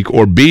to speak,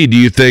 or B, do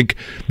you think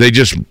they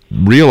just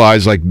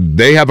realized like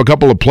they have a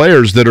couple of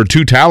players that are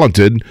too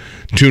talented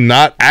to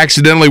not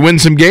accidentally win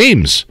some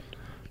games?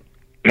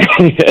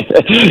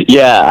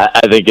 Yeah,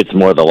 I think it's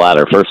more the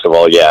latter. First of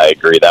all, yeah, I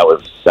agree. That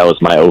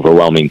was my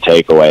overwhelming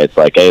takeaway. It's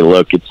like, hey,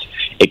 look,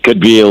 it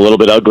could be a little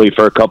bit ugly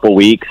for a couple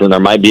weeks, and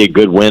there might be a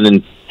good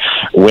win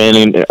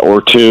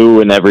or two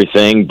and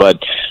everything,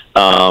 but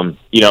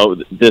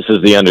this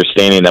is the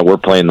understanding that we're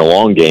playing the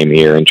long game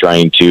here and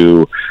trying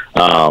to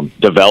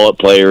develop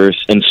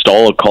players,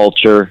 install a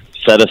culture,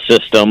 set a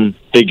system,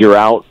 figure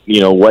out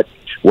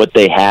what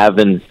they have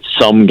in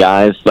some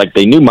guys. Like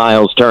they knew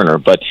Myles Turner,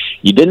 but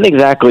you didn't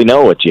exactly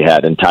know what you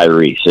had in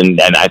Tyrese, and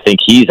I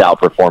think he's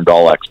outperformed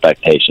all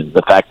expectations.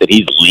 The fact that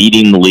he's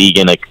leading the league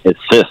in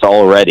assists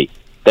already,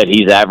 that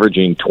he's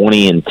averaging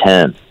 20 and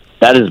 10.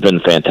 That has been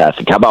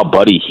fantastic. How about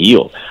Buddy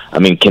Hield? I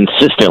mean,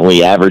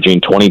 consistently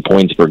averaging 20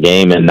 points per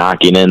game and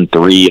knocking in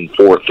 3 and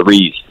 4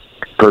 threes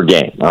per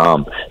game.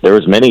 There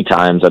was many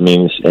times, I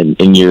mean,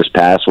 in years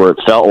past where it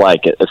felt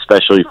like,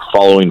 especially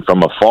following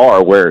from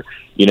afar, where,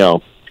 he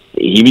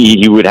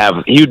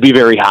would be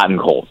very hot and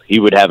cold. He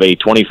would have a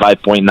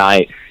 25-point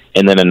night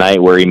and then a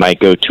night where he might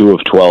go 2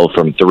 of 12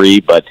 from 3,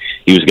 but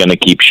he was going to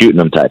keep shooting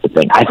them type of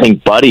thing. I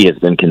think Buddy has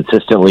been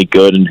consistently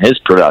good in his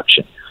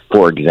production,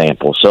 for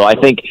example. So I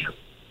think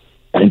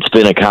it's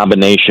been a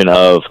combination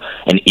of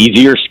an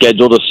easier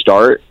schedule to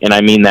start, and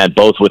I mean that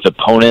both with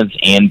opponents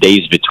and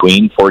days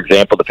between. For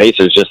example, the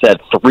Pacers just had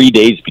 3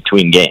 days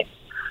between games,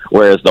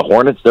 whereas the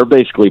Hornets, they're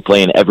basically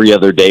playing every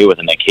other day with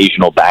an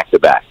occasional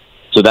back-to-back.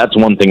 So that's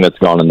one thing that's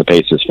gone in the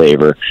Pacers'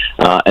 favor.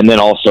 And then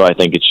also I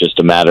think it's just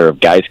a matter of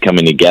guys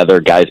coming together,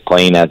 guys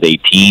playing as a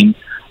team.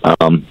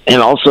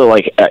 And also,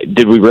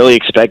 did we really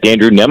expect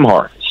Andrew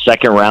Nembhard,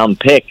 second-round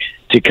pick,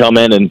 to come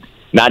in and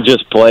not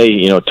just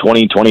play,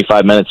 20,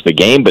 25 minutes a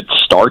game, but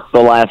start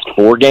the last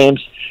 4 games?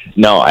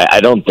 No,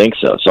 I don't think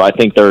so. So I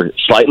think they're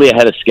slightly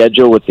ahead of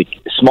schedule with the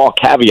small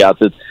caveat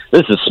that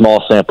this is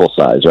small sample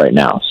size right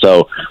now.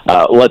 So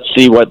let's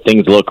see what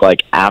things look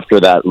like after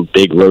that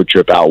big road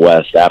trip out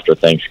west after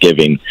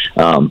Thanksgiving,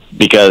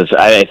 because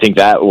I think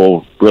that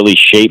will really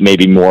shape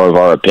maybe more of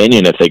our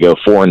opinion if they go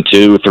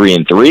 4-2,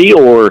 3-3,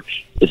 or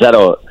is that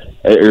a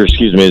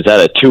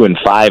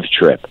 2-5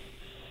 trip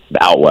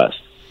out west?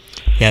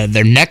 Yeah,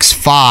 their next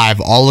 5,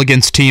 all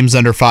against teams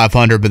under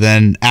 500, but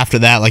then after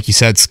that, like you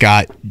said,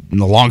 Scott,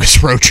 the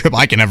longest road trip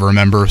I can ever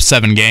remember,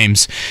 7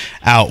 games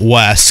out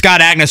west. Scott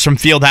Agness from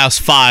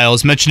Fieldhouse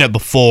Files, mentioned it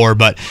before,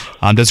 but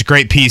does a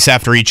great piece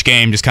after each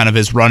game, just kind of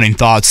his running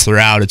thoughts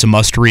throughout. It's a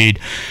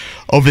must-read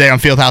over there on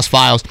Fieldhouse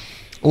Files.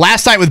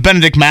 Last night with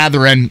Benedict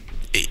Mathurin,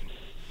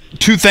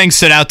 2 things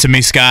stood out to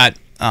me, Scott.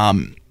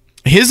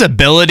 His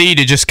ability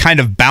to just kind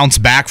of bounce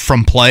back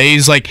from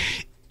plays, like,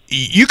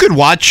 you could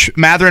watch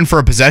Matherin for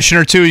a possession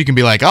or two. You can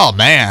be like, oh,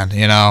 man,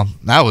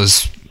 that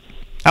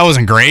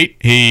wasn't great.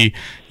 He,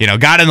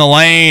 got in the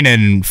lane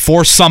and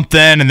forced something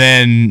and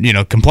then,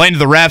 complained to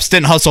the refs,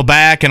 didn't hustle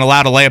back and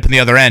allowed a layup in the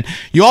other end.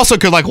 You also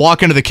could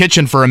walk into the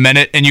kitchen for a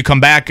minute and you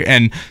come back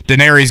and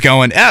Daenerys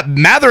going,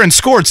 Matherin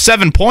scored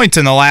 7 points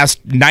in the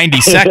last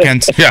 90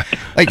 seconds. Yeah.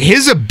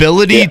 His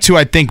ability to,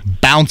 I think,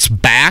 bounce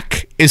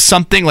back is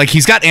something,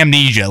 he's got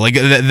amnesia.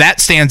 That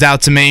stands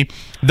out to me.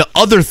 The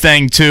other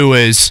thing, too,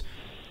 is,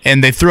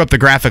 and they threw up the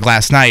graphic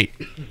last night,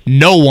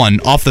 no one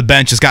off the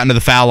bench has gotten to the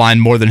foul line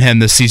more than him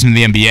this season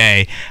in the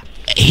NBA.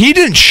 He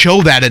didn't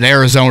show that at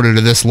Arizona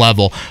to this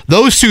level.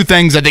 Those two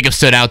things I think have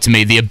stood out to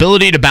me. The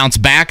ability to bounce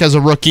back as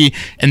a rookie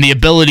and the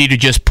ability to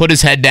just put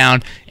his head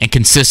down and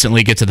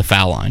consistently get to the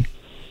foul line.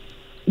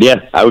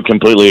 Yeah, I would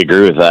completely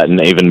agree with that. And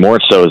even more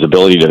so his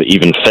ability to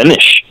even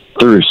finish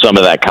through some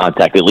of that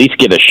contact, at least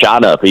get a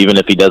shot up, even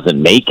if he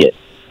doesn't make it.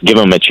 Give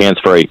him a chance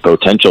for a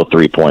potential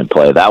three-point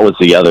play. That was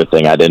the other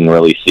thing I didn't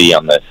really see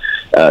on the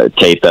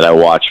tape that I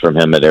watched from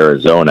him at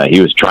Arizona.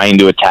 He was trying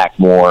to attack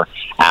more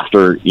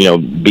after, he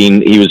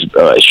was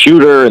a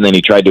shooter, and then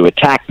he tried to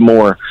attack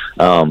more,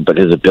 but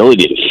his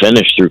ability to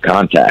finish through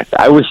contact.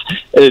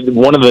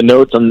 One of the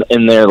notes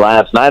in there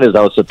last night is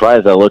I was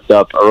surprised. I looked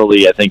up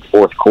early, I think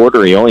fourth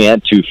quarter, he only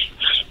had 2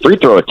 free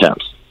throw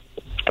attempts.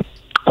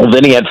 Well,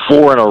 then he had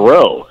 4 in a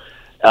row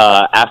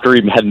after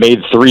he had made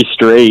 3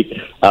 straight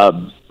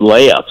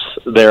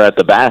layups there at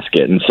the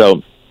basket. And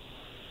so,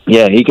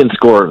 yeah, he can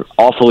score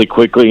awfully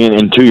quickly.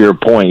 And to your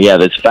point, yeah,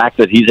 this fact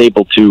that he's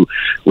able to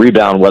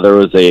rebound, whether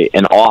it was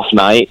an off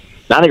night,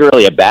 not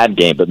really a bad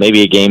game, but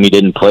maybe a game he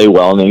didn't play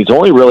well. And he's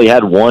only really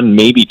had 1,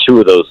 maybe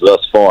 2 of those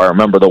thus far. I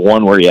remember the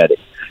one where he had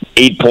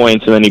 8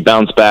 points and then he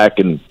bounced back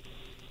and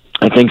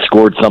I think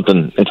scored something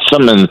in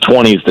the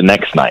 20s the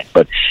next night.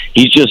 But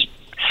he's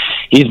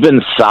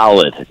been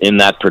solid in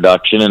that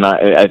production. And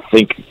I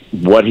think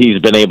what he's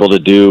been able to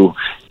do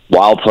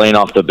while playing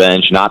off the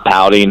bench, not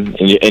pouting,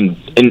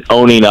 and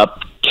owning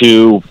up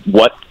to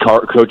what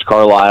Coach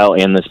Carlisle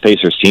and this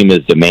Pacers team is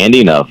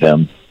demanding of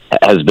him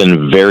has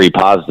been very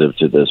positive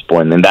to this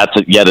point. And that's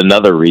yet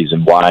another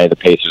reason why the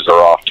Pacers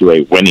are off to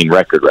a winning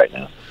record right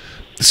now.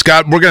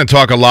 Scott, we're going to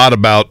talk a lot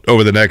about,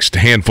 over the next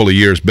handful of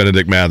years,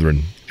 Bennedict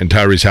Mathurin and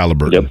Tyrese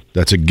Halliburton. Yep.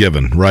 That's a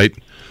given, right?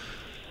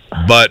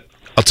 But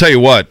I'll tell you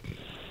what,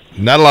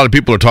 not a lot of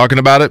people are talking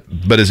about it,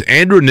 but is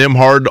Andrew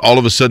Nembhard all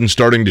of a sudden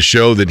starting to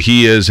show that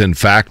he is, in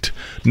fact,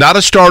 not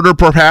a starter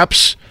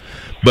perhaps,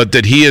 but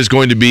that he is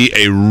going to be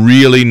a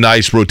really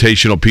nice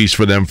rotational piece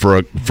for them for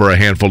a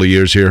handful of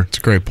years here? That's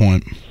a great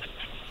point.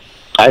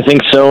 I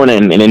think so,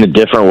 and in a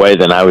different way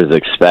than I was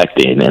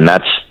expecting, and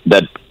that's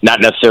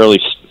not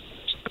necessarily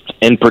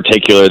in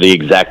particular the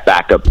exact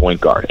backup point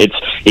guard.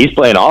 He's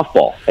playing off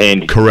ball,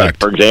 and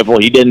correct. For example,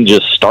 he didn't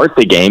just start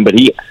the game, but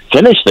he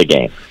finished the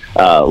game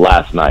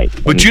last night.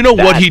 But and you know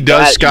what he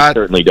does, Scott?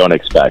 You certainly don't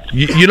expect.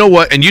 You know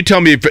what? And you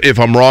tell me if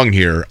I'm wrong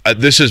here.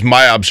 This is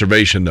my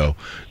observation, though.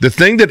 The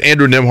thing that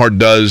Andrew Nembhard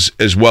does,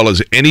 as well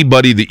as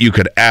anybody that you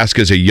could ask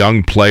as a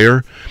young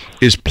player,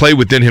 is play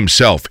within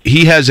himself.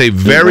 He has a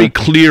very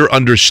clear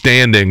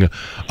understanding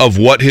of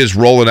what his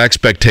role and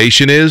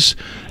expectation is,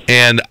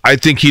 and I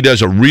think he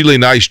does a really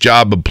nice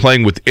job of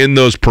playing within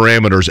those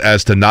parameters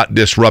as to not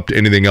disrupt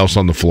anything else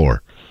on the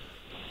floor.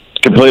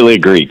 Completely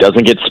agree.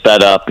 Doesn't get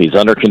sped up. He's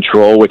under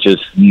control, which is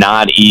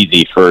not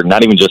easy for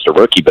not even just a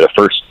rookie, but a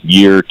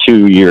first-year,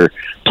 2-year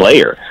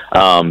player.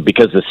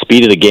 Because the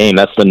speed of the game,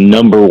 that's the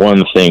number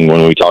one thing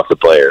when we talk to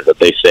players that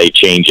they say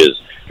changes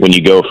when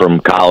you go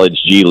from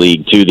college, G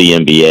League to the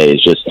NBA.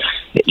 It's just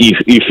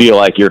you feel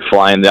like you're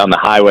flying down the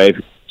highway.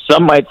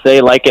 Some might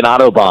say like an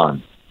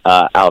Autobahn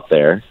out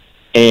there.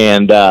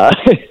 And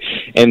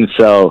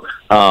so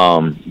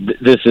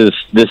this is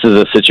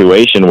a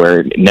situation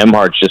where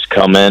Nembhard's just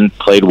come in,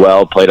 played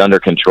well, played under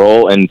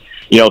control, and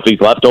if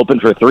he's left open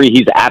for 3,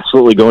 he's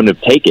absolutely going to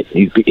take it.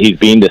 He's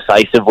being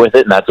decisive with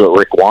it, and that's what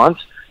Rick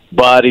wants.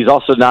 But he's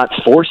also not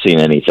forcing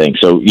anything.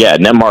 So yeah,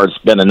 Nembhard's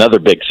been another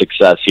big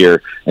success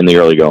here in the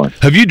early going.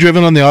 Have you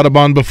driven on the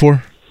Autobahn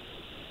before?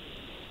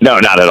 No,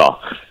 not at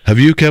all. Have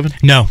you, Kevin?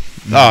 No.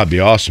 Oh, it'd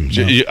be awesome.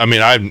 No. I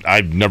mean,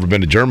 I've never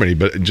been to Germany,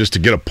 but just to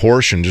get a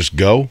Porsche and just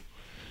go,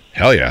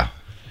 hell yeah.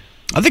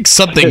 I think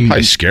something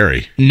probably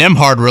scary.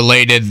 Nembhard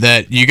related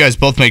that you guys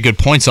both made good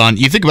points on.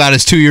 You think about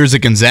his 2 years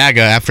at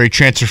Gonzaga after he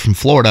transferred from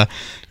Florida.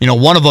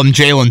 One of them,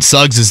 Jalen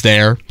Suggs, is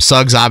there.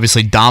 Suggs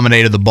obviously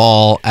dominated the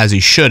ball as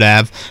he should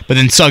have, but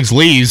then Suggs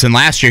leaves, and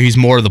last year he's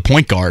more of the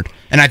point guard.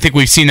 And I think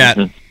we've seen that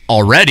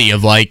already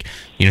of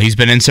he's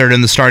been inserted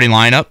in the starting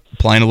lineup,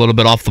 playing a little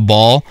bit off the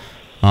ball.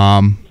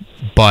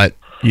 But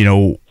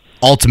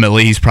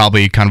ultimately, he's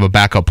probably kind of a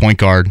backup point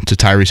guard to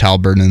Tyrese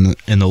Halliburton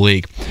in the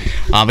league.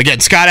 Again,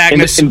 Scott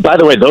Agness. And by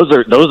the way,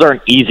 those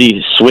aren't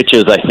easy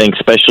switches, I think,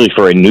 especially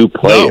for a new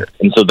player. No.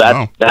 And so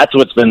that's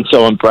what's been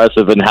so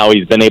impressive and how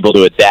he's been able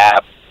to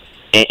adapt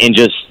and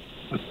just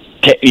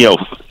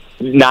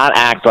not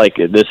act like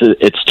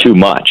it's too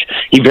much.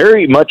 He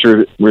very much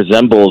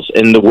resembles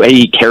in the way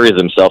he carries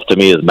himself to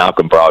me as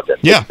Malcolm Brogdon.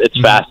 Yeah, it's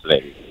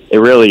fascinating. It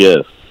really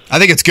is. I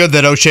think it's good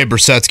that O'Shea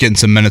Brissett's getting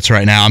some minutes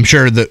right now. I'm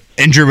sure the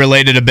injury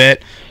related a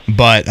bit,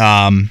 but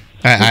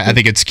I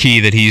think it's key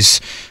that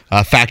he's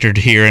factored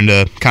here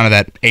into kind of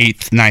that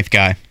 8th, 9th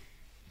guy.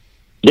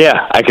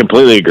 Yeah, I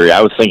completely agree. I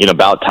was thinking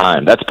about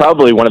time. That's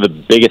probably one of the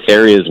biggest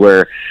areas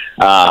where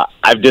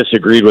I've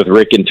disagreed with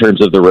Rick in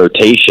terms of the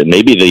rotation.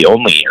 Maybe the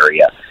only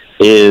area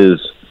is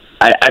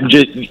I'm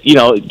just,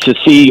 to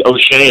see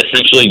O'Shea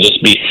essentially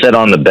just be sit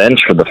on the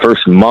bench for the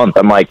first month.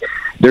 I'm like,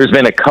 there's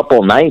been a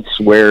couple nights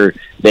where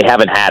they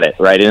haven't had it,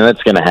 right? And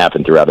that's going to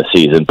happen throughout the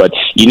season. But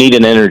you need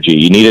an energy.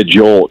 You need a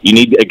jolt. You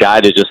need a guy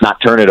to just not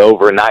turn it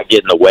over and not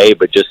get in the way,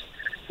 but just,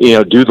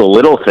 do the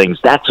little things.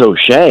 That's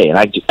O'Shea. And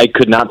I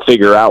could not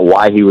figure out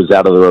why he was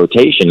out of the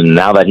rotation. And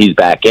now that he's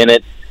back in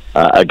it,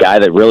 a guy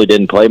that really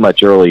didn't play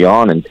much early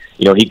on, and,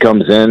 he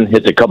comes in,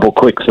 hits a couple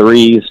quick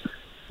threes,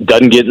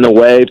 doesn't get in the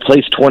way,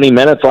 plays 20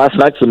 minutes. Last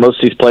night's the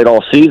most he's played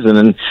all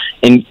season.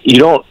 And you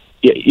don't,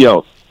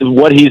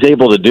 what he's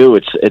able to do,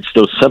 it's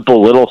those simple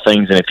little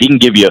things. And if he can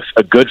give you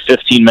a good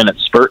 15-minute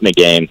spurt in a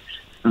game,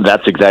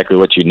 that's exactly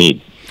what you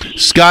need.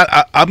 Scott,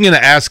 I'm going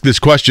to ask this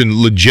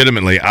question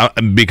legitimately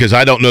because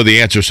I don't know the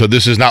answer, so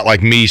this is not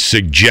like me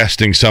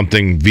suggesting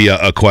something via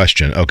a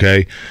question,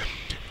 okay?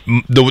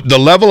 The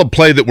level of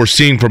play that we're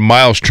seeing from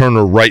Myles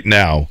Turner right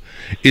now,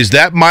 is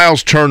that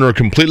Myles Turner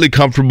completely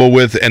comfortable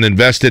with and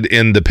invested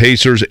in the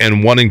Pacers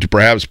and wanting to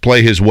perhaps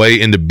play his way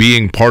into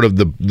being part of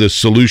the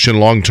solution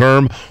long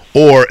term,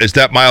 or is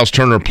that Myles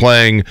Turner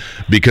playing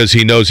because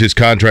he knows his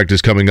contract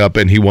is coming up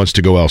and he wants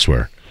to go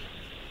elsewhere?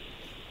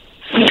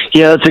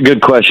 Yeah, that's a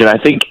good question. I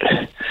think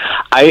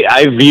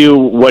I view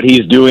what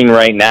he's doing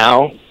right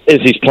now is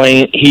he's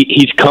playing.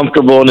 He's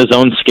comfortable in his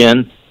own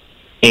skin,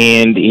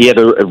 and he had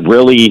a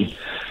really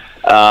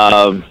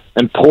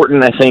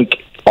important, I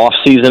think, off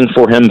season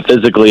for him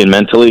physically and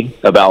mentally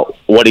about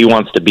what he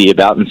wants to be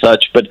about and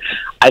such. But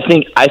I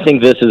think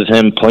this is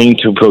him playing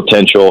to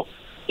potential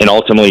and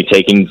ultimately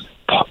taking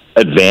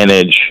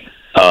advantage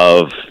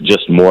of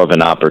just more of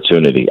an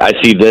opportunity.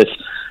 I see this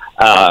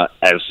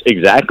as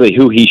exactly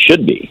who he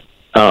should be.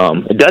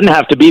 It doesn't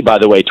have to be, by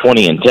the way,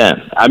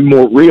 20-10. I'm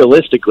more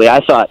realistically,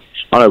 I thought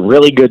on a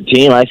really good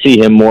team, I see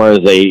him more as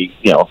a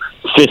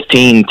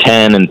 15,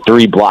 10, and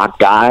 3 block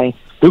guy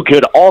who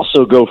could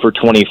also go for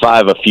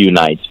 25 a few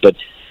nights, but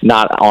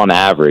not on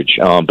average.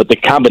 But the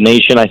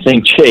combination, I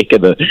think, Jake,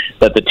 that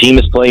the team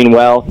is playing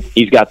well.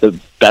 He's got the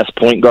best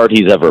point guard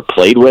he's ever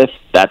played with.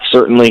 That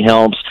certainly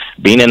helps.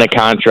 Being in a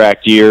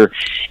contract year,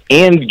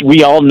 and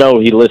we all know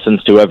he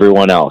listens to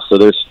everyone else. So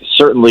there's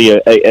certainly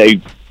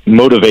a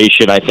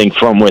motivation, I think,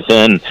 from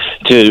within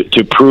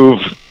to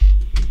prove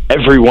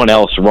everyone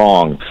else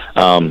wrong.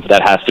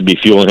 That has to be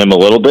fueling him a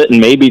little bit.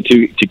 And maybe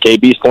to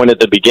KB's point at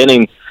the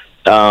beginning,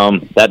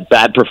 that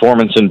bad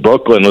performance in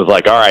Brooklyn was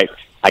like, all right,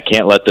 I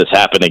can't let this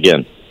happen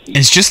again.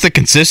 It's just the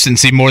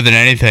consistency more than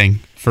anything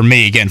for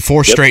me. Again,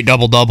 4 straight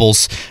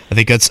double-doubles. I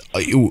think that's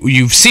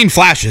you've seen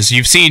flashes.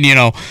 You've seen,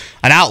 an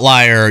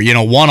outlier,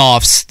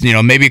 one-offs,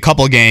 maybe a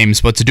couple of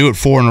games, but to do it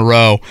 4 in a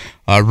row,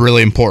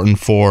 really important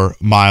for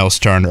Myles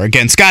Turner.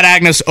 Again, Scott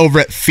Agness over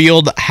at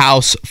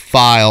Fieldhouse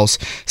Files.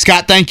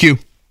 Scott, thank you.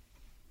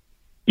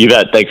 You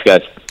bet. Thanks,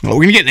 guys. Well,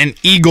 we're going to get an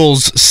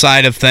Eagles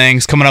side of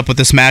things coming up with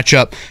this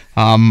matchup.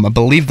 I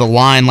believe the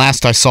line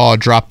last I saw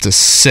dropped to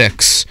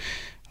 6.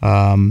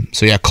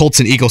 Colts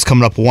and Eagles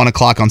coming up 1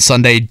 o'clock on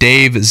Sunday.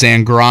 Dave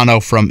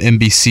Zangaro from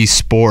NBC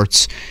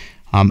Sports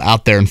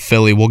out there in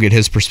Philly. We'll get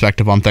his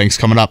perspective on things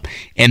coming up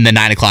in the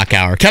 9 o'clock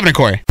hour. Kevin and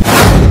Corey.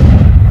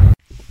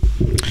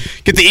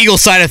 Get the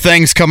Eagles side of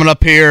things coming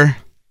up here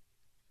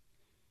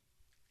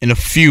in a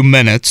few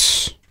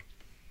minutes.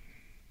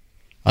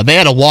 They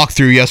had a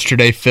walkthrough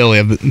yesterday, Philly.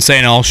 I've been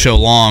saying all show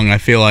long. I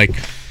feel like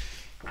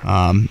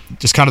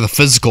just kind of the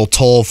physical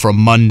toll from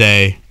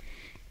Monday.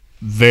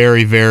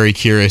 Very, very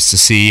curious to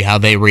see how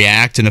they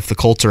react and if the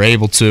Colts are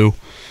able to,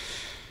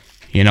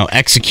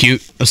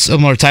 execute a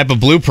similar type of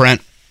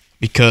blueprint.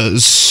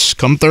 Because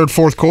come third,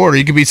 fourth quarter,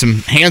 you could be some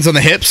hands on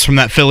the hips from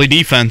that Philly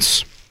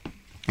defense.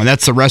 And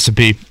that's the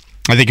recipe,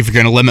 I think, if you're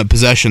going to limit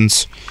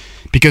possessions.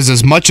 Because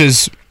as much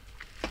as,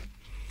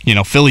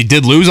 Philly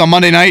did lose on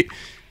Monday night,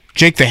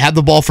 Jake, they had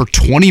the ball for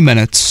 20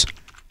 minutes.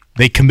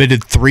 They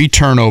committed 3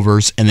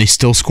 turnovers, and they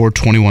still scored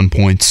 21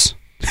 points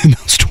in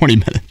those 20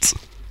 minutes.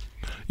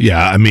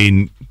 Yeah, I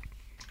mean,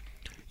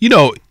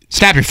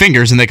 snap your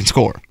fingers and they can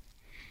score.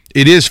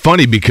 It is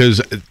funny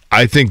because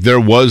I think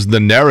there was the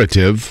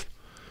narrative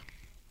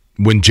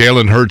when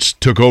Jalen Hurts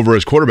took over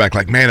as quarterback,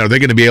 like, man, are they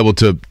going to be able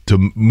to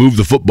move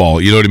the football?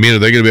 You know what I mean? Are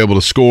they going to be able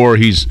to score?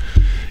 Is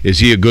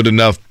he a good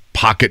enough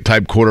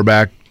pocket-type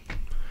quarterback?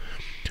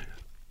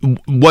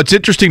 What's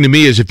interesting to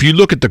me is if you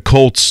look at the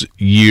Colts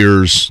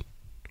years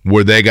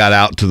where they got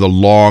out to the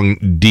long,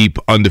 deep,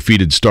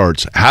 undefeated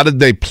starts, how did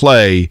they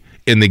play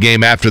in the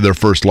game after their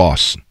first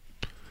loss?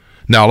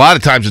 Now, a lot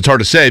of times it's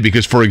hard to say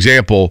because, for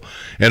example,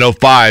 in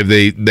 2005,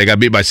 they got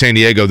beat by San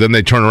Diego. Then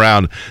they turn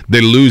around,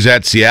 they lose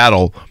at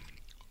Seattle.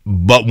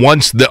 But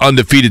once the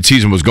undefeated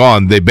season was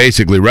gone, they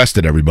basically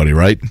rested everybody,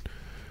 right?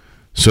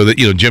 So that,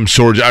 Jim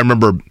Sorge, I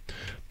remember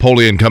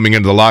Polian coming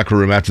into the locker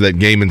room after that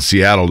game in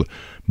Seattle.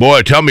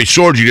 boy, tell me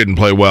Sorgi didn't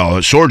play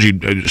well.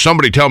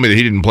 Somebody tell me that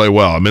he didn't play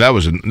well. I mean, that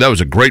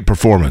was a great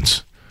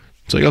performance.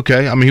 It's like,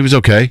 okay. I mean, he was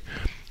okay.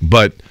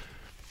 But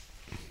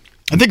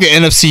I think the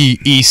NFC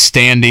East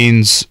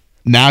standings,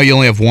 now you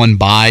only have one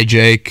bye,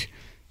 Jake.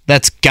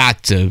 That's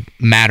got to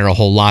matter a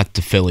whole lot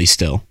to Philly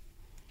still.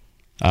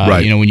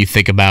 Right. When you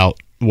think about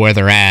where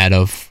they're at,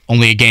 of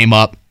only a game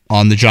up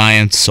on the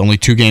Giants, only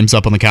 2 games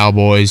up on the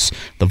Cowboys.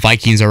 The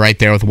Vikings are right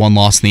there with 1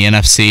 loss in the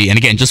NFC. And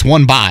again, just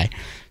 1 bye.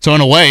 So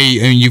in a way,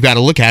 you've got to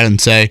look at it and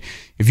say,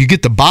 if you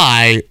get the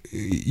bye,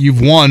 you've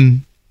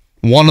won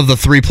one of the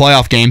 3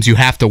 playoff games you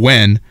have to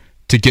win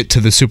to get to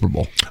the Super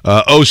Bowl.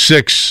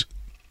 06,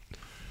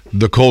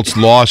 the Colts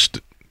lost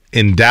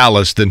in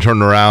Dallas, then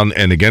turned around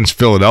and against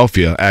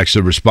Philadelphia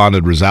actually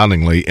responded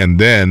resoundingly, and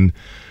then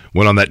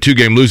went on that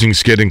 2-game losing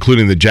skid,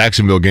 including the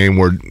Jacksonville game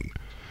where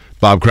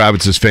Bob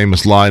Kravitz's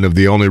famous line of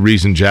the only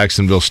reason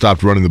Jacksonville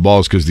stopped running the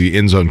ball is because the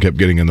end zone kept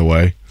getting in the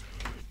way.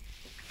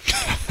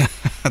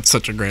 That's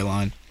such a great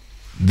line.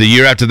 The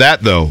year after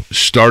that, though,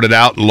 started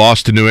out,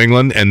 lost to New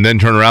England, and then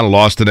turned around and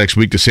lost the next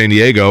week to San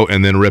Diego,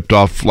 and then ripped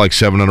off like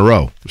 7 in a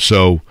row.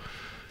 So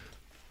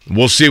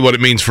we'll see what it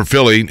means for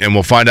Philly, and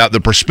we'll find out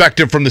the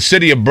perspective from the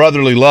city of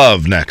brotherly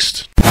love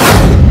next.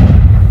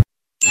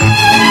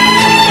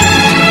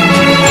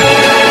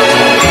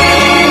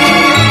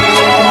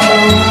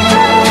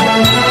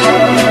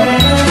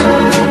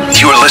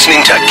 You're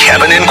listening to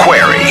Kevin and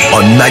Query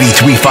on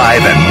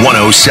 93.5 and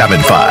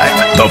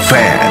 107.5. The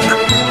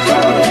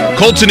Fan.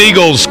 Colts and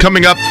Eagles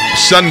coming up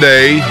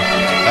Sunday.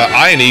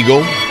 Ian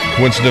Eagle,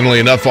 coincidentally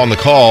enough, on the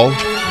call.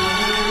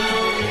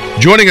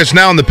 Joining us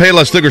now on the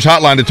Payless Liquors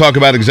hotline to talk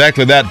about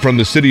exactly that from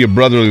the city of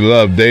brotherly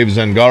love, Dave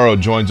Zangaro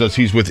joins us.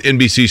 He's with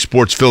NBC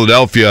Sports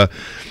Philadelphia.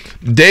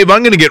 Dave,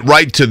 I'm going to get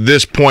right to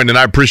this point, and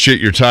I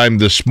appreciate your time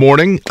this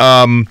morning.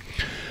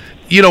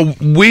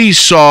 We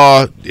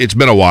saw, it's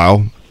been a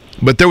while,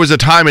 but there was a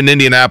time in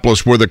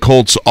Indianapolis where the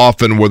Colts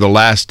often were the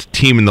last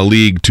team in the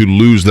league to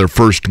lose their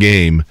first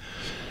game.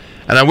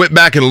 And I went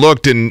back and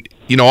looked, and,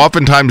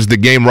 oftentimes the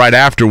game right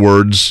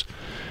afterwards,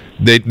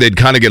 they'd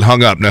kind of get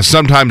hung up. Now,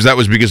 sometimes that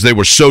was because they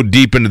were so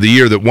deep into the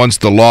year that once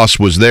the loss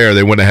was there,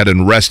 they went ahead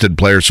and rested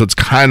players, so it's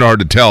kind of hard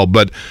to tell.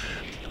 But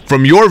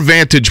from your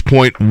vantage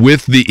point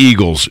with the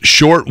Eagles,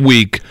 short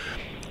week,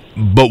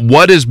 but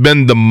what has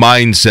been the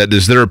mindset?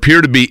 Does there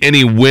appear to be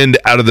any wind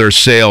out of their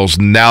sails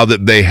now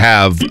that they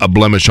have a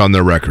blemish on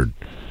their record?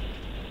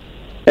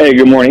 Hey,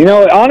 good morning.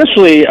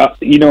 Honestly,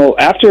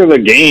 after the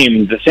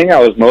game, the thing I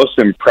was most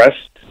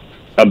impressed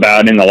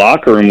about in the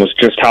locker room was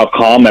just how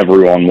calm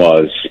everyone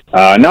was.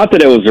 Not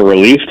that it was a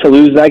relief to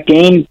lose that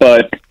game,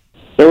 but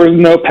there was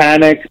no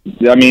panic.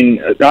 I mean,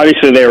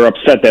 obviously they were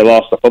upset they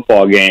lost the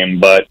football game,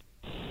 but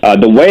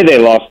the way they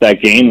lost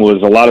that game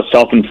was a lot of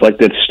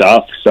self-inflicted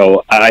stuff.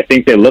 So I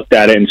think they looked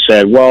at it and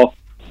said, well,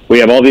 we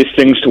have all these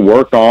things to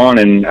work on,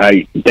 and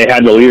they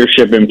had the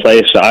leadership in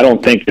place, so I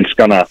don't think it's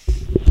going to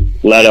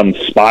let them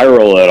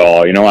spiral at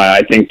all.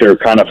 I think they're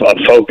kind of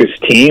a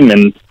focused team,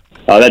 and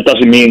that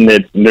doesn't mean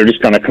that they're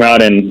just going to come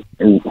out and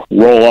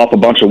roll off a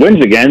bunch of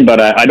wins again, but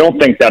I don't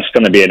think that's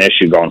going to be an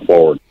issue going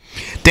forward.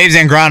 Dave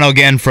Zangaro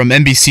again from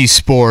NBC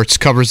Sports,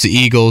 covers the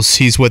Eagles.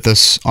 He's with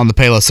us on the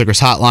Payless Liquors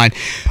hotline.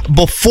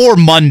 Before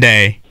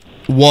Monday,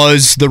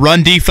 was the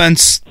run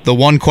defense the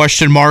one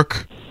question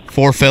mark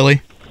for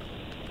Philly?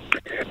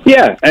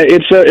 Yeah,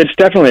 it's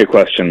definitely a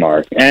question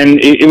mark.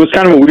 And it was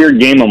kind of a weird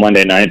game on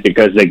Monday night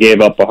because they gave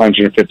up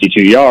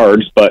 152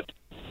 yards, but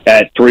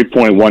at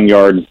 3.1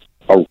 yards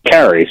a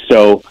carry.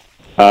 So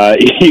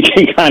you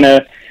can kind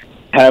of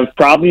have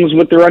problems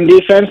with the run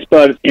defense,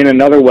 but in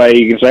another way,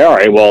 you can say, all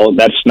right, well,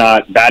 that's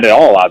not bad at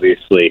all,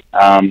 obviously.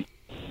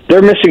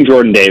 They're missing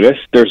Jordan Davis.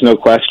 There's no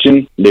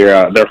question.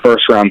 Their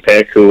first-round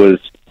pick, who was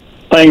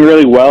playing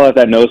really well at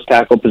that nose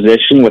tackle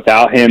position.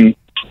 Without him,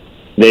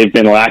 they've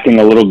been lacking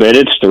a little bit.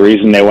 It's the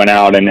reason they went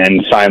out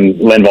and signed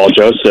Linval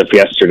Joseph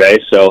yesterday.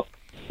 So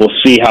we'll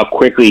see how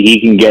quickly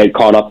he can get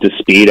caught up to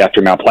speed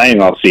after not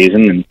playing all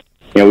season. And,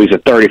 he's a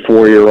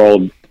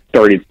 34-year-old,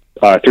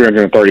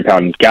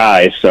 330-pound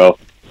guy, so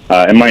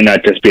it might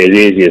not just be as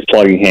easy as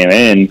plugging him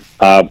in,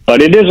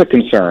 but it is a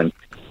concern,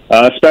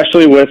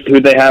 especially with who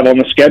they have on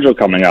the schedule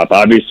coming up.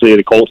 Obviously,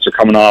 the Colts are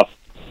coming off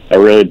a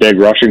really big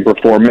rushing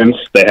performance.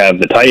 They have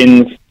the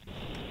Titans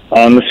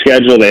on the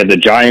schedule. They have the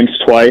Giants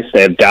twice.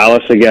 They have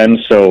Dallas again.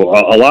 So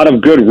a lot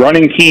of good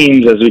running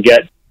teams as we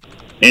get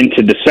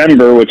into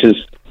December, which is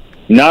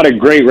not a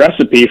great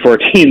recipe for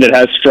a team that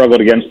has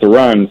struggled against the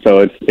run.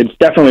 So it's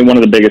definitely one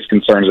of the biggest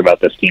concerns about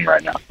this team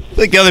right now. I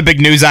think the other big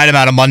news item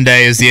out of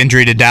Monday is the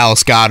injury to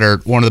Dallas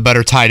Goedert, one of the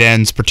better tight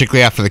ends,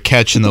 particularly after the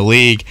catch in the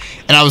league.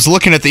 And I was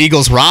looking at the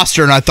Eagles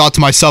roster, and I thought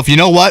to myself, you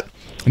know what?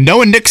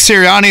 Knowing Nick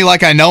Sirianni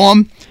like I know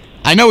him,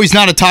 I know he's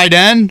not a tight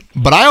end,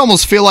 but I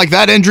almost feel like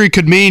that injury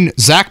could mean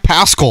Zach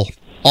Pascal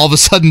all of a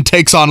sudden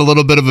takes on a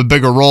little bit of a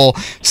bigger role.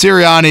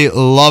 Sirianni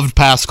loved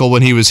Pascal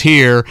when he was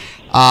here.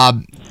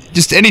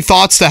 Just any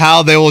thoughts to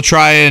how they will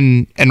try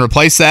and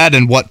replace that,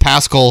 and what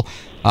Pascal,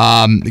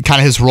 kind of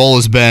his role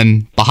has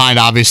been behind,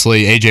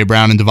 obviously, A.J.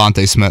 Brown and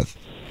Devontae Smith?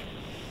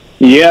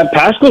 Yeah,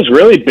 Pascal's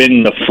really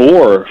been the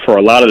 4 for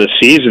a lot of the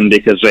season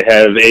because they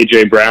have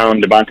A.J. Brown,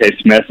 Devontae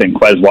Smith, and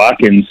Quez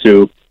Watkins,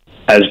 who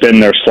has been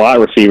their slot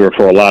receiver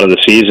for a lot of the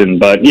season.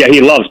 But, yeah, he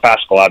loves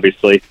Pascal,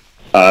 obviously.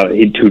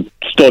 He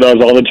still does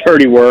all the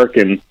dirty work,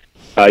 and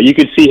you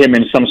could see him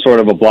in some sort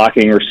of a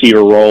blocking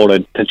receiver role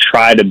to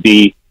try to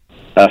be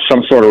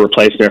some sort of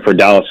replacement for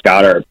Dallas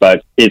Goedert.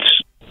 But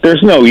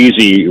there's no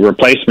easy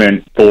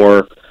replacement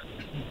for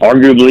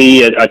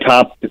arguably a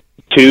top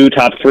 2,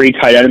 top 3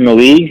 tight end in the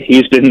league.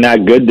 He's been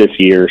that good this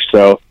year.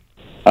 So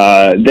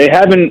they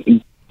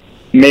haven't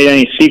made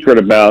any secret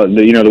about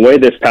the way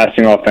this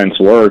passing offense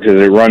works is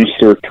it runs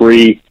through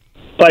 3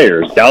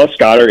 players, Dallas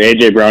Goedert,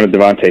 A.J. Brown, and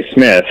Devontae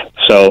Smith.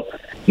 So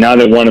now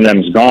that one of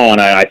them's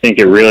gone, I think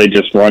it really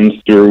just runs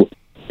through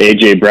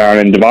A.J. Brown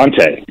and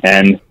Devontae.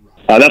 And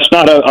that's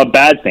not a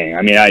bad thing.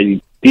 I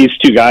mean, these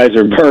 2 guys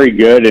are very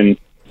good, and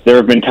there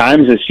have been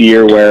times this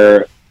year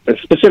where,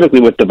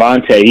 specifically with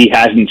Devontae, he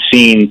hasn't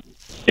seen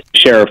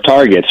share of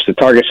targets. The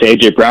targets to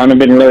A.J. Brown have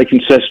been really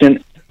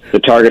consistent. The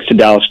targets to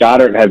Dallas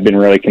Goedert have been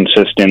really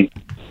consistent.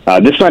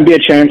 This might be a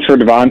chance for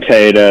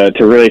Devontae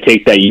to really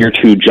take that year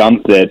 2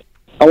 jump that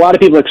a lot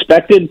of people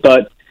expected,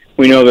 but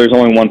we know there's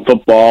only one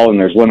football and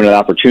there's limited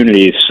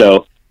opportunities.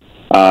 So,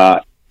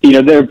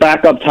 their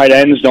backup tight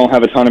ends don't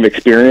have a ton of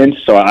experience,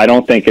 so I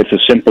don't think it's as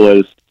simple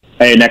as,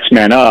 hey, next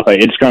man up.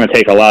 It's going to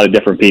take a lot of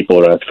different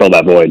people to fill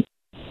that void.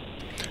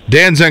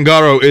 Dan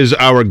Zangaro is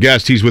our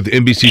guest. He's with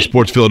NBC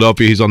Sports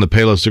Philadelphia. He's on the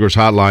Payless Liquors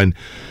hotline.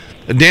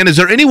 Dan, is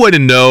there any way to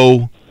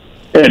know...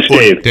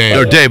 It's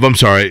Dave. Dave, I'm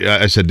sorry.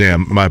 I said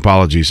Dan. My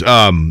apologies.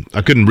 I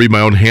couldn't read my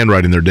own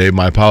handwriting there, Dave.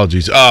 My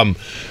apologies.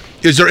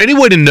 Is there any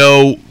way to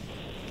know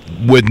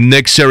with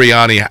Nick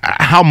Sirianni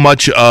how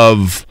much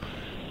of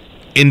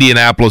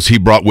Indianapolis he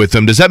brought with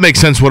him? Does that make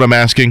sense what I'm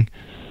asking?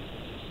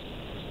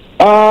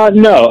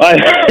 No.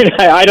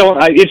 I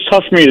don't. It's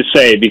tough for me to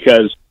say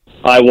because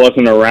I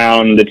wasn't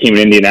around the team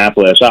in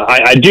Indianapolis.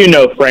 I do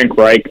know Frank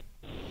Reich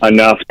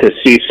enough to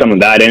see some of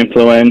that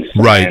influence.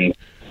 Right. And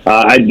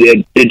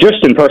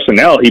just in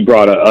personnel, he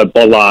brought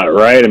a lot,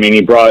 right? I mean,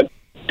 he brought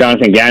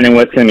Jonathan Gannon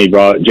with him. He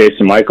brought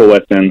Jason Michael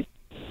with him.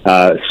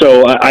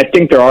 So I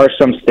think there are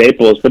some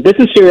staples. But this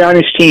is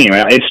Sirianni's team.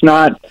 It's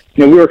not,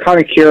 we were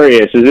kind of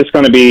curious, is this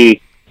going to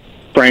be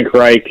Frank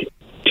Reich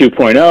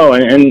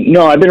 2.0? And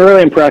no, I've been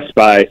really impressed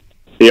by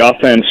the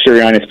offense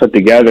Sirianni's put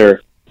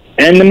together.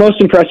 And the most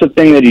impressive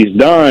thing that he's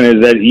done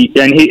is that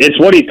it's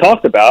what he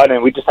talked about,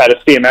 and we just had to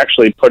see him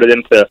actually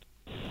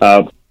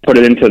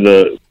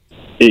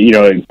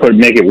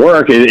make it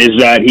work, is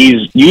that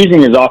he's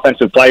using his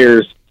offensive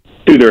players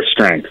to their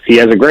strengths. He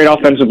has a great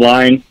offensive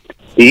line.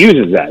 He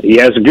uses that. He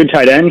has a good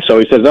tight end, so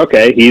he says,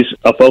 okay, he's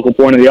a focal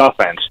point of the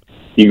offense.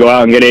 You go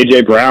out and get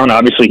A.J. Brown,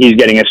 obviously he's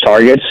getting his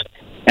targets.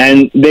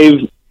 And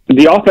the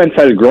offense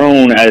has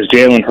grown as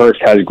Jalen Hurts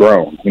has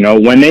grown.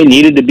 When they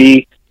needed to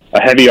be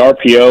a heavy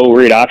RPO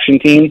read option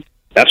team,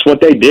 that's what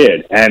they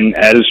did. And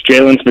as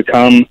Jalen's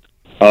become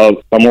a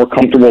more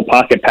comfortable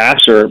pocket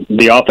passer,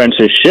 the offense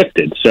has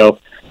shifted. So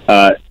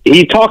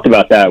he talked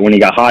about that when he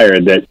got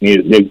hired, that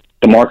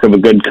the mark of a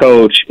good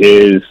coach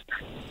is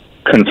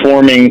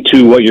conforming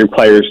to what your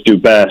players do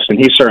best, and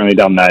he's certainly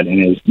done that in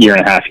his year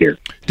and a half here.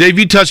 Dave,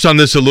 you touched on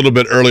this a little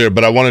bit earlier,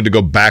 but I wanted to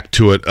go back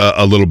to it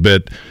a little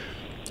bit.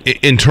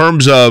 In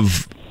terms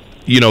of,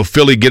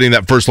 Philly getting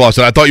that first loss,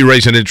 and I thought you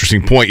raised an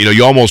interesting point.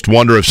 You almost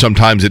wonder if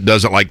sometimes it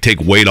doesn't, take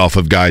weight off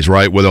of guys,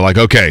 right? Where they're like,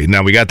 okay,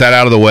 now we got that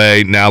out of the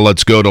way, now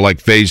let's go to,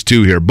 phase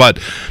 2 here. But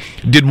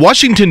did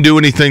Washington do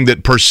anything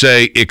that, per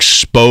se,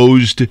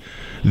 exposed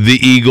the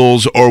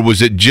Eagles, or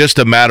was it just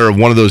a matter of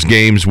one of those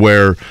games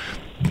where,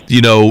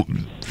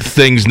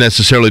 things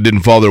necessarily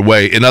didn't fall their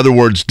way? In other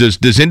words,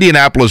 does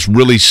Indianapolis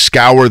really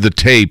scour the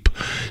tape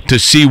to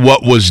see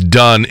what was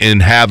done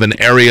and have an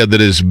area that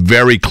is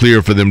very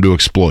clear for them to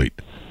exploit?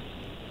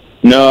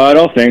 No, I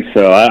don't think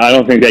so. I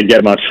don't think they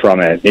get much from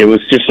it. It was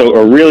just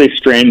a really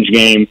strange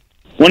game.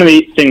 One of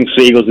the things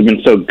the Eagles have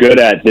been so good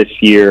at this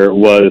year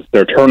was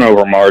their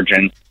turnover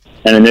margin,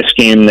 and in this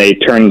game they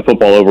turned the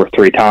football over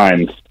 3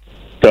 times.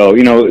 So,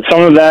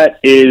 some of that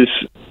is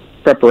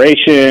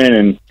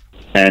preparation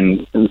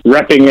and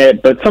repping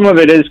it, but some of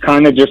it is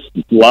kind of just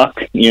luck.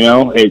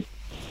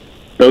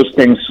 Those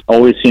things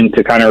always seem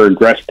to kind of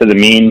regress to the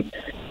mean,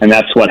 and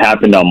that's what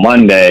happened on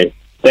Monday.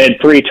 They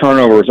had 3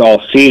 turnovers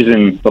all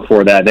season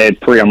before that. They had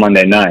 3 on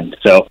Monday night.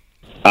 So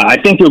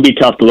I think it would be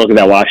tough to look at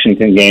that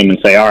Washington game and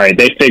say, all right,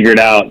 they figured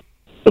out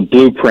the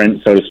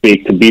blueprint, so to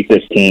speak, to beat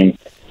this team.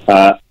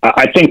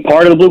 I think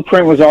part of the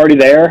blueprint was already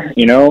there.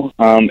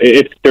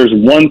 If there's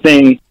one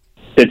thing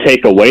to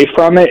take away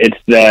from it, it's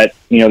that,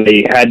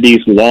 they had these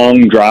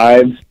long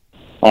drives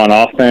on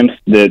offense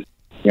that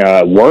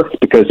worked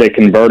because they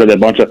converted a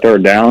bunch of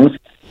third downs.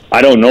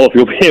 I don't know if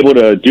you'll be able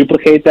to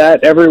duplicate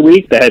that every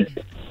week. They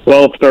had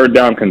 12 third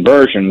down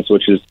conversions,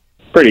 which is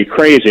pretty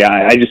crazy.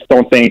 I just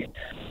don't think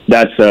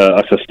that's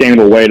a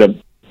sustainable way to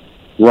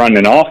run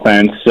an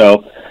offense.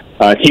 So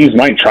teams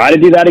might try to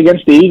do that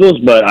against the Eagles,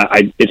 but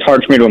it's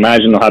hard for me to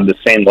imagine they'll have the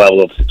same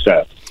level of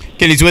success.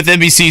 Again, he's with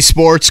NBC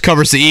Sports,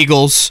 covers the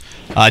Eagles.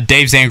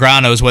 Dave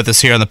Zangaro is with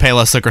us here on the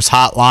Payless Liquors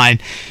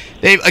Hotline.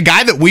 Dave, a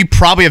guy that we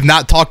probably have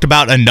not talked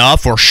about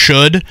enough, or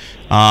should,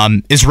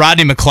 is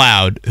Rodney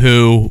McLeod,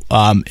 who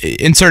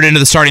inserted into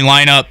the starting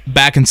lineup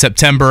back in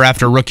September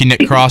after rookie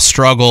Nick Cross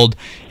struggled,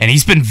 and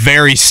he's been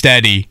very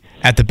steady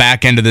at the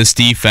back end of this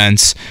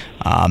defense.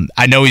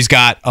 I know he's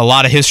got a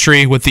lot of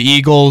history with the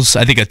Eagles.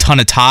 I think a ton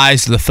of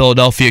ties to the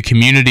Philadelphia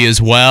community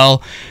as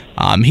well.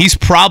 He's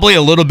probably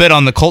a little bit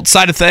on the Colts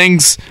side of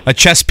things, a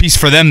chess piece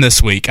for them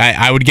this week.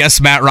 I would guess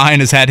Matt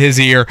Ryan has had his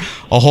ear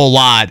a whole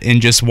lot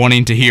in just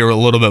wanting to hear a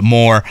little bit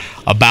more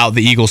about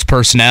the Eagles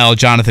personnel,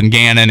 Jonathan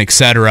Gannon,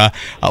 etc.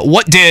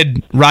 What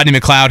did Rodney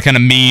McLeod kind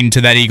of mean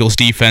to that Eagles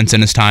defense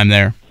in his time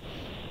there?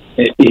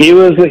 He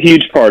was a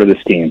huge part of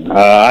this team.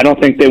 I don't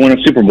think they win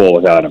a Super Bowl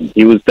without him.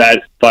 He was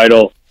that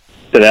vital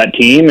to that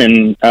team,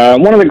 and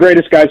one of the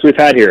greatest guys we've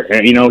had here.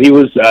 You know, he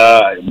was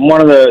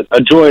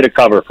a joy to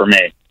cover for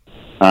me.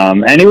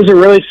 And he was a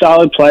really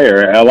solid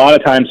player. A lot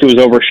of times he was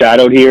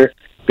overshadowed here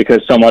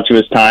because so much of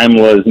his time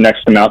was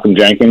next to Malcolm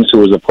Jenkins, who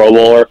was a Pro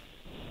Bowler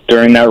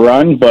during that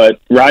run. But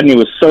Rodney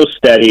was so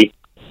steady.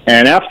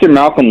 And after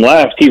Malcolm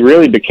left, he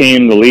really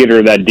became the leader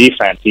of that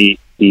defense. He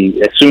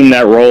assumed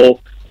that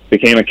role,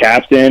 became a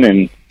captain,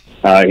 and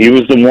he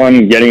was the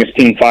one getting his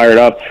team fired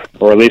up,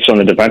 or at least on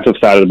the defensive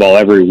side of the ball,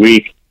 every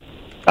week.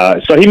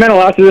 So he meant a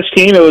lot to this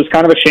team. It was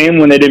kind of a shame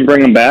when they didn't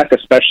bring him back,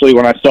 especially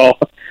when I saw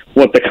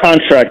what the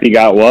contract he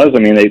got was. I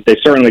mean, they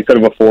certainly could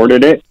have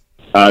afforded it.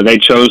 They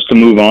chose to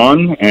move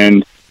on,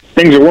 and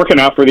things are working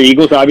out for the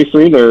Eagles.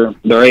 Obviously, they're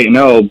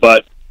 8-0,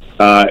 but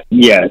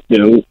yeah,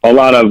 a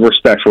lot of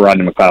respect for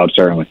Rodney McLeod,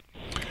 certainly.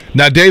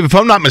 Now, Dave, if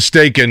I'm not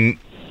mistaken,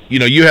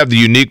 you have the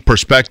unique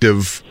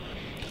perspective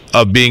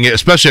of being,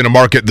 especially in a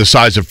market the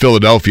size of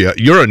Philadelphia.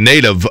 You're a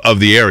native of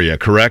the area,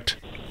 correct?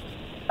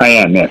 I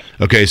am, yes.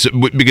 Okay, so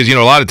because a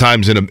lot of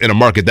times in a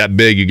market that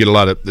big, you get a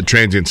lot of the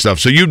transient stuff.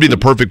 So you'd be the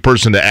perfect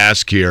person to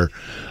ask here.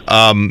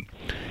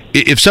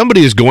 If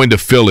somebody is going to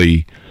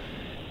Philly,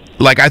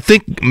 like I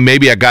think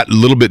maybe I got a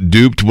little bit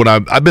duped when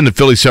I've been to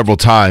Philly several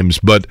times,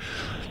 but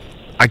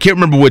I can't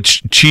remember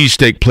which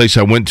cheesesteak place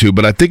I went to,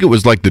 but I think it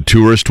was like the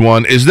tourist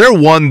one. Is there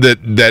one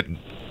that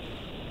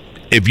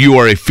if you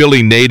are a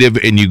Philly native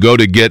and you go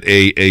to get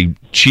a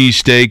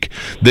cheesesteak,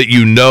 that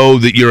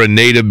that you're a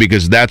native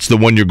because that's the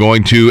one you're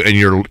going to, and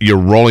you're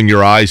rolling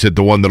your eyes at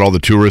the one that all the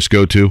tourists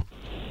go to?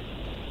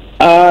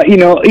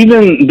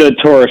 Even the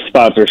tourist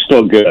spots are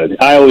still good.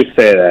 I always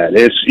say that.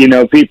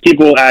 It's,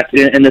 people act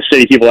in the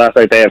city, people act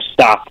like they have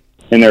stock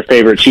in their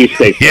favorite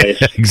cheesesteak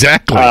place. Yeah,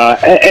 exactly.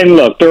 And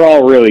look, they're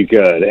all really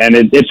good, and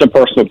it's a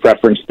personal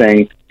preference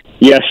thing.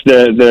 Yes,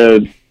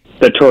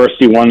 the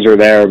touristy ones are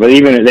there, but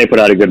even they put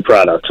out a good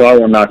product, so I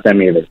won't knock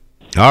them either.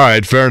 All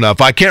right, fair enough.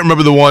 I can't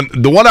remember the one.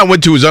 The one I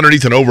went to was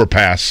underneath an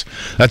overpass.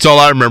 That's all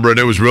I remember, and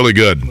it was really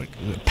good.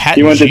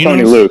 You went to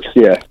Tony Luke's,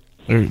 yeah.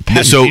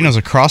 Pat and Gino's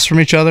across from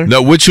each other?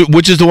 No, which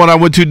is the one I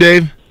went to,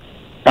 Dave?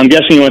 I'm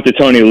guessing you went to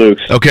Tony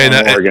Luke's. Okay,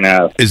 on Oregon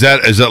Ave. Is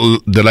that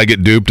did I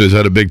get duped? Is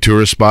that a big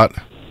tourist spot?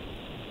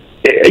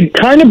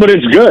 Kind of, but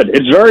it's good.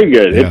 It's very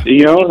good. Yeah.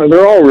 It's,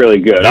 they're all really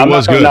good. I'm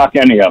not going to knock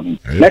any of them.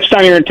 Yeah. Next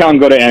time you're in town,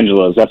 go to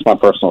Angela's. That's my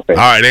personal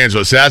favorite. All right,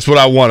 Angela's. That's what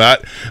I want.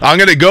 I'm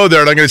going to go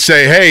there, and I'm going to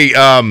say,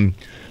 hey,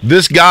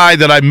 this guy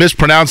that I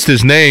mispronounced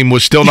his name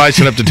was still nice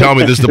enough to tell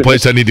me this is the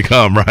place I need to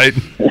come, right?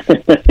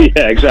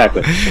 Yeah,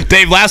 exactly.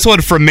 Dave, last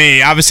one from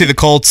me. Obviously, the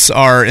Colts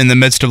are in the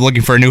midst of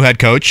looking for a new head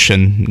coach,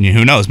 and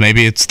who knows,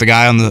 maybe it's the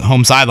guy on the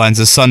home sidelines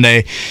this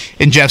Sunday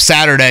in Jeff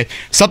Saturday.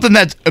 Something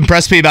that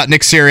impressed me about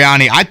Nick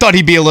Sirianni, I thought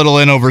he'd be a little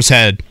in over his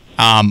head.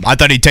 I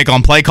thought he'd take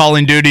on play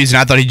calling duties,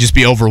 and I thought he'd just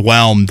be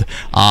overwhelmed.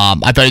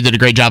 I thought he did a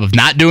great job of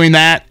not doing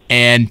that,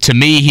 and to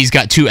me, he's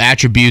got two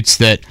attributes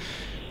that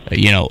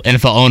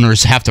NFL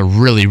owners have to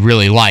really,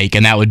 really like,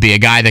 and that would be a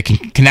guy that can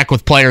connect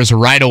with players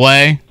right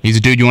away. He's a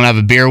dude you want to have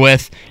a beer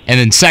with. And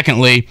then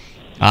secondly,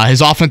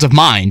 his offensive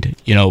mind.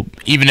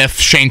 Even if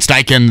Shane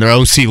Steichen, their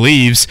OC,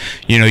 leaves,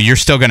 you're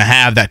still going to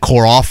have that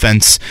core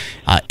offense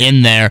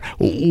in there.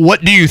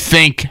 What do you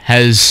think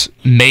has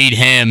made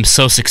him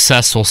so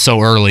successful so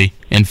early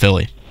in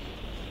Philly?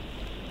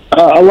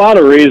 A lot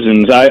of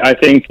reasons. I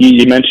think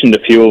you mentioned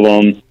a few of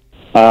them.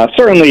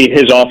 Certainly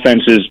his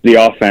offense is the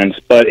offense,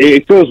 but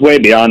it goes way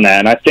beyond that.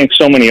 And I think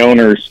so many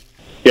owners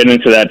get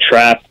into that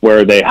trap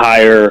where they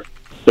hire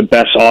the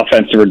best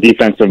offensive or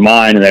defensive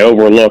mind and they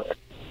overlook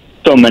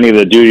so many of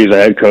the duties a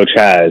head coach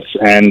has.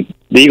 And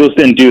the Eagles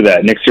didn't do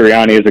that. Nick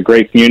Sirianni is a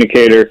great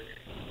communicator.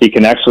 He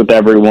connects with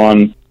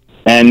everyone.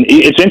 And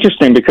it's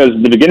interesting because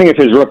at the beginning of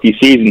his rookie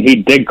season, he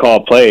did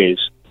call plays,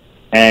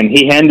 and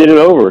he handed it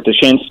over to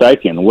Shane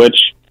Steichen, which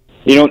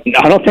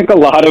I don't think a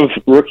lot of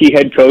rookie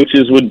head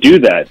coaches would do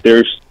that.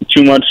 There's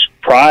too much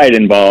pride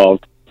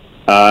involved,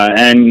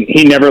 and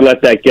he never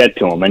let that get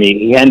to him. And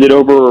he handed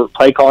over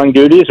play calling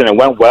duties, and it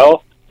went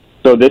well.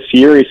 So this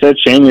year, he said,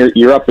 "Shane,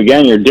 you're up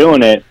again. You're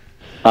doing it."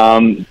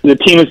 The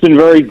team has been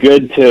very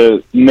good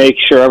to make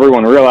sure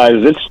everyone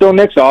realizes it's still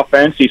Nick's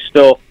offense. He's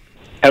still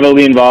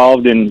heavily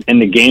involved in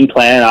the game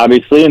plan,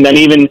 obviously, and then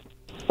even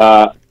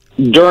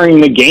during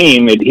the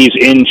game, he's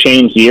in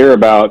Shane's ear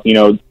about,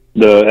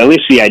 at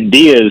least the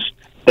ideas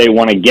they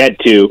want to get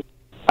to.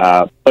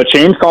 But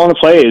Shane's calling the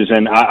plays,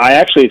 and I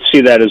actually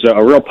see that as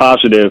a real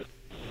positive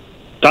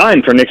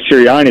sign for Nick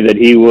Sirianni that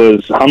he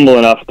was humble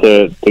enough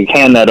to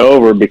hand that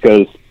over,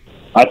 because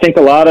I think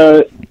a lot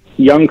of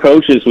young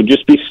coaches would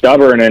just be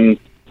stubborn and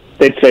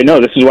they'd say, no,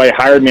 this is why you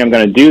hired me, I'm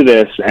going to do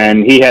this,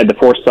 and he had the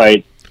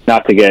foresight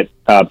not to get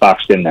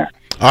boxed in there.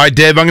 All right,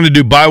 Dave, I'm going to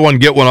do buy one,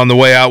 get one on the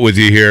way out with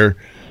you here.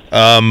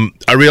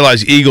 I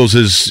realize Eagles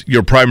is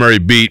your primary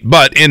beat,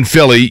 but in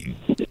Philly,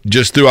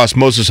 just through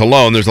osmosis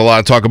alone, there's a lot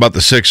of talk about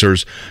the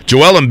Sixers.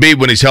 Joel Embiid,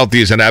 when he's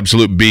healthy, is an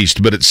absolute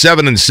beast, but at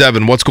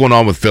 7-7, what's going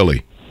on with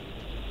Philly?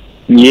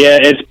 Yeah,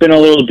 it's been a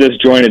little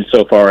disjointed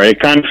so far. It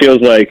kind of feels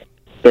like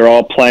they're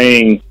all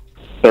playing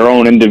their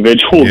own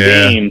individual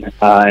game,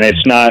 and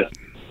it's not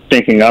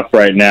syncing up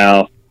right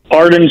now.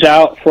 Harden's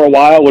out for a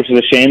while, which is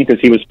a shame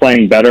because he was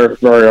playing better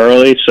very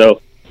early.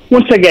 So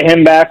once they get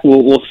him back,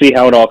 we'll see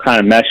how it all kind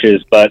of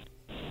meshes. But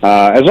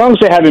as long as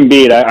they have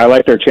Embiid, I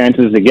like their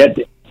chances to get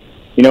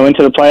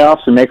into the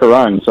playoffs and make a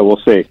run. So we'll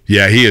see.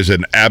 Yeah, he is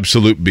an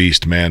absolute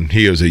beast, man.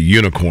 He is a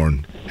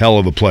unicorn. Hell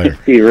of a player.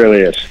 He really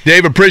is.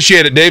 Dave,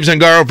 appreciate it. Dave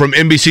Zangaro from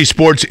NBC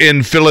Sports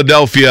in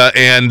Philadelphia.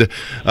 And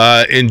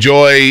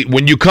enjoy.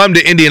 When you come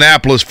to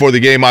Indianapolis for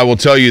the game, I will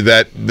tell you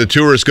that the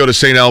tourists go to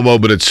St. Elmo,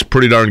 but it's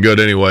pretty darn good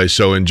anyway.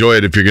 So enjoy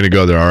it if you're going to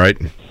go there, all right?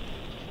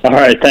 All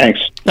right, thanks.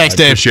 Thanks,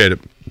 Dave. Appreciate it.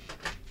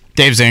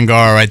 Dave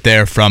Zangaro right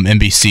there from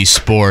NBC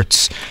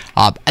Sports.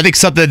 I think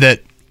something that,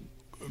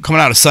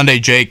 coming out of Sunday,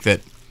 Jake, that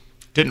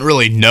didn't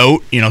really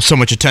note, so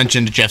much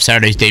attention to Jeff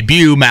Saturday's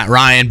debut, Matt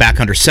Ryan back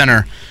under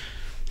center.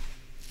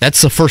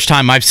 That's the first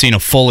time I've seen a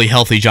fully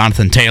healthy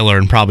Jonathan Taylor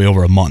in probably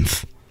over a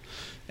month.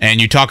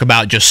 And you talk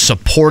about just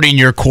supporting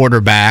your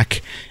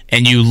quarterback,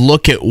 and you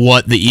look at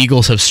what the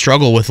Eagles have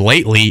struggled with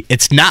lately,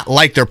 it's not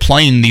like they're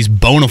playing these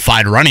bona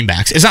fide running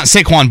backs. It's not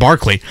Saquon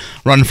Barkley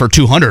running for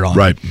 200 on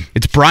right. them.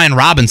 It's Brian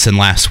Robinson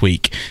last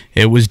week.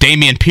 It was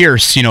Damian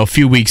Pierce, a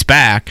few weeks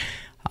back.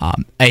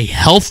 A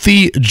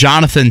healthy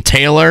Jonathan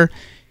Taylor,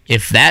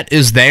 if that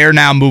is there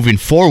now moving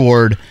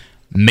forward,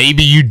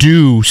 maybe you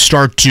do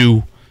start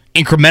to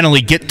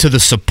incrementally get to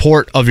the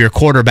support of your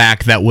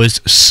quarterback that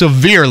was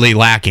severely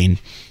lacking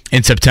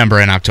in September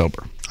and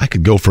October. I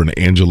could go for an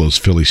Angelo's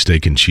Philly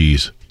steak and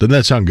cheese. Doesn't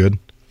that sound good?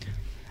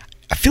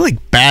 I feel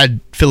like bad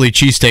Philly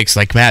cheesesteaks,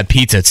 like bad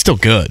pizza, it's still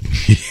good.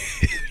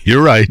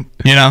 You're right.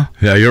 Yeah,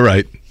 you're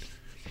right.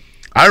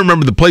 I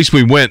remember the place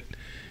we went,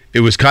 it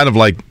was kind of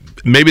like,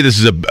 maybe this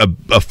is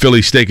a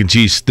Philly steak and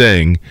cheese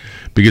thing,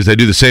 because they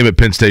do the same at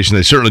Penn Station.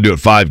 They certainly do at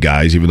Five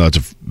Guys, even though it's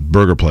a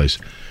burger place,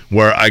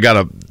 where I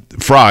got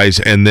fries,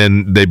 and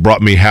then they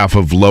brought me half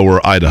of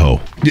Lower Idaho.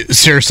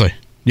 Seriously.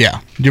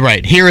 Yeah, you're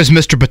right. Here is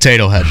Mr.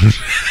 Potato Head.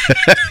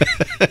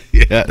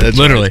 Yeah, that's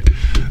literally.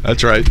 Right.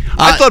 That's right.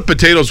 I thought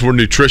potatoes were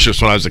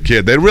nutritious when I was a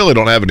kid. They really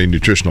don't have any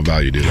nutritional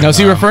value, do they? Now, is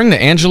he referring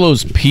to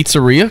Angelo's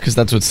Pizzeria? Because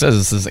that's what it says.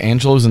 It says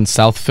Angelo's in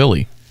South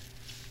Philly.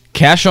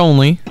 Cash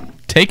only,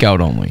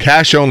 takeout only.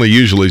 Cash only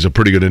usually is a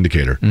pretty good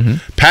indicator.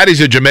 Mm-hmm. Patty's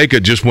at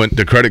Jamaica just went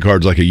to credit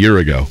cards like a year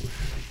ago.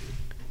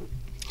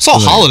 Saw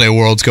Holiday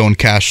World's going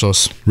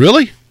cashless.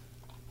 Really?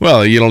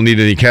 Well, you don't need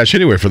any cash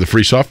anyway for the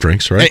free soft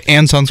drinks, right?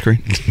 And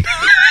sunscreen.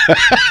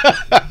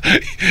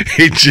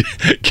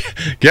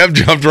 Kev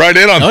jumped right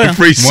in on the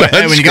free sunscreen.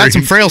 Hey, when you got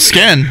some frail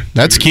skin,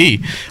 that's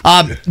key.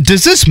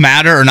 Does this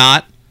matter or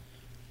not?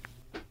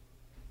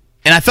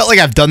 And I felt like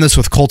I've done this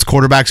with Colts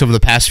quarterbacks over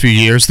the past few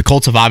years. The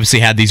Colts have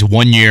obviously had these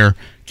one-year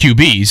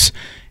QBs,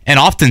 and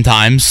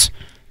oftentimes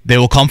they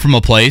will come from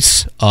a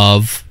place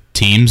of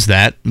teams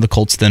that the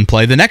Colts then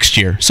play the next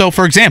year. So,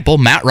 for example,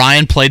 Matt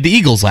Ryan played the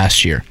Eagles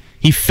last year.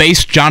 He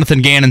faced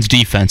Jonathan Gannon's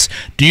defense.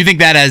 Do you think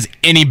that has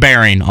any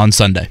bearing on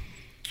Sunday?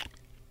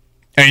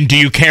 And do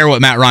you care what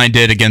Matt Ryan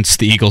did against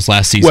the Eagles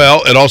last season?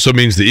 Well, it also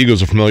means the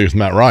Eagles are familiar with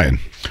Matt Ryan.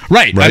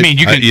 Right. I mean,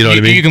 you can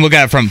you can look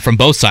at it from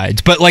both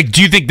sides. But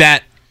do you think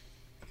that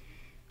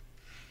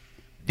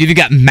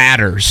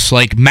matters?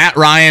 Like Matt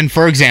Ryan,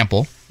 for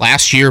example,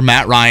 last year,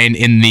 Matt Ryan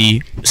in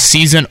the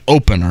season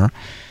opener,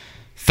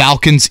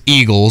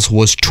 Falcons-Eagles,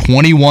 was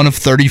 21 of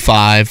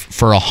 35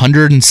 for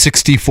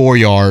 164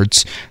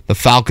 yards. The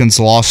Falcons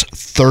lost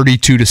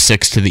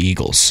 32-6 to the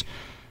Eagles.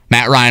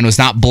 Matt Ryan was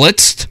not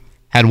blitzed.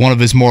 Had one of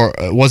his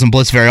wasn't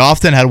blitzed very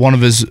often. Had one of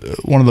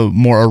the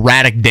more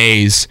erratic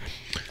days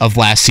of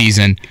last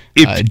season.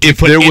 If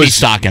there was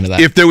stock into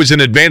that, if there was an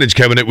advantage,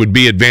 Kevin, it would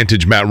be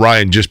advantage Matt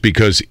Ryan, just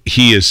because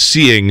he is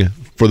seeing,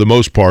 for the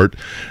most part,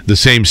 the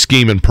same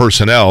scheme and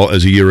personnel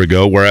as a year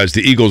ago, whereas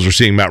the Eagles are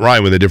seeing Matt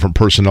Ryan with a different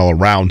personnel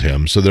around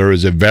him. So there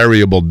is a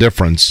variable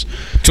difference.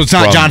 So it's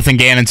not Jonathan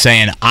Gannon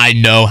saying, "I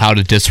know how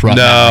to disrupt."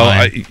 No,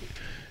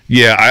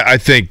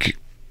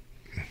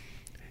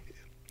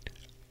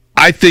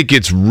 I think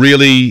it's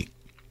really,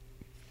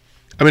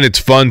 it's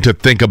fun to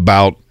think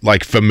about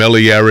like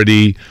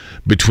familiarity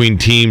between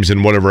teams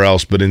and whatever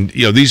else, but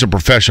these are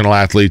professional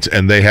athletes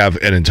and they have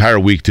an entire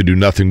week to do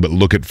nothing but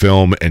look at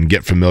film and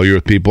get familiar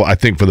with people. I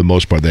think for the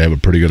most part they have a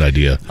pretty good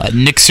idea.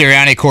 Nick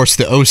Sirianni, of course,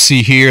 the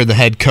OC here, the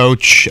head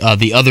coach.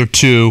 The other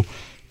two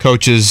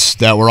coaches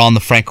that were on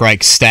the Frank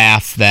Reich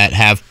staff that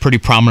have pretty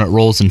prominent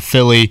roles in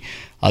Philly.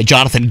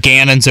 Jonathan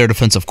Gannon's their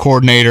defensive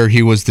coordinator.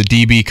 He was the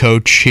DB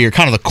coach here,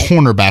 kind of the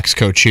cornerbacks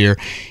coach here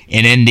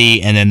in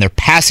Indy. And then their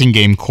passing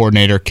game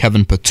coordinator,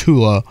 Kevin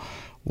Petula,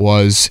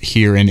 was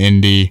here in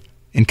Indy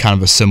in kind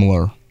of a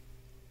similar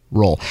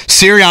role.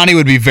 Sirianni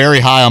would be very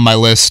high on my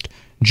list,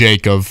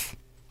 Jake, of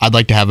I'd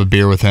like to have a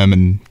beer with him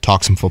and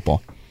talk some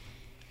football.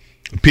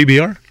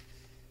 PBR?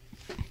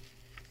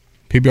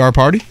 PBR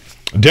party?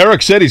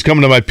 Derek said he's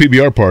coming to my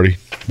PBR party,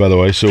 by the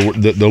way, so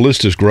the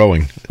list is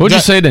growing. What'd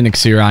you say to Nick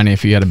Sirianni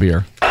if he had a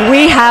beer?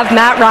 We have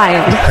Matt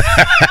Ryan.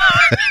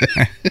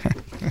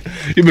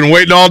 You've been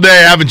waiting all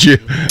day, haven't you,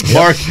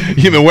 Mark?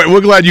 You've been waiting. We're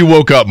glad you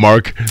woke up,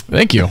 Mark.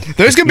 Thank you.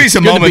 There's going to be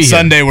some moments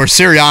Sunday where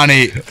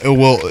Sirianni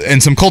will,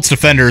 and some Colts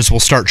defenders will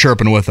start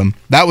chirping with him.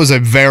 That was a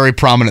very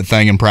prominent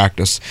thing in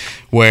practice,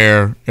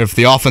 where if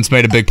the offense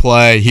made a big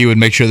play, he would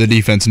make sure the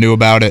defense knew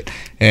about it,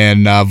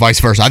 and vice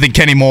versa. I think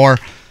Kenny Moore,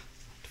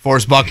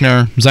 Forrest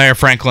Buckner, Zaire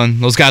Franklin,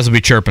 those guys will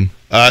be chirping.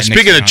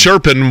 Speaking of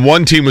chirping,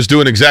 one team was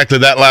doing exactly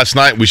that last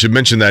night. We should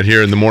mention that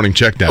here in the Morning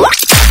Checkdown.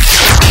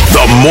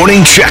 The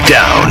Morning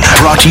Checkdown,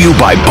 brought to you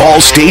by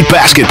Ball State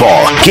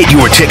Basketball. Get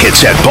your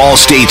tickets at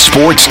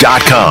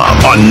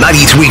ballstatesports.com on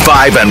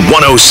 93.5 and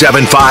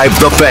 107.5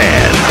 The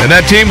Fan. And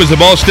that team was the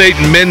Ball State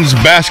men's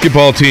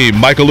basketball team.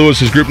 Michael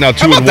Lewis's group now 2-1.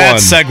 How about that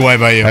segue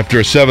by you? After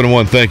a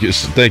 7-1, thank you.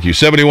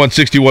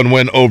 71-61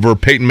 win over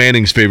Peyton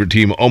Manning's favorite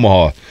team,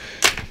 Omaha.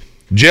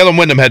 Jalen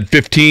Wyndham had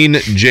 15,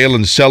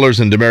 Jalen Sellers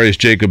and Demarius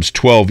Jacobs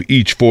 12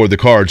 each for the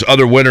Cards.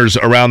 Other winners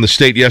around the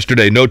state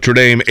yesterday, Notre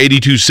Dame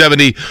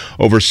 82-70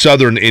 over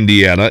Southern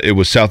Indiana. It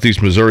was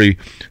Southeast Missouri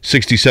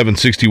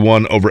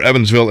 67-61 over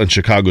Evansville, and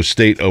Chicago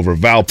State over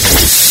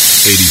Valpo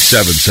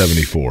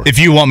 87-74. If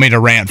you want me to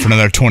rant for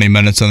another 20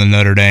 minutes on the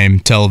Notre Dame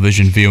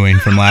television viewing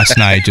from last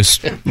night,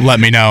 just let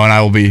me know and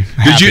I will be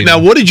happy.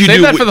 What did you do?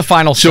 Save that for the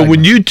final So segment.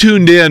 when you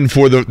tuned in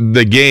for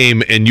the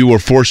game and you were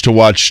forced to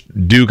watch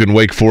Duke and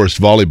Wake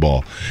Forest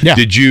volleyball,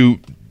 did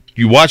you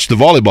watched the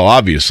volleyball,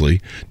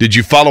 obviously. Did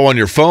you follow on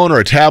your phone or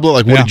a tablet?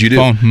 Like, what did you do?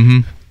 Phone. Mm-hmm.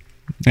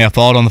 Yeah,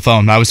 followed on the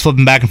phone. I was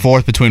flipping back and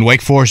forth between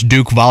Wake Forest,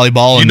 Duke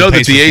volleyball, and you know the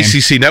that the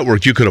Pacers game. ACC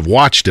network, you could have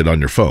watched it on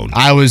your phone.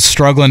 I was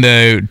struggling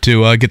to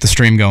get the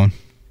stream going.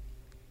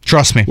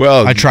 Trust me.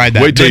 Well, I tried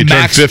that. Wait till you turn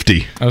Max,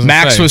 50.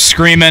 Max was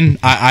screaming.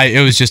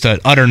 It was just an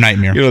utter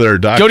nightmare. You know, there are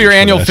doctors. Go to your for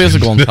annual that.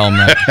 physical and tell them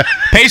that.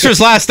 Pacers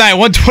last night,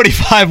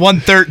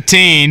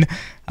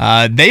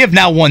 125-113. They have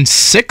now won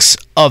 6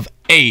 of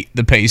 8,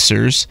 the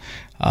Pacers.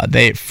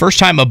 They first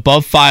time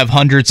above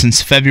 500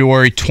 since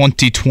February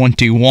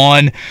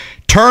 2021.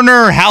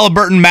 Turner,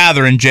 Halliburton,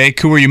 Matherin, Jake,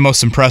 who were you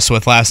most impressed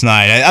with last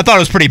night? I thought it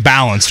was pretty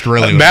balanced,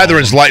 really.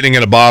 Matherin's lightning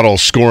in a bottle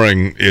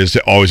scoring is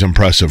always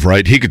impressive,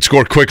 right? He could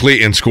score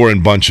quickly and score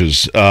in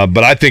bunches.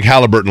 But I think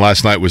Halliburton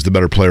last night was the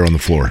better player on the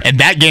floor. And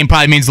that game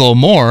probably means a little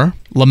more.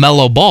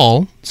 LaMelo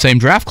Ball, same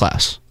draft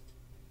class.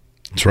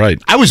 That's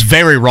right. I was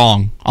very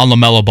wrong on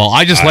LaMelo Ball.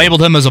 I just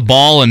labeled him as a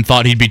ball and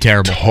thought he'd be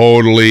terrible.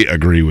 Totally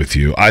agree with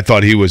you. I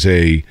thought he was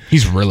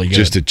he's really good.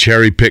 Just a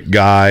cherry pick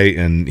guy,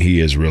 and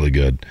he is really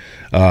good.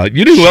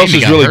 You know who else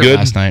is really good?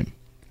 Last night.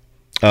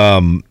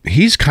 LaMelo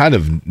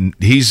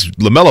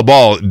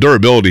Ball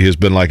durability has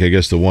been like, I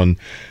guess, the one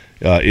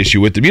issue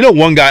with him. You know,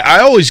 one guy I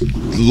always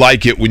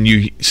like it when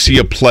you see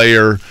a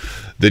player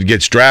that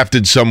gets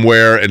drafted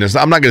somewhere, and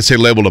I'm not going to say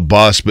labeled a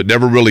bust, but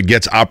never really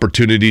gets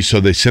opportunity, so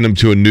they send him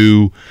to a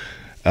new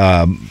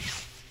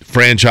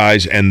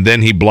franchise, and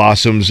then he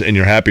blossoms, and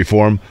you're happy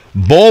for him.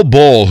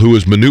 Bull, who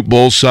is Manute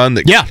Bull's son,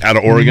 out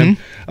of Oregon.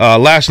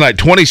 Last night,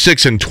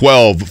 26 and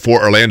 12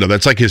 for Orlando.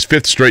 That's like his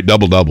 5th straight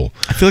double-double.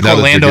 I feel like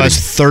Orlando has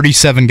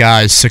 37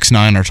 guys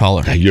 6'9" or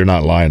taller. You're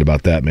not lying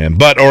about that, man.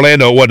 But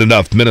Orlando, it wasn't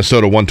enough.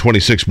 Minnesota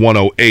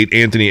 126-108.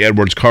 Anthony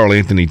Edwards, Karl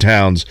Anthony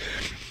Towns,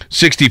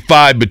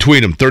 65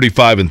 between them,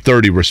 35 and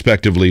 30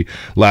 respectively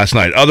last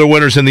night. Other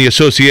winners in the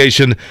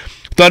association: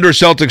 Thunder,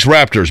 Celtics,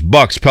 Raptors,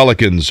 Bucks,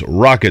 Pelicans,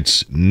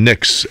 Rockets,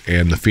 Knicks,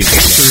 and the Phoenix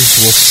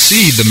Suns. We'll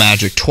see the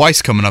Magic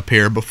twice coming up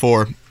here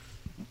before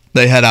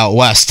they head out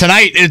west.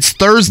 Tonight, it's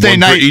Thursday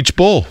night. One for each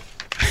bowl.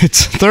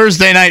 It's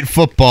Thursday night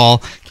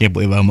football. Can't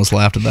believe I almost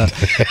laughed at that.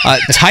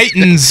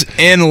 Titans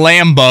in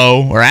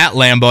Lambeau, or at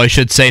Lambeau, I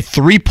should say,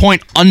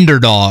 3-point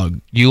underdog.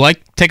 You like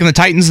taking the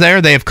Titans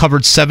there? They have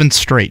covered 7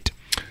 straight.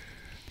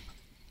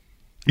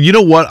 You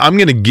know what? I'm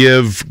going to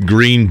give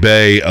Green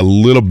Bay a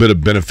little bit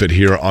of benefit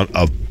here on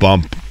a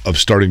bump of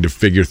starting to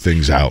figure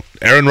things out.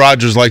 Aaron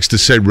Rodgers likes to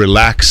say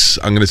relax.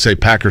 I'm going to say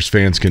Packers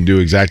fans can do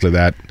exactly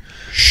that.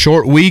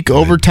 Short week,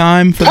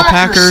 overtime for the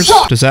Packers.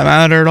 Does that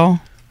matter at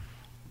all?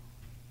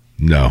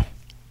 No.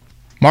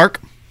 Mark?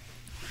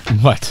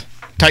 What?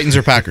 Titans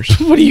or Packers?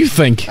 What do you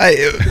think?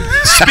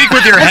 Speak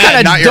with your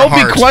head, not your heart. What kind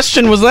of dopey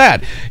question was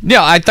that?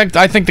 Yeah, I think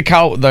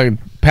the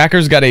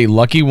Packers got a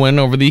lucky win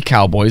over the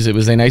Cowboys. It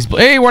was a nice.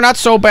 Hey, we're not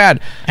so bad.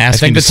 I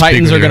think the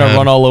Titans are going to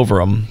run all over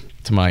them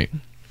tonight.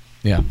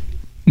 Yeah.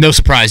 No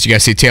surprise, you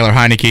guys see Taylor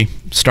Heineke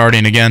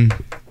starting again.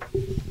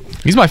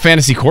 He's my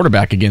fantasy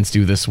quarterback against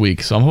you this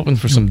week, so I'm hoping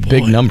for some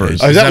big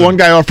numbers. Is that one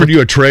guy offered you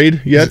a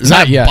trade yet?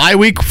 Not yet. Bye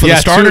week for the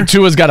starter?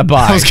 Tua's got a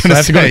bye. I was going to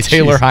have to go to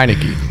Taylor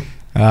Heineke.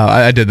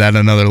 I did that in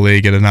another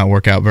league. It did not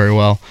work out very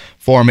well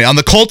for me. On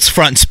the Colts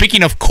front,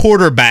 speaking of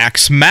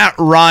quarterbacks, Matt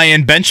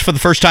Ryan benched for the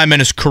first time in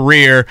his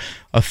career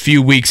a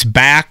few weeks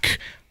back.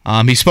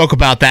 He spoke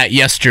about that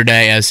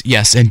yesterday as,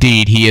 yes,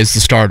 indeed, he is the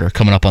starter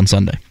coming up on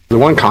Sunday. The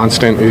one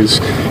constant is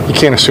you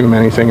can't assume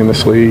anything in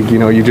this league. You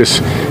know, you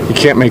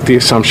can't make the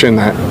assumption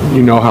that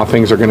you know how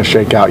things are going to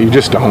shake out. You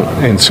just don't.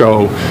 And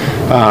so,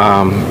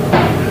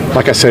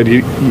 like I said,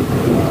 you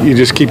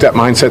just keep that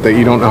mindset that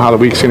you don't know how the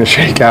week's going to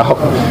shake out.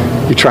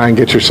 You try and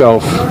get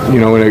yourself,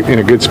 in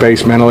a good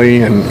space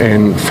mentally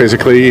and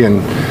physically.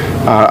 And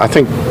I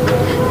think,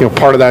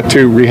 part of that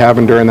too,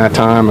 rehabbing during that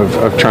time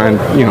of trying,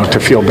 to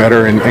feel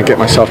better and get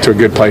myself to a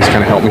good place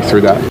kind of helped me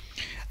through that.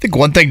 I think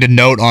one thing to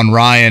note on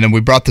Ryan, and we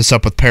brought this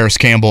up with Paris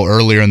Campbell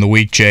earlier in the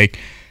week, Jake,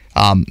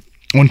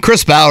 when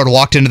Chris Ballard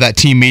walked into that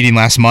team meeting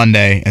last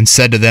Monday and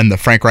said to them that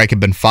Frank Reich had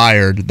been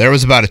fired, there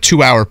was about a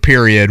 2-hour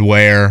period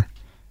where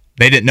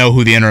they didn't know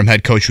who the interim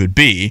head coach would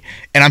be.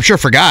 And I'm sure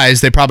for guys,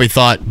 they probably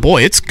thought,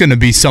 boy, it's going to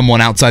be someone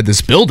outside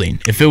this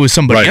building. If it was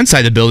somebody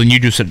inside the building, you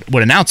just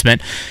would announce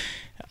that.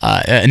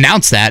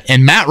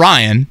 And Matt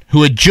Ryan,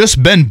 who had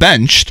just been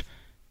benched,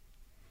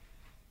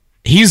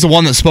 he's the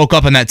one that spoke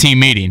up in that team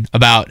meeting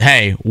about,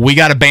 hey, we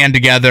got to band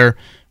together.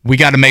 We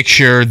got to make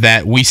sure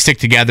that we stick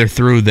together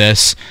through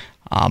this.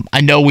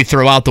 I know we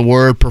throw out the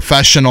word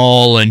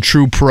professional and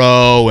true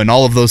pro and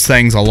all of those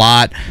things a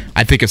lot.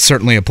 I think it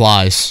certainly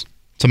applies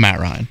to Matt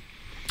Ryan.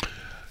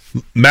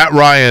 Matt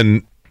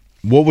Ryan,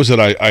 what was it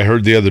I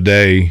heard the other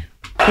day?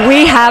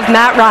 We have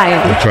Matt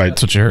Ryan. That's right.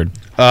 That's what you heard.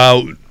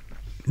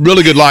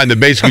 Really good line that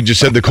basically just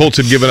said the Colts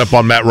had given up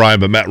on Matt Ryan,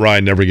 but Matt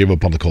Ryan never gave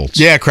up on the Colts.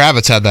 Yeah,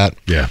 Kravitz had that.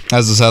 Yeah.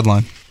 As his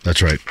headline.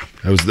 That's right.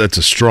 That's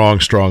a strong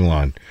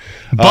line.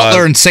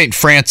 Butler and St.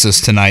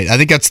 Francis tonight. I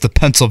think that's the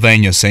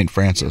Pennsylvania St.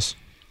 Francis.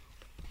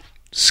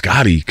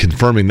 Scotty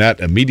confirming that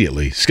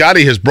immediately.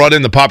 Scotty has brought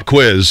in the pop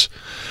quiz,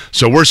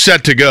 so we're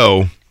set to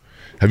go.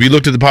 Have you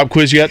looked at the pop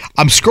quiz yet?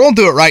 I'm scrolling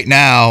through it right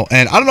now,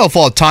 and I don't know if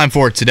I'll have time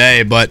for it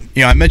today, but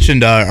I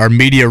mentioned our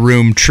media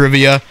room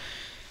trivia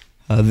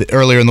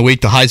earlier in the week,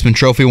 the Heisman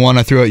Trophy one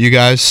I threw at you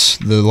guys,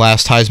 the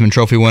last Heisman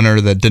Trophy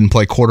winner that didn't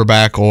play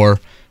quarterback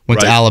or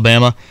went to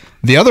Alabama.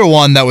 The other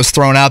one that was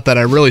thrown out that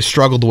I really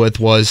struggled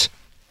with was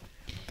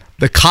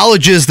the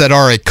colleges that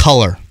are a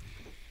color.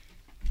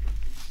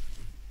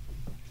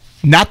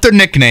 Not their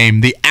nickname,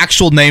 the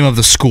actual name of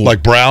the school.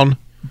 Like Brown?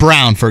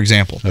 Brown, for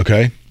example.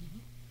 Okay.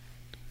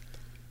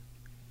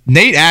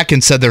 Nate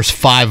Atkins said there's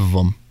 5 of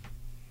them.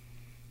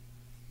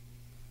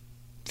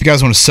 If you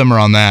guys want to simmer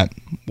on that,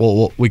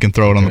 we can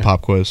throw it on the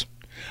pop quiz.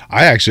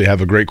 I actually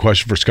have a great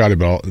question for Scotty,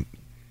 but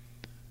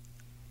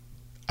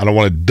I don't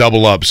want to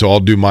double up, so I'll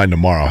do mine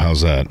tomorrow.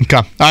 How's that? Okay.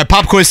 All right,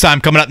 pop quiz time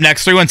coming up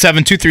next.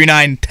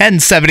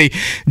 317-239-1070.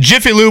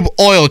 Jiffy Lube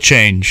oil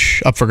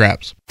change up for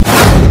grabs.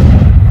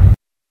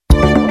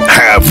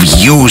 Have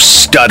you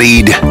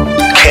studied?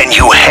 Can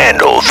you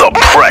handle the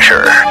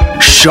pressure?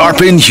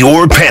 Sharpen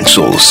your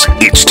pencils.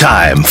 It's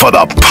time for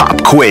the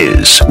Pop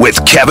Quiz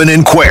with Kevin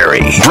and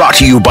Query. Brought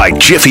to you by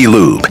Jiffy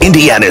Lube,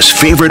 Indiana's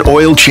favorite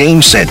oil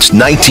change since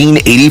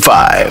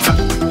 1985.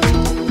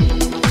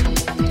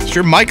 Is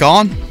your mic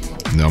on?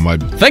 No,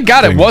 Thank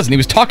God it wasn't. He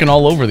was talking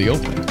all over the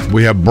opening.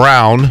 We have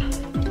Brown.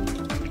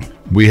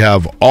 We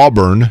have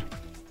Auburn.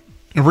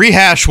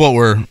 Rehash what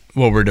we're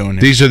doing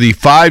here. These are the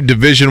 5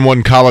 Division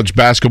I college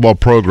basketball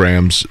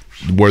programs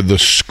where the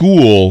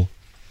school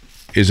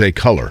is a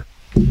color.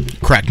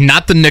 Correct,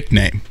 not the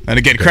nickname. And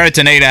again, credit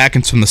to Nate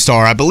Atkins from the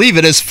Star. I believe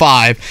it is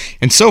 5.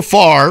 And so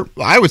far,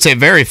 I would say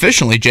very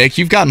efficiently, Jake,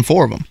 you've gotten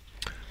 4 of them.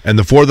 And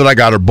the 4 that I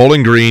got are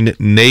Bowling Green,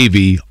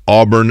 Navy,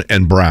 Auburn,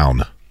 and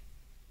Brown.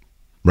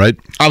 Right?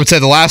 I would say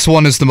the last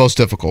one is the most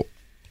difficult.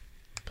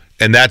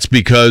 And that's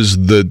because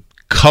the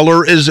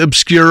color is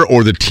obscure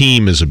or the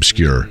team is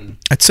obscure?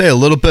 I'd say a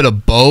little bit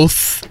of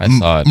both. I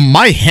saw it.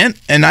 My hint,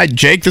 and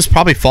Jake, this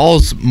probably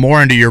falls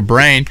more into your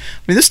brain. I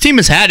mean, this team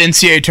has had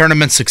NCAA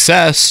tournament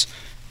success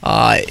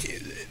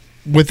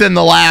within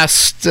the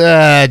last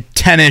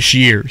 10-ish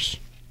years.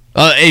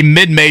 A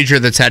mid-major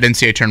that's had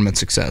NCAA tournament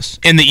success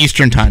in the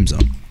Eastern time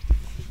zone.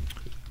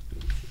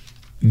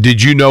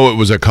 Did you know it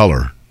was a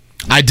color?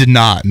 I did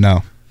not,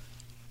 no.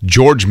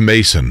 George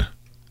Mason.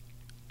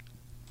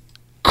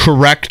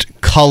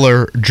 Correct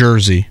color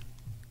jersey.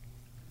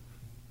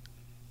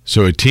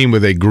 So a team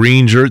with a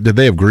green jersey. Did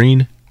they have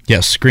green?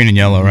 Yes, green and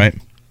yellow, right?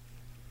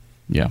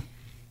 Yeah.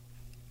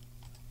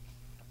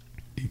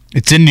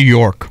 It's in New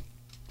York.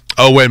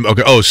 Oh, wait.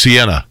 Okay. Oh,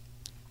 Siena.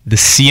 The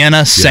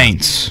Siena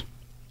Saints.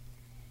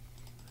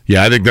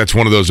 Yeah, I think that's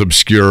one of those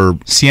obscure.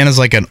 Siena's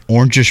like an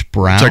orangish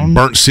brown. It's like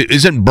burnt.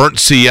 Isn't burnt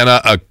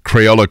sienna a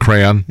Crayola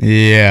crayon?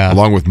 Yeah.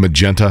 Along with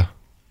magenta.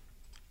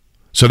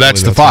 So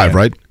that's the 5,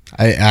 right?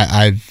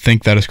 I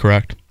think that is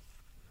correct.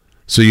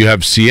 So you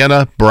have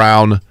Siena,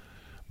 Brown,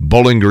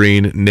 Bowling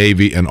Green,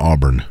 Navy, and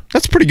Auburn.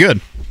 That's pretty good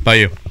by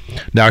you.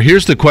 Now,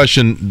 here's the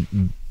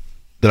question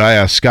that I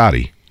asked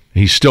Scotty.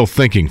 He's still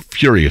thinking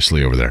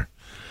furiously over there.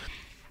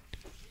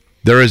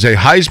 There is a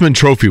Heisman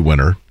Trophy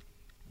winner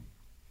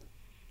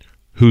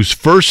whose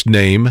first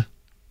name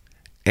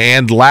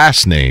and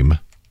last name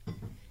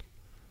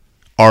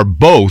are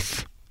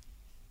both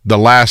the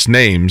last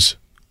names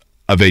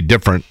of a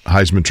different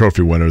Heisman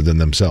Trophy winner than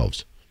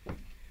themselves.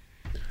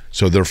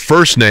 So their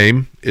first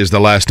name is the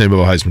last name of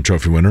a Heisman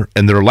Trophy winner,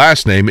 and their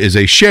last name is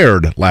a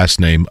shared last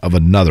name of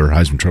another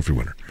Heisman Trophy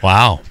winner.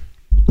 Wow.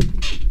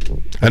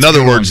 In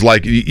other words,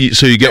 like,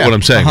 so you get what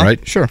I'm saying,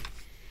 right? Sure.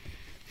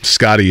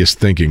 Scotty is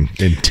thinking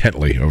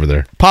intently over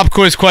there. Pop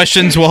quiz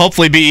questions will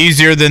hopefully be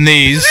easier than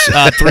these.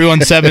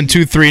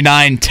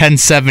 317-239-1070.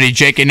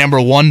 JK, number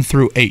 1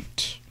 through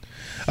 8.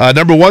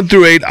 Number 1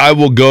 through 8, I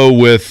will go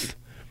with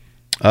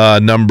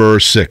number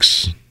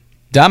 6.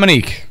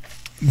 Dominique,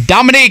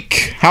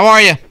 how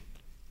are you?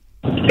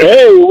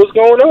 Hey, what's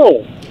going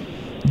on?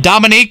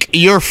 Dominique,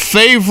 your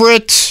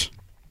favorite...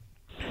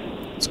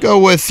 Let's go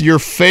with your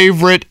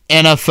favorite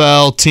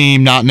NFL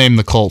team not named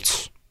the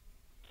Colts.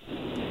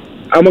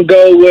 I'm going to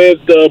go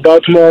with the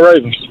Baltimore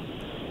Ravens.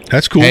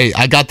 That's cool. Hey,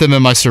 I got them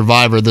in my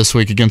Survivor this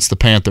week against the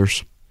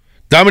Panthers.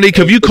 Dominique,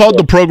 have you called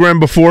the program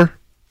before?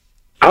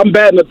 I'm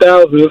batting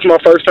 1,000. This is my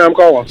first time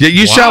calling. Yeah,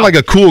 you sound like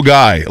a cool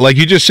guy. Like,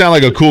 you just sound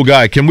like a cool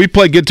guy. Can we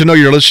play Get to Know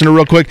Your Listener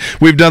real quick?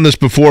 We've done this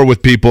before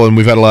with people, and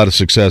we've had a lot of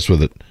success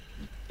with it.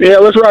 Yeah,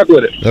 let's rock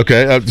with it.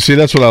 Okay. See,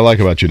 that's what I like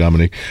about you,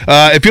 Dominique.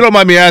 If you don't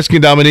mind me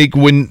asking, Dominique,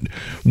 when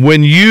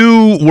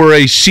you were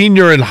a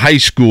senior in high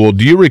school,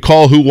 do you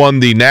recall who won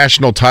the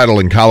national title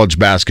in college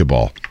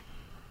basketball?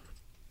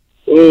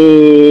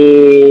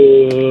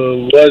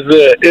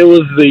 It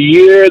was the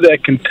year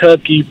that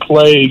Kentucky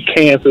played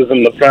Kansas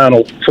in the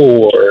Final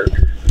Four.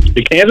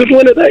 Did Kansas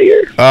win it that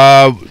year?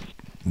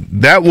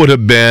 That would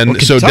have been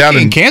Kentucky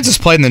and Kansas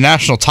played in the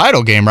national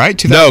title game, right?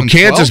 2012? No,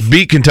 Kansas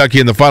beat Kentucky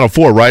in the Final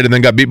Four, right? And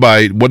then got beat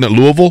by, wasn't it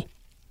Louisville?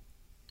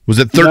 Was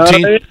it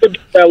 13?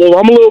 No,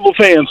 I'm a Louisville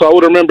fan, so I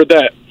would remember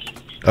that.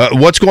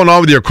 What's going on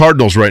with your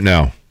Cardinals right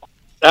now?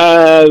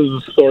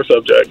 Sore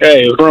subject.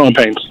 Hey, it's growing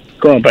pains.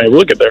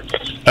 Look at there.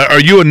 Are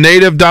you a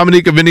native,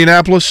 Dominique, of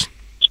Indianapolis?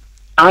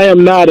 I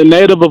am not a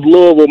native of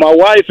Louisville. My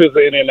wife is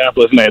an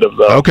Indianapolis native,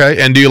 though. Okay,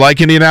 and do you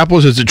like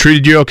Indianapolis? Has it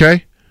treated you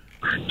okay?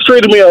 It's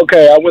treated me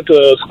okay. I went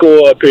to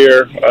school up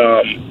here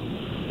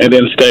and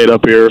then stayed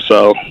up here.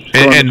 So,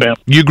 and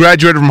you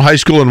graduated from high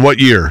school in what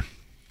year?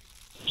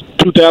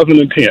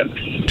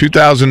 2010.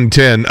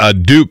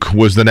 2010. Duke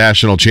was the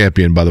national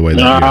champion, by the way.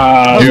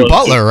 Duke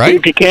Butler, right?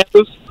 Duke in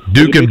Kansas.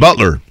 Duke and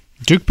Butler.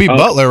 Duke beat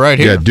Butler right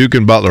here. Yeah, Duke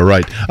and Butler,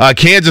 right.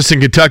 Kansas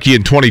and Kentucky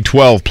in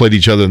 2012 played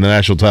each other in the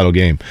national title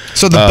game.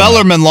 So the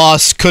Bellarmine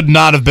loss could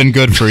not have been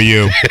good for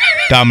you,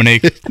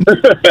 Dominique.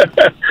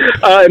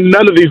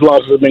 None of these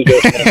losses have been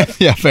good.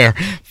 Yeah, fair.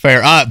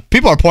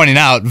 People are pointing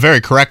out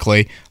very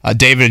correctly,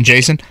 David and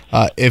Jason,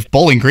 if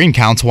Bowling Green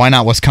counts, why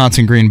not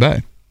Wisconsin Green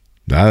Bay?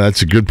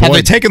 That's a good point.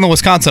 Have they taken the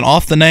Wisconsin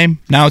off the name?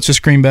 Now it's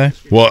just Green Bay?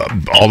 Well,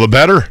 all the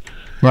better.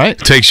 Right.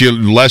 It takes you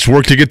less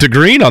work to get to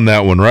green on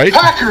that one, right?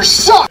 Packers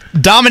suck.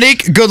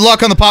 Dominique, good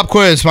luck on the pop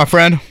quiz, my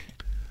friend.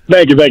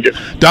 Thank you.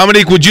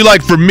 Dominique, would you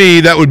like for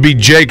me, that would be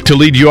Jake, to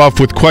lead you off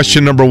with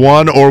question number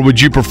 1, or would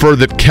you prefer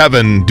that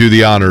Kevin do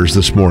the honors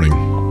this morning?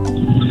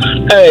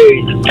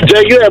 Hey,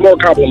 Jake, you have more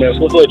compliments.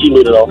 Let's let you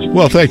lead it off.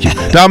 Well, thank you.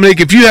 Dominique,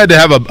 if you had to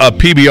have a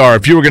PBR,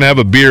 if you were going to have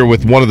a beer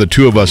with one of the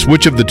two of us,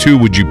 which of the two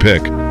would you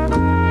pick?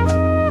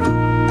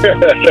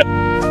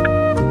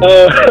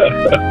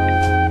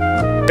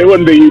 It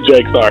wouldn't be you,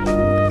 Jake. Sorry.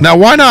 Now,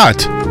 why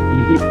not?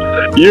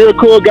 You're a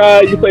cool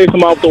guy. You say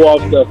some off-the-wall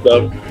stuff,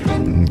 though.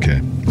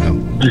 Okay.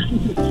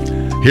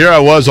 Well, here I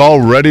was all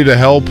ready to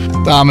help.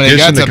 Dominic,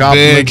 that's a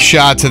big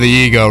shot to the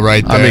ego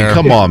right there. I mean,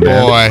 come on,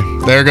 man.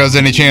 Boy, there goes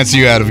any chance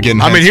you had of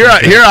getting. I mean, here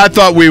I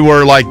thought we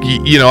were like,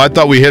 I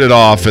thought we hit it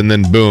off, and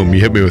then boom, you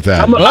hit me with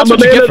that. I'm a man of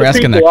the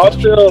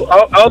people.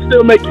 I'll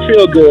still make you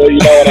feel good. You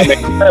know what I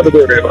mean? Have a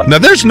good day. Now,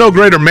 there's no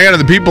greater man of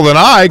the people than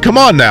I. Come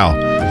on now.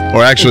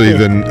 Or actually,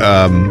 then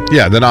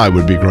I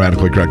would be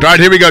grammatically correct. All right,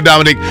 here we go,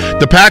 Dominique.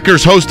 The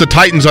Packers host the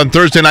Titans on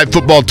Thursday Night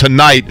Football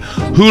tonight.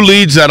 Who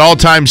leads that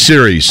all-time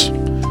series?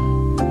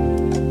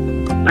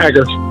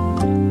 Packers.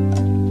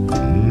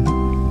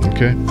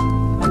 Okay.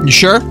 You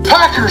sure?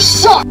 Packers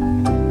suck.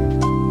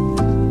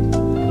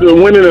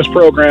 Winning this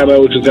program, I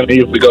was just going to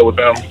usually go with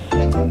them.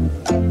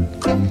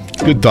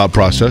 Good thought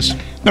process.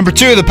 Number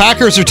 2, the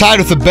Packers are tied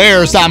with the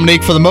Bears,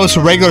 Dominique, for the most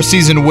regular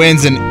season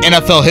wins in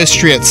NFL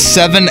history at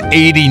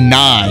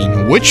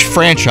 789. Which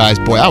franchise,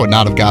 boy, I would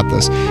not have got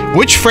this.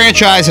 Which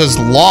franchise has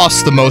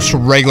lost the most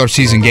regular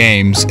season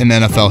games in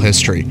NFL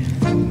history?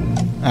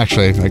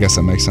 Actually, I guess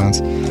that makes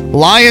sense.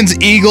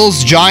 Lions,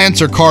 Eagles, Giants,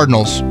 or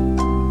Cardinals?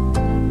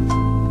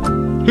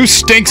 Who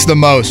stinks the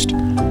most?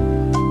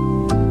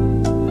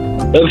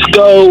 Let's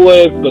go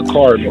with the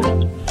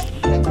Cardinals.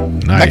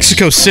 Nice.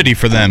 Mexico City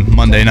for them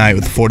Monday night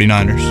with the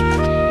 49ers.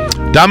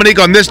 Dominique,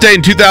 on this day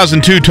in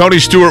 2002, Tony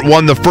Stewart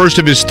won the first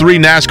of his 3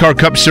 NASCAR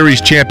Cup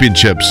Series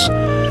championships.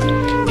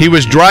 He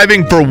was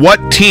driving for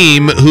what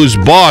team whose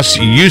boss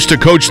used to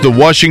coach the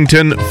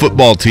Washington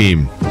football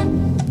team?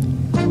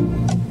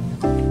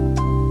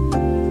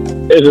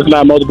 Is it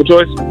not multiple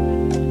choice?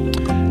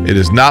 It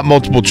is not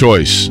multiple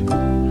choice.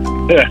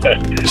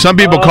 Some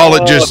people call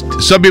it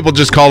some people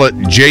just call it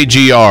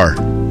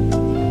JGR.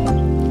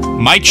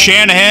 Mike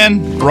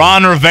Shanahan,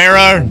 Ron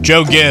Rivera,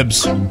 Joe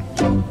Gibbs.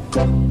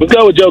 Let's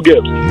go with Joe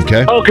Gibbs.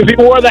 Okay. Oh, because he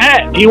wore the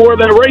hat. He wore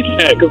that racing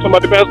hat because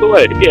somebody passed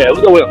away. Yeah,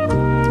 let's go with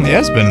him. He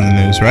has been in the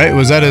news, right?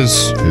 Was that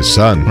his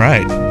son?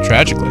 Right,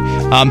 tragically.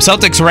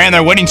 Celtics ran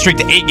their winning streak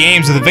to 8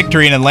 games with a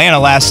victory in Atlanta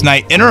last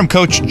night. Interim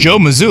coach Joe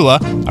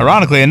Mazzulla,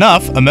 ironically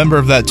enough, a member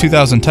of that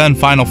 2010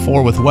 Final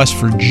Four with West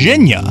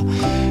Virginia,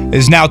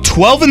 is now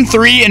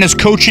 12-3 in his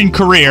coaching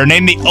career.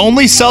 Named the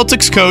only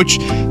Celtics coach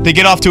to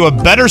get off to a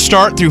better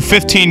start through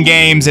 15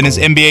 games in his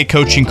NBA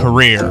coaching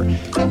career.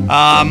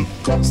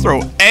 Let's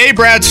throw A,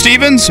 Brad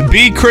Stevens,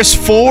 B, Chris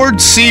Ford,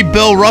 C,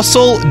 Bill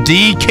Russell,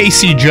 D,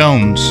 Casey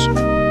Jones.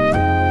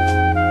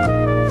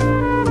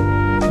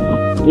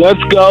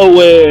 Let's go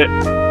with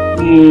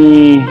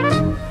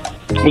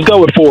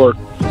 4.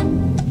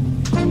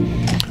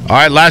 All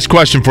right, last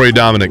question for you,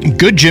 Dominic.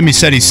 Good Jimmy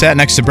said he sat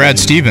next to Brad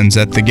Stevens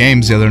at the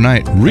games the other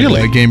night.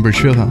 Really? At Gamebridge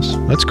Fieldhouse.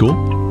 That's cool.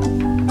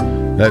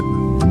 That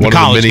one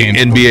of the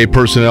many NBA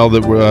personnel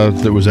that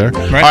was there.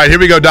 Right. All right, here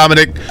we go,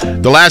 Dominic.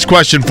 The last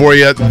question for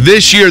you.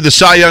 This year, the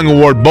Cy Young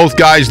Award, both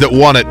guys that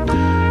won it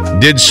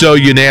did so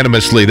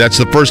unanimously. That's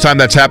the first time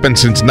that's happened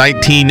since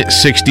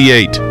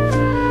 1968.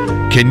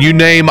 Can you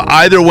name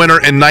either winner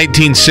in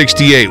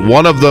 1968?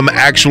 One of them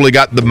actually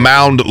got the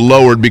mound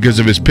lowered because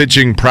of his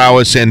pitching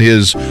prowess and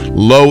his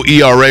low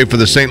ERA for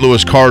the St.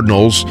 Louis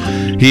Cardinals.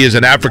 He is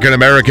an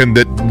African-American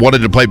that wanted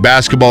to play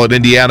basketball at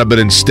Indiana, but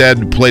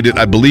instead played it,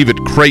 I believe, at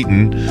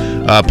Creighton,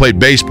 played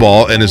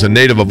baseball, and is a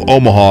native of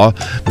Omaha.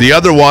 The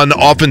other one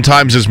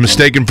oftentimes is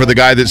mistaken for the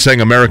guy that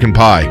sang American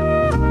Pie.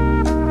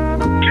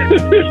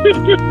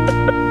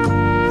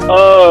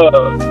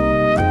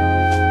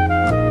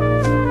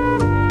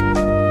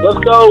 Let's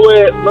go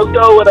with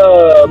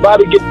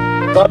Bobby Gibson.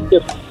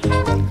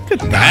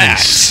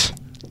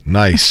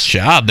 Nice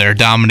job there,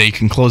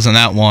 Dominique, in closing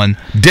that one.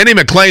 Denny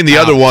McClain, the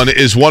other one,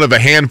 is one of a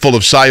handful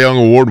of Cy Young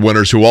Award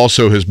winners who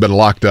also has been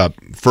locked up.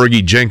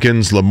 Fergie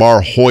Jenkins,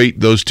 Lamar Hoyt,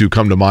 those two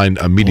come to mind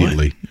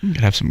immediately. Boy, you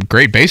could have some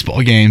great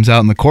baseball games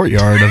out in the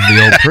courtyard of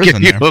the old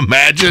prison. Can you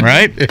imagine?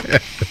 Right?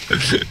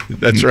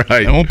 That's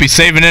right. I won't be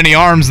saving any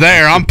arms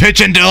there. I'm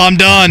pitching till I'm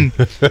done.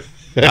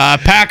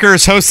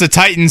 Packers host the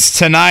Titans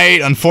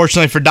tonight.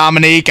 Unfortunately for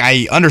Dominique,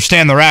 I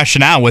understand the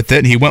rationale with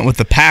it. He went with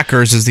the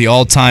Packers as the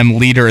all-time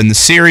leader in the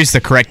series.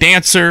 The correct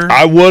answer.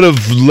 I would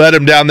have led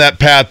him down that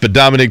path, but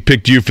Dominique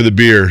picked you for the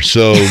beer.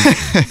 So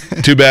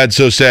too bad,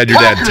 so sad you're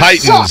dead.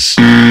 Titans was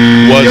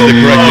the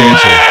correct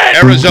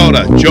answer.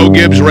 Arizona, Joe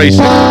Gibbs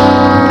Racing,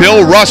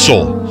 Bill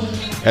Russell,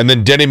 and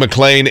then Denny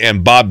McClain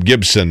and Bob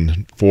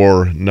Gibson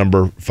for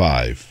number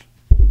 5.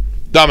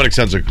 Dominic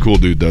sounds like a cool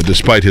dude, though,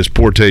 despite his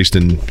poor taste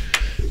in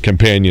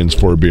companions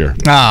for a beer.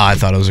 I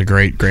thought it was a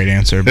great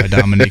answer by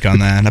Dominique on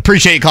that. I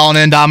appreciate you calling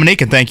in,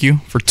 Dominique, and thank you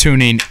for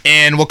tuning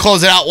in. We'll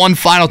close it out one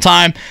final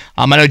time.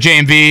 I know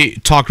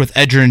JMV talked with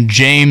Edgerrin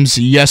James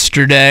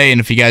yesterday, and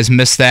if you guys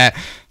missed that,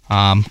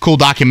 cool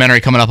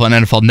documentary coming up on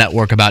NFL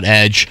Network about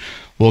Edge.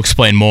 We'll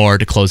explain more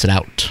to close it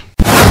out.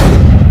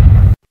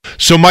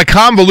 So my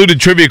convoluted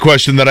trivia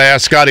question that I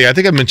asked Scotty, I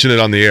think I mentioned it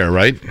on the air,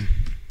 right?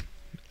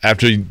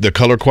 After the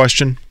color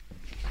question.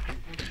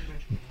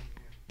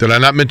 Did I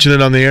not mention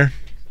it on the air?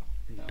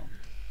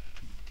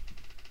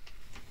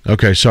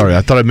 Okay, sorry.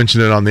 I thought I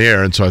mentioned it on the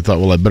air, and so I thought,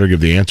 well, I better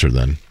give the answer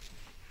then.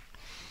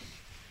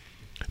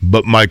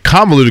 But my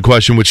convoluted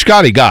question, which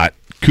Scotty got,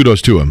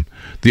 kudos to him,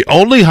 the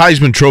only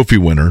Heisman Trophy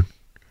winner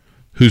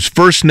whose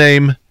first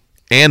name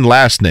and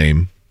last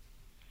name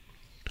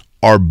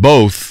are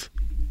both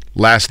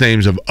last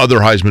names of other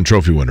Heisman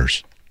Trophy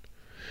winners.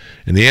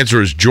 And the answer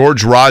is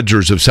George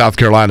Rogers of South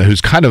Carolina,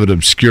 who's kind of an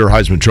obscure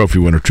Heisman Trophy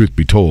winner, truth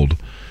be told.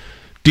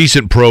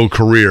 Decent pro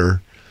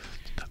career.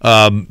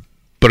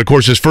 But, of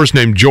course, his first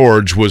name,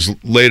 George, was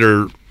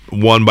later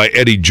won by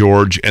Eddie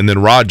George, and then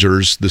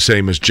Rogers, the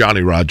same as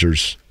Johnny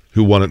Rogers,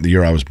 who won it the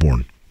year I was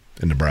born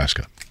in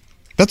Nebraska.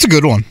 That's a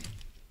good one.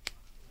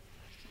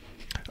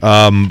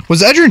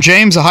 Was Edgerrin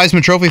James a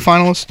Heisman Trophy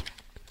finalist?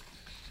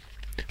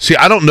 See,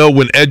 I don't know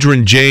when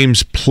Edgerrin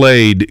James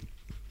played.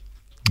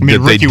 I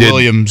mean, Ricky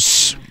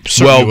Williams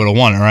certainly would have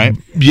won it, right?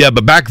 Yeah,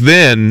 but back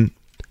then,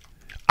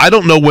 I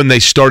don't know when they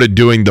started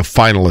doing the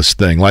finalist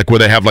thing, like where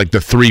they have like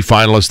the 3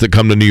 finalists that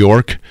come to New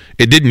York.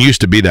 It didn't used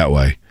to be that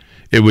way.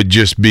 It would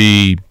just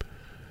be,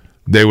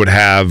 they would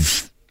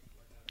have,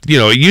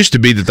 it used to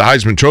be that the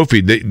Heisman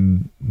Trophy,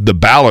 the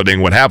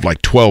balloting would have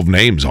like 12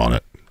 names on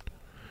it.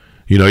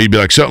 You'd be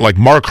like, so like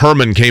Mark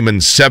Herman came in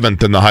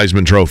 7th in the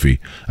Heisman Trophy.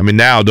 I mean,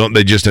 now don't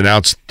they just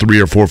announce 3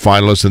 or 4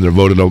 finalists and they're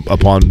voted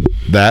upon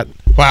that?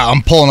 Wow,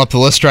 I'm pulling up the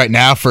list right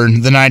now for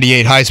the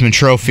 98 Heisman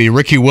Trophy.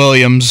 Ricky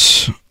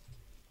Williams,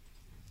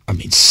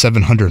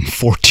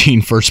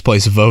 714 first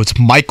place votes.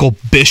 Michael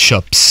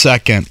Bishop,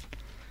 second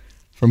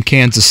from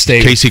Kansas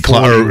State. Casey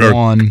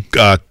Klein,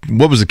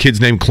 what was the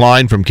kid's name?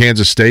 Klein from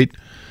Kansas State?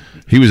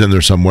 He was in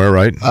there somewhere,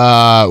 right?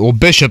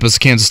 Bishop is the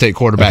Kansas State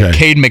quarterback. Okay.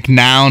 Cade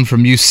McNown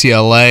from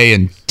UCLA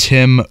and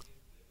Tim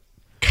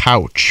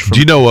Couch from Do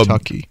you know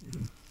Kentucky.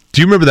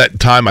 Do you remember that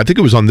time? I think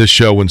it was on this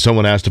show when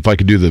someone asked if I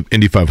could do the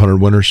Indy 500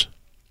 winners.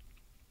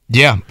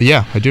 Yeah,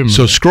 I do remember.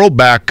 So scroll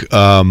back,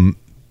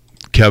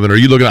 Kevin. Are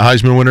you looking at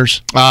Heisman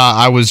winners?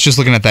 I was just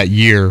looking at that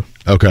year.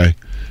 Okay.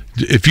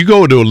 If you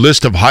go to a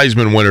list of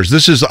Heisman winners,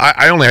 this is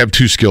I only have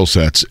 2 skill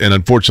sets, and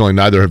unfortunately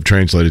neither have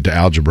translated to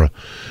algebra.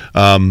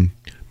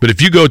 But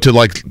if you go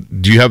to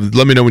do you have?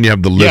 Let me know when you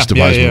have the list of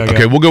Heisman.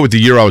 Okay, we'll go with the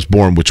year I was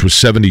born, which was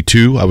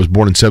 72. I was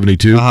born in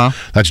 72.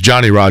 That's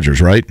Johnny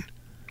Rodgers, right?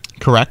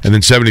 Correct. And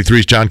then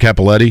 73 is John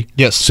Cappelletti.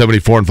 Yes.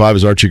 74 and 5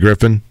 is Archie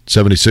Griffin.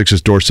 76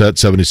 is Dorsett.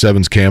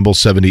 77 is Campbell.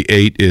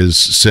 78 is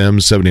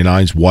Sims.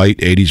 79 is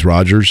White. 80 is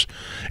Rogers.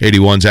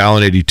 81 is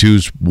Allen. 82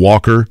 is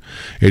Walker.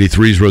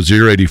 83 is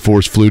Rozier. 84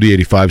 is Flutie.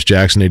 85 is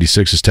Jackson.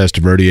 86 is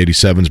Testaverde.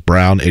 87 is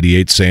Brown.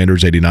 88 is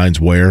Sanders. 89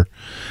 is Ware.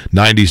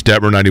 90 is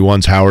Detmer. 91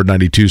 is Howard.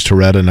 92 is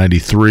Toretta.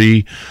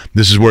 93.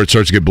 This is where it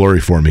starts to get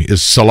blurry for me.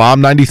 Is Salam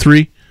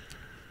 93?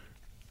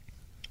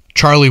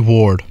 Charlie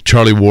Ward,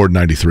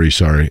 93,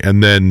 sorry.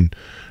 And then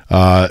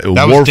that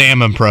was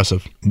damn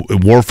impressive.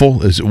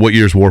 Warfel, what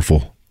year's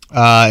Warfel?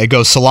 It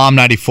goes Salam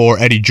 94,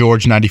 Eddie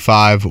George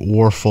 95,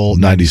 Warfel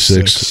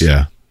 96.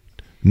 Yeah.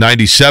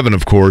 97,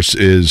 of course,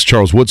 is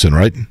Charles Woodson,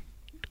 right?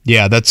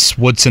 Yeah, that's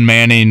Woodson,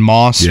 Manning,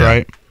 Moss,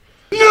 right?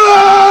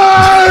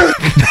 No!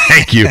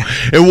 Thank you.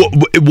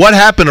 What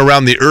happened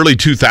around the early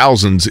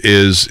 2000s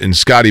is, and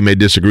Scotty may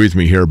disagree with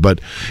me here, but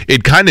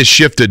it kind of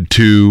shifted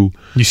to...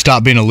 You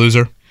stopped being a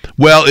loser?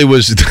 Well, it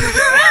was...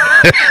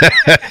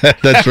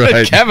 That's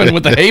right. Kevin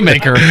with the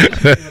haymaker.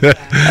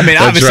 I mean,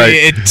 obviously,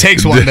 it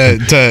takes one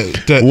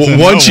to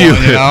once know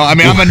one, you know? I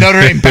mean, I'm a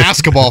Notre Dame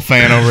basketball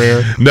fan over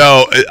here.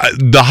 No,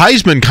 the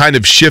Heisman kind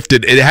of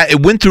shifted.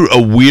 It went through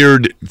a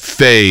weird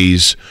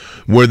phase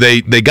where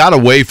they got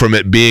away from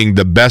it being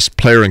the best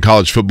player in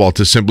college football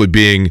to simply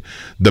being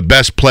the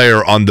best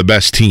player on the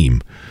best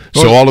team.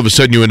 So all of a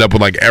sudden you end up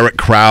with like Eric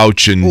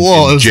Crouch and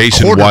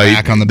Jason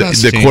White, on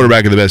the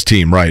quarterback of the best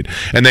team, right?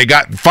 And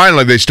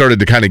they started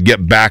to kind of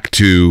get back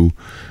to,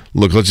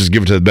 look, let's just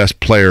give it to the best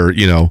player.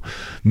 You know,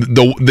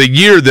 the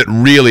year that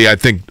really I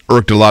think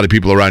irked a lot of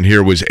people around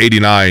here was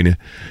 '89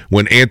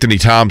 when Anthony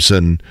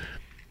Thompson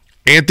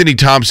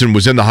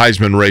was in the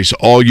Heisman race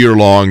all year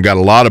long, got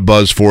a lot of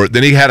buzz for it.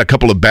 Then he had a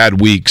couple of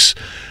bad weeks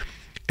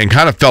and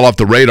kind of fell off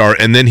the radar,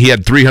 and then he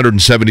had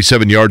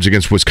 377 yards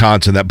against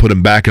Wisconsin. That put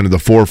him back into the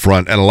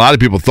forefront, and a lot of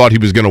people thought he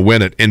was going to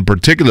win it, and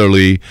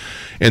particularly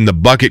in the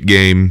bucket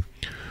game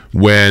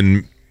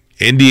when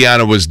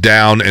Indiana was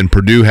down and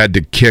Purdue had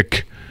to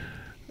kick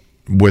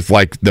with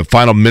like the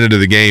final minute of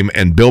the game,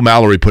 and Bill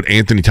Mallory put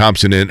Anthony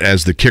Thompson in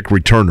as the kick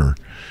returner,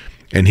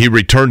 and he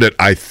returned it,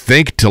 I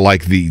think, to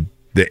like the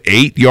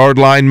 8-yard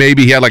line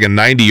maybe. He had like a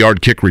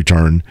 90-yard kick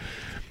return,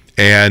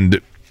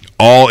 and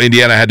all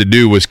Indiana had to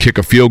do was kick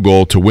a field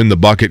goal to win the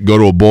bucket, go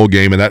to a bowl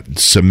game, and that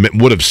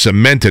would have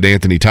cemented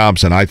Anthony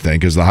Thompson, I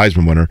think, as the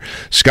Heisman winner.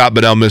 Scott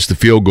Bedell missed the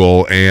field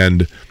goal,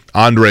 and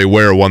Andre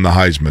Ware won the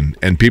Heisman.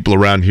 And people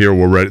around here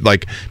were ready.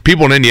 Like,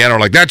 people in Indiana are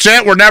like, that's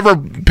it, we're never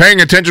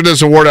paying attention to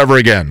this award ever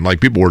again. Like,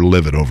 people were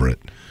livid over it.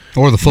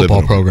 Or the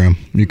football program,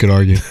 you could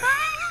argue.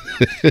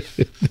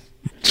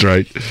 That's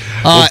right.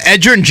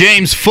 Edgerrin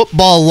James,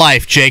 Football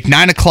Life, Jake,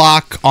 9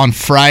 o'clock on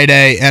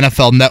Friday,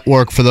 NFL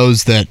Network, for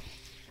those that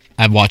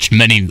I've watched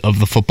many of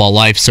the Football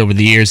Lives over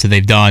the years that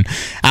they've done.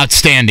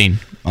 Outstanding.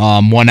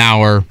 1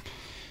 hour,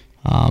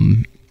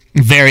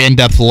 very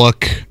in-depth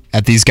look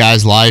at these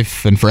guys'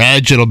 life. And for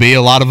Edge, it'll be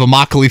a lot of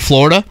Immokalee,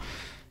 Florida.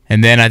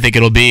 And then I think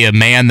it'll be a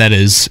man that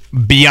is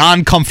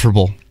beyond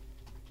comfortable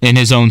in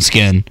his own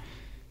skin.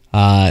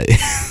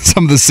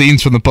 Some of the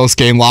scenes from the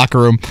post-game locker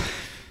room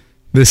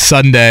this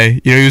Sunday.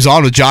 You know, he was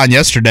on with John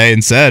yesterday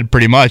and said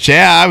pretty much,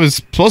 I was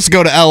supposed to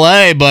go to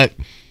L.A., but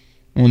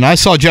when I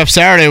saw Jeff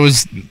Saturday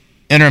was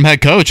interim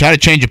head coach, I had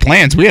to change of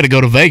plans. We had to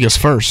go to Vegas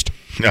first.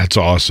 That's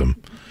awesome.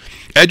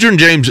 Edgerrin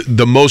James,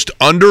 the most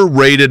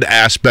underrated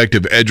aspect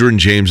of Edgerrin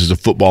James as a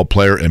football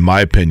player, in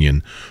my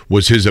opinion,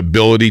 was his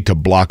ability to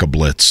block a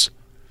blitz.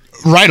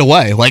 Right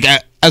away, like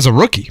as a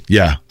rookie.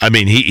 Yeah. I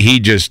mean,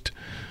 he just...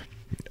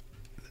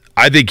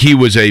 I think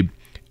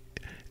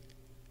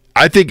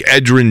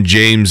Edgerrin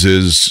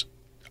James's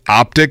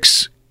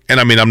optics, and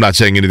I mean, I'm not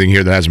saying anything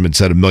here that hasn't been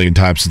said a million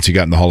times since he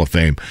got in the Hall of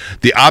Fame.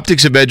 The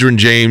optics of Edgerrin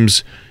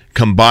James,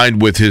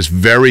 combined with his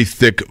very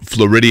thick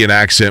Floridian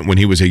accent when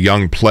he was a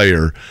young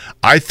player,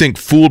 I think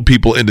fooled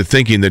people into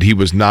thinking that he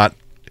was not,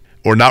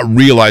 or not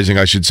realizing,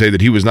 I should say,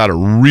 that he was not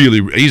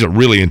he's a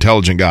really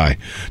intelligent guy.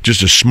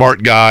 Just a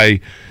smart guy.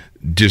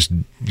 Just,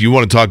 you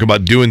want to talk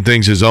about doing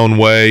things his own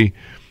way,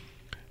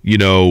 you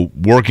know,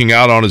 working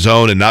out on his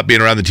own and not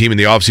being around the team in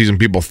the offseason.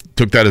 People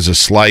took that as a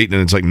slight,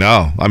 and it's like,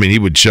 no. I mean, he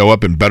would show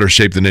up in better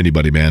shape than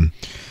anybody, man.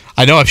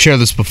 I know I've shared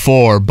this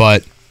before,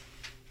 but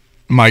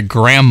my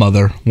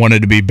grandmother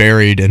wanted to be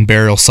buried in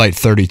Burial Site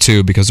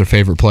 32 because her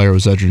favorite player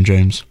was Edgerrin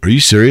James. Are you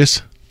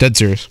serious? Dead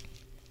serious.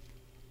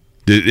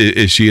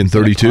 Is she in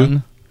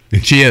 32?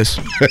 She is.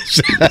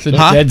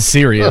 Dead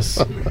serious.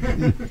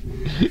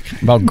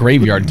 About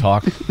graveyard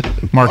talk.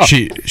 Mark,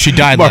 she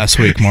died last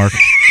week, Mark.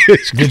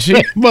 Did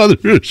she?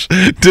 Mother's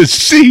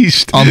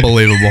deceased.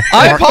 Unbelievable.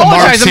 I apologize.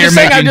 Mark's I'm here just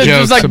saying. I making just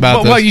was jokes like,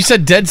 about well, this. you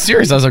said dead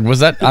serious. I was like, was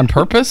that on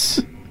purpose?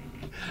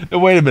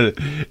 Wait a minute.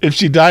 If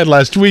she died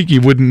last week,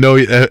 you wouldn't know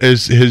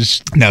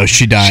his. No,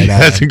 she died. She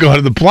hasn't gone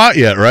to the plot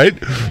yet, right?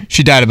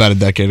 She died about a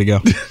decade ago.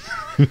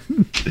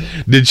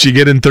 Did she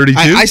get in 32?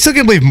 I still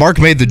can't believe Mark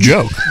made the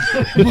joke.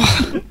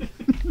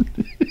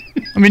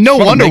 I mean, no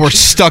wonder we're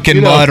stuck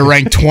in mud,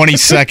 ranked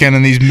 22nd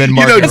in these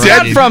mid-market.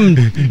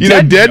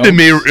 Dead to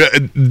Me,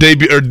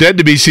 Dead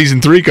to Me season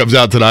 3 comes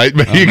out tonight.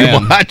 Maybe you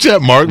can watch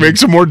that, Mark. Make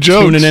some more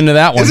jokes. Tuning into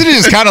that one. Isn't it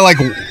just kind of like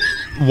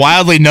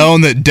widely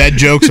known that dead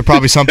jokes are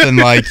probably something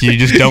like you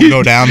just don't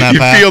go down that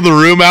path? You feel the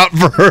room out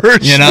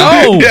first. You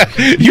know?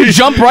 No, you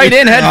jump right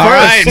in head All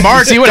first. right,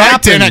 Mark, see what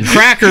Crichton happens. at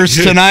Crackers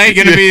tonight.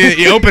 Going to be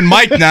the open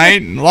mic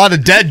night. A lot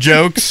of dead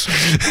jokes.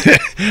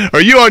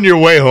 Are you on your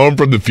way home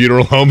from the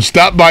funeral home?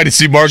 Stop by to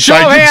see Mark Show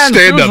Crichton's hands.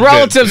 stand-up Whose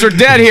relatives are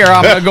dead here?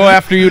 I'm going to go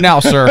after you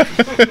now, sir.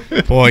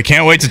 Boy,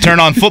 can't wait to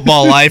turn on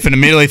Football Life and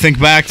immediately think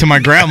back to my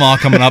grandma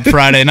coming up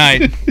Friday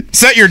night.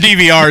 Set your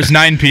DVRs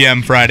 9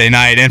 p.m. Friday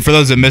night. And for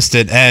those that missed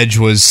it, Edge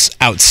was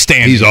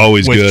outstanding. He's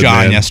always with good,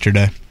 John man.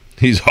 yesterday.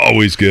 He's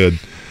always good.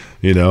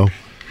 You know,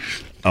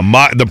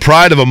 the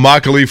pride of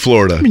Immokalee,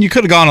 Florida. I mean, you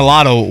could have gone a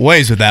lot of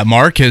ways with that,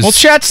 Mark. Well,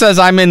 Chet says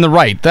I'm in the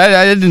right.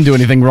 I didn't do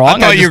anything wrong. I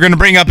thought you were going to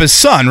bring up his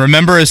son.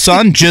 Remember his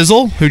son,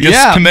 Jizzle, who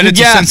just committed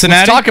to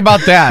Cincinnati? Let's talk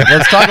about that.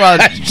 Let's talk about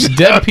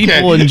dead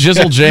people and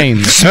Jizzle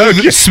James. Smooth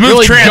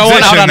really transition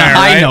going out on there, a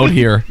high right? note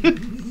here.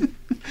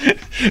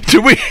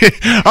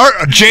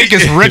 Jake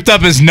has ripped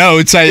up his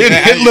notes.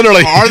 It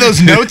literally are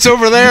those notes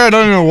over there? I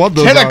don't know what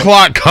those 10 are.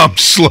 o'clock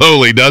comes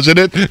slowly, doesn't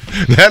it?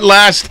 The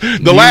last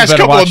better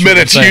couple watch of what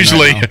minutes, you're saying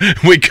usually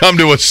right we come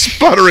to a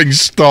sputtering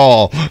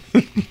stall.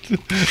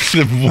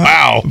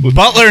 Wow.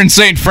 Butler and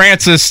St.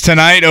 Francis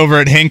tonight over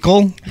at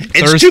Hinkle.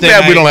 It's too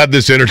bad we don't have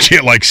this energy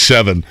at like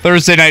 7.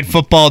 Thursday night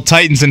football,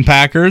 Titans and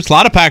Packers. A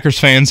lot of Packers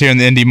fans here in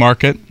the Indy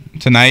market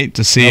tonight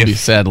to see I'll be if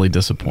sadly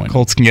disappointed.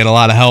 Colts can get a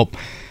lot of help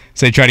as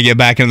they try to get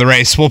back into the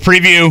race. We'll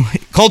preview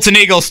Colts and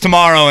Eagles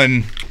tomorrow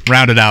and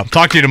round it out.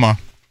 Talk to you tomorrow.